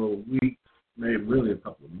a couple of weeks, maybe really a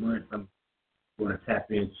couple of months. I'm going to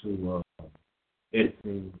tap into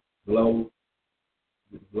editing Glow.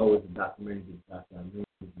 Glow is a documentary that Dr. Amin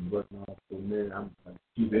has been working on for a minute. I'm a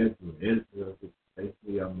chief editor of it.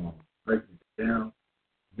 Basically, I'm breaking it down.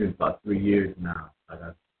 It's been about 3 years now. I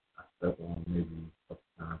stuck on maybe a couple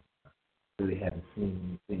times. I really haven't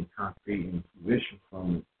seen anything concrete and fruition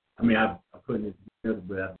from it. I mean, I'm putting it together,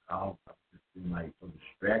 but I've just been so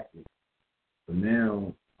distracted. So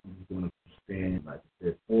now I'm just going to spend, like I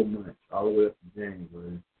said, 4 months all the way up to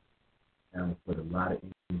January, and I'm put a lot of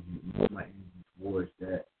energy, more of my energy towards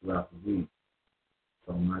that throughout the week.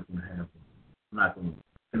 So I'm not going to,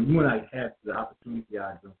 and when I have the opportunity,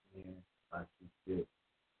 I jump in, I see fit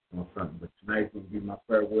on something. But tonight's going to be my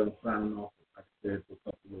farewell. I'm signing off, like I said, for a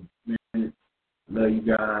couple of minutes. Love you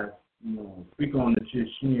guys. Speak on the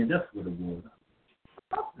Shen. That's what it was.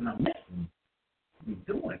 And I'm missing. I'm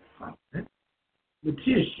doing something. The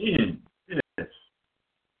Shen, yes.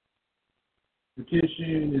 The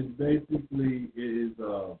Shen is basically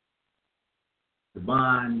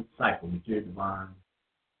divine cycle, material divine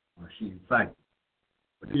Shen cycle.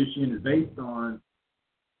 But Shen is based on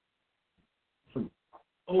some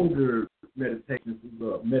older meditations.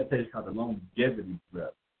 Meditation called the longevity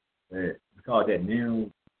breath. We call that now.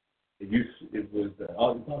 It was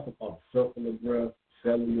also called circular breath,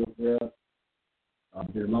 cellular breath.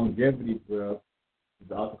 The longevity breath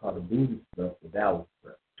is also called the Buddhist breath, the Taoist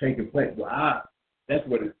breath. Taking place. Well, that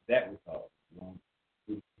was called.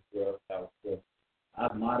 Buddhist breath, Taoist breath.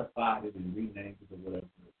 I've modified it and renamed it or whatever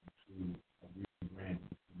to rebrand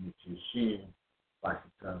it to Shen, like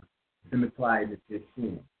it's implied to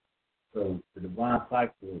Shen. So the divine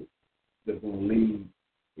cycle is going to lead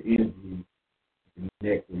the energy to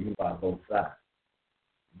connect or unify both sides.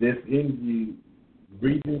 This energy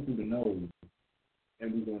breathes in through the nose,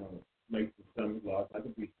 and we're going to make the stomach large like a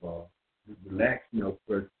beach ball. Just relax,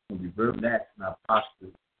 first. We're going to be very relaxed in our posture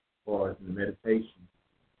as far as in the meditation.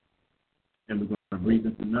 And we're going to breathe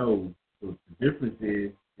in through the nose. So the difference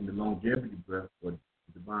is in the longevity breath or the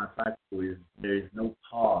divine cycle is there is no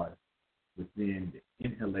pause within the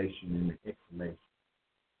inhalation and the exhalation.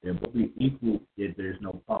 They're both equal, yet there's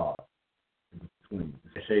no pause in between. The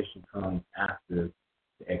cessation comes after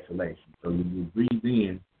the exhalation. So you will breathe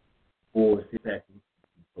in 4 6 seconds.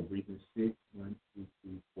 So breathe in 6, 1, 2,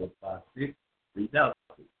 3, 4, 5, 6. Breathe out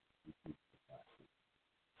 6, 2, 3, 4, 5, 6.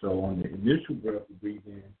 So on the initial breath, you breathe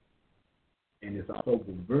in, and it's also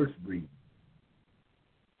reverse breathing.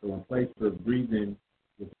 So in place of breathing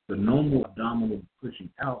with the normal abdominal pushing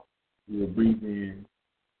out, you will breathe in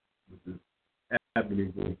with the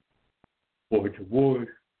abdomen going forward towards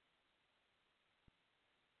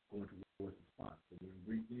the spine. So when you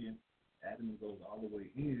breathe in, the abdomen goes all the way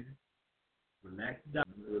in. Relax the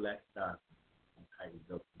diaphragm. Relax the diaphragm. And tighten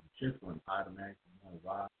it up. The chest one automatically want to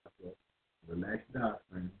rise up. Relax the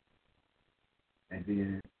diaphragm. And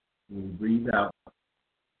then when you breathe out,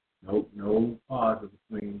 no pause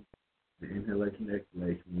between the inhalation and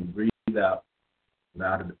exhalation. When you breathe out,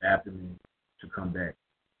 allow the abdomen to come back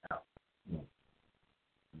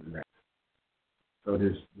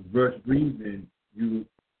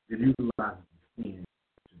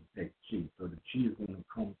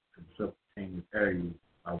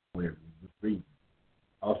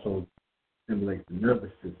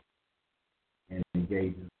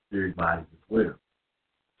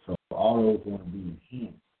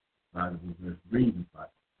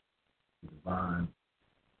divine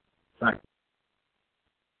cycle.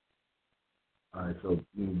 All right, so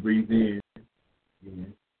when we breathe in,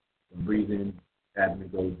 when breathe in, abdomen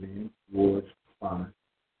goes in towards the spine.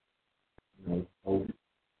 Hold it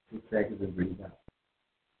 2 seconds and breathe out.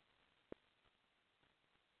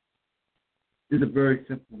 It's a very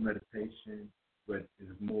simple meditation, but it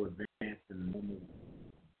is more advanced than the normal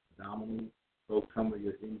abdominal. So some of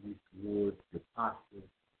your energy towards your posture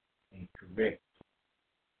and correct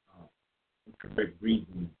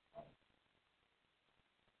breathing,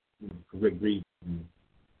 correct breathing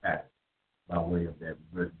pattern by way of that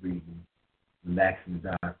reverse breathing, relaxing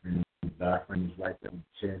the diaphragm. The diaphragm is right there on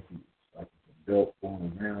the chest. It's like a belt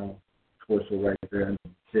going around, torso right there under the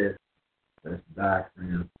chest. That's the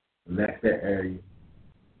diaphragm. Relax that area.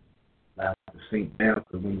 Allow it to sink down,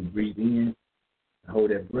 because when you breathe in and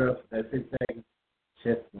hold that breath, that's 6 seconds,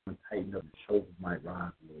 chest going to tighten up, the shoulders might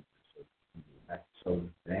rise a little bit. So you relax the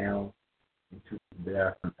shoulders down into the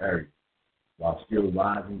diaphragm area while still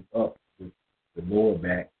rising up with the lower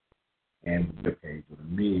back and the rib cage, or the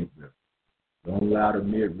mid rib. Don't allow the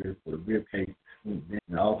mid rib or the rib cage to sink down.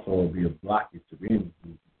 And also be a blockage of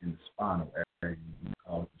energy in the spinal area. You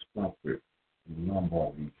call it the splunk rib, the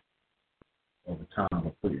lumbar region. Over time,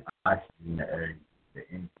 we'll put oxygen in the area, the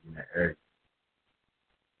energy in the area.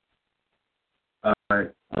 All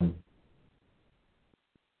right.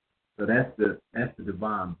 So that's the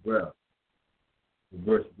divine breath.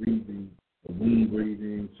 Reverse breathing, the womb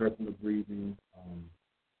breathing, circular breathing.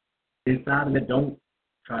 Inside of it, don't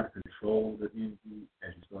try to control the energy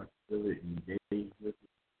as you start to feel it and engage with it.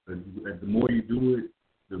 Because the more you do it,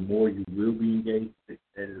 the more you will be engaged with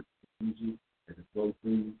that energy as it flows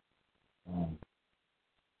through you.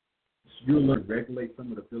 You'll learn to regulate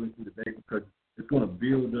some of the feelings through the day, because it's going to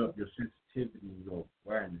build up your sensitivity and your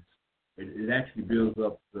awareness. It actually builds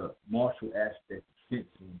up the martial aspect of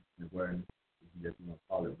sensing and awareness, if you want to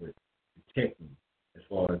call it, but detecting. As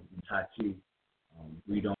far as in Tai Chi,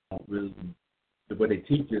 we don't really. What they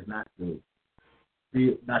teach us not to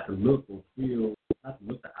feel, not to look or feel, not to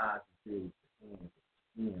look the eyes and feel the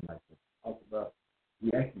skin, like we talk about.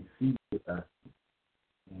 We actually see with our skin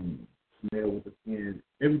and smell with the skin.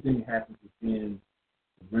 Everything happens within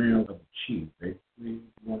the realm of the chi. Basically, you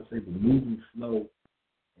want to say the moving slow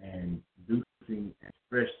and producing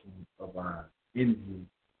expression of our energy in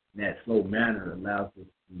that slow manner allows us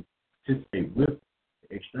to participate with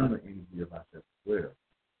the external energy of ourselves as well,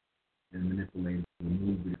 and manipulate it and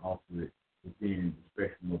move it, alter it within the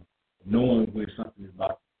spectrum of knowing when something is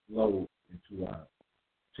about to flow into our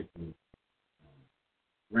particular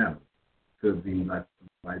realm. Could be like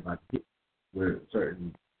somebody about to hit where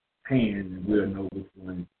certain hands, and we'll know which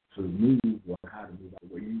one to move or how to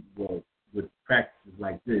move. With practices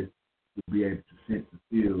like this, you'll be able to sense and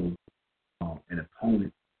feel an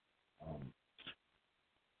opponent.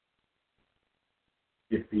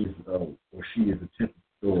 If he's or she is attempting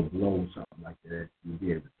to throw a blow or something like that, you'll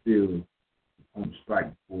be able to feel the opponent strike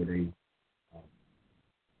before they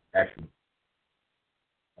actually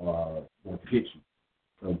want to hit you.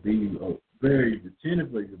 So be very attentive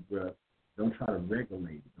of your breath. Don't try to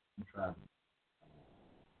regulate it. Don't try to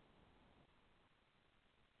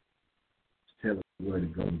tell it where to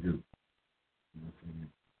go and do. You know what I'm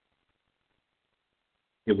saying?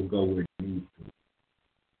 It will go where it needs to.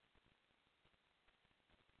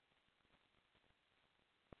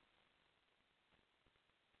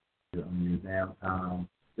 I mean, downtime.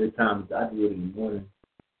 There's times I do it in the morning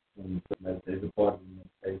when there's a part of the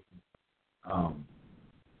meditation.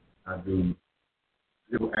 I do.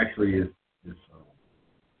 It actually is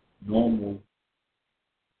normal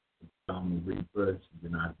abdominal breathe first,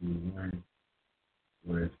 and then I do one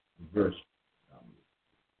where it's reverse abdominal.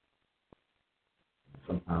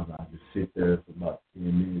 Sometimes I just sit there for about 10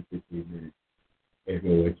 minutes, 15 minutes, and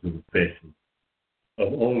go into the session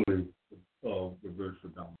of only reverse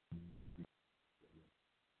abdominal.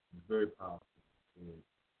 It's very powerful.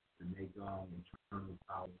 The Nagong internal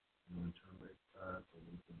power, internal exercise, so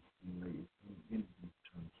we can stimulate energy,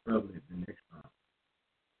 turn prevalent the next time.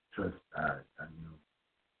 Trust,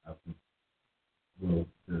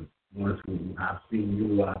 the ones who I've seen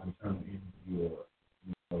utilize internal energy,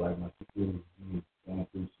 or like my sister is going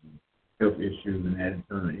through some health issues, and that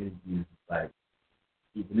internal energy is like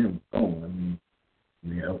keeping them going. I mean, in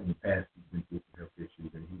the past, he's been through some health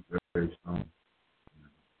issues, and he's very, very strong.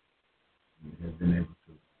 He has been able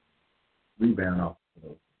to rebound off of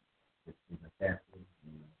those. It's like Catholic,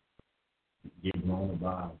 getting on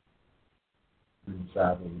about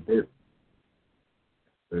inside of the bed.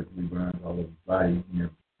 Surgery burns all over the body.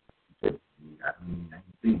 I can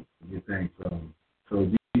see things. So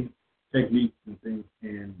these techniques and things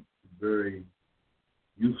can be very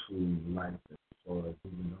useful in your life as far as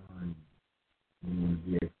moving on. You want to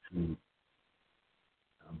be able to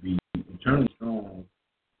be internally strong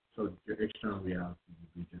so that your external reality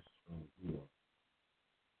will be just as strong as you are.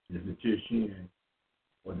 As the TIPZ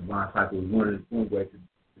or divine cycle is one way to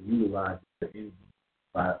utilize the energy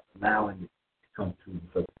by allowing it to come to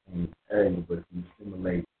such an area, but if you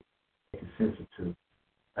stimulate a sensitive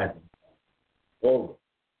type of aura,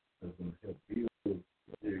 that's going to help build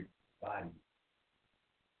your body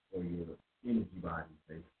or your energy body,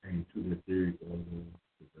 they pertain to the etheric organ,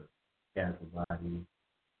 to the physical body,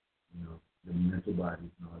 the mental body,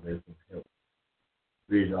 and all that's going to help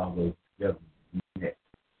bridge all those together.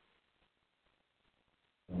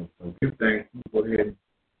 So give thanks. Go ahead and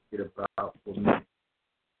get about for me.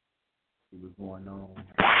 See what's going on.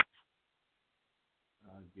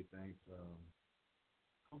 Give thanks. I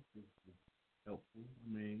hope this is helpful.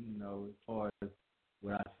 I mean, as far as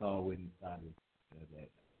what I saw when inside of that.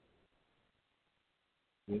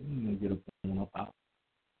 We're going to get a phone up out.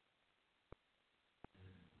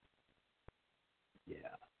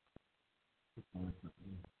 Yeah.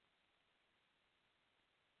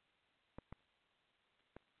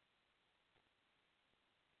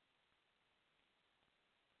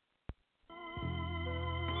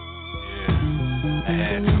 I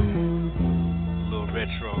had to. A little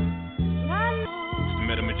retro. It's the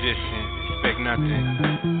Meta-Maji-Shen. Expect nothing.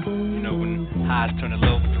 When highs turn to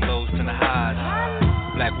lows and lows turn to highs.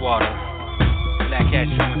 Black water. Blak at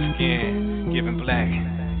you once again. Giving Blak.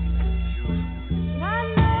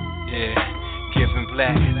 Yeah, giving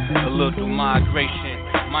Blak. A little migration.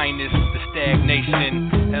 Minus the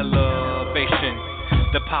stagnation. Elevation.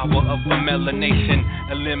 The power of a melanation,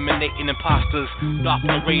 eliminating imposters,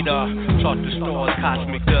 Doppler radar, chart the stars,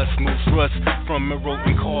 cosmic dust, moves rust from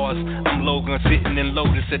eroding cars. I'm Logan, sitting in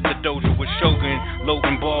Lotus at the dojo with Shogun,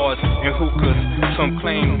 loading bars and hookahs. Some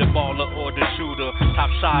claim the baller or the shooter,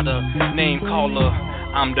 top shotter, name caller.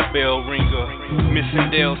 I'm the bell ringer,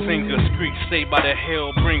 missing Dale singer, street saved by the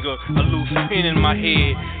hell bringer. A loose pin in my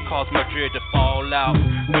head, cause my dread to fall out.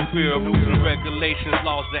 No fear of losing regulations,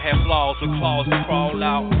 laws that have flaws with claws to crawl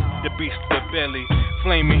out. The beast of the belly,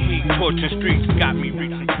 flaming heat, torching streets, got me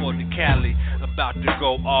reaching for the Cali, about to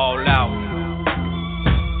go all out.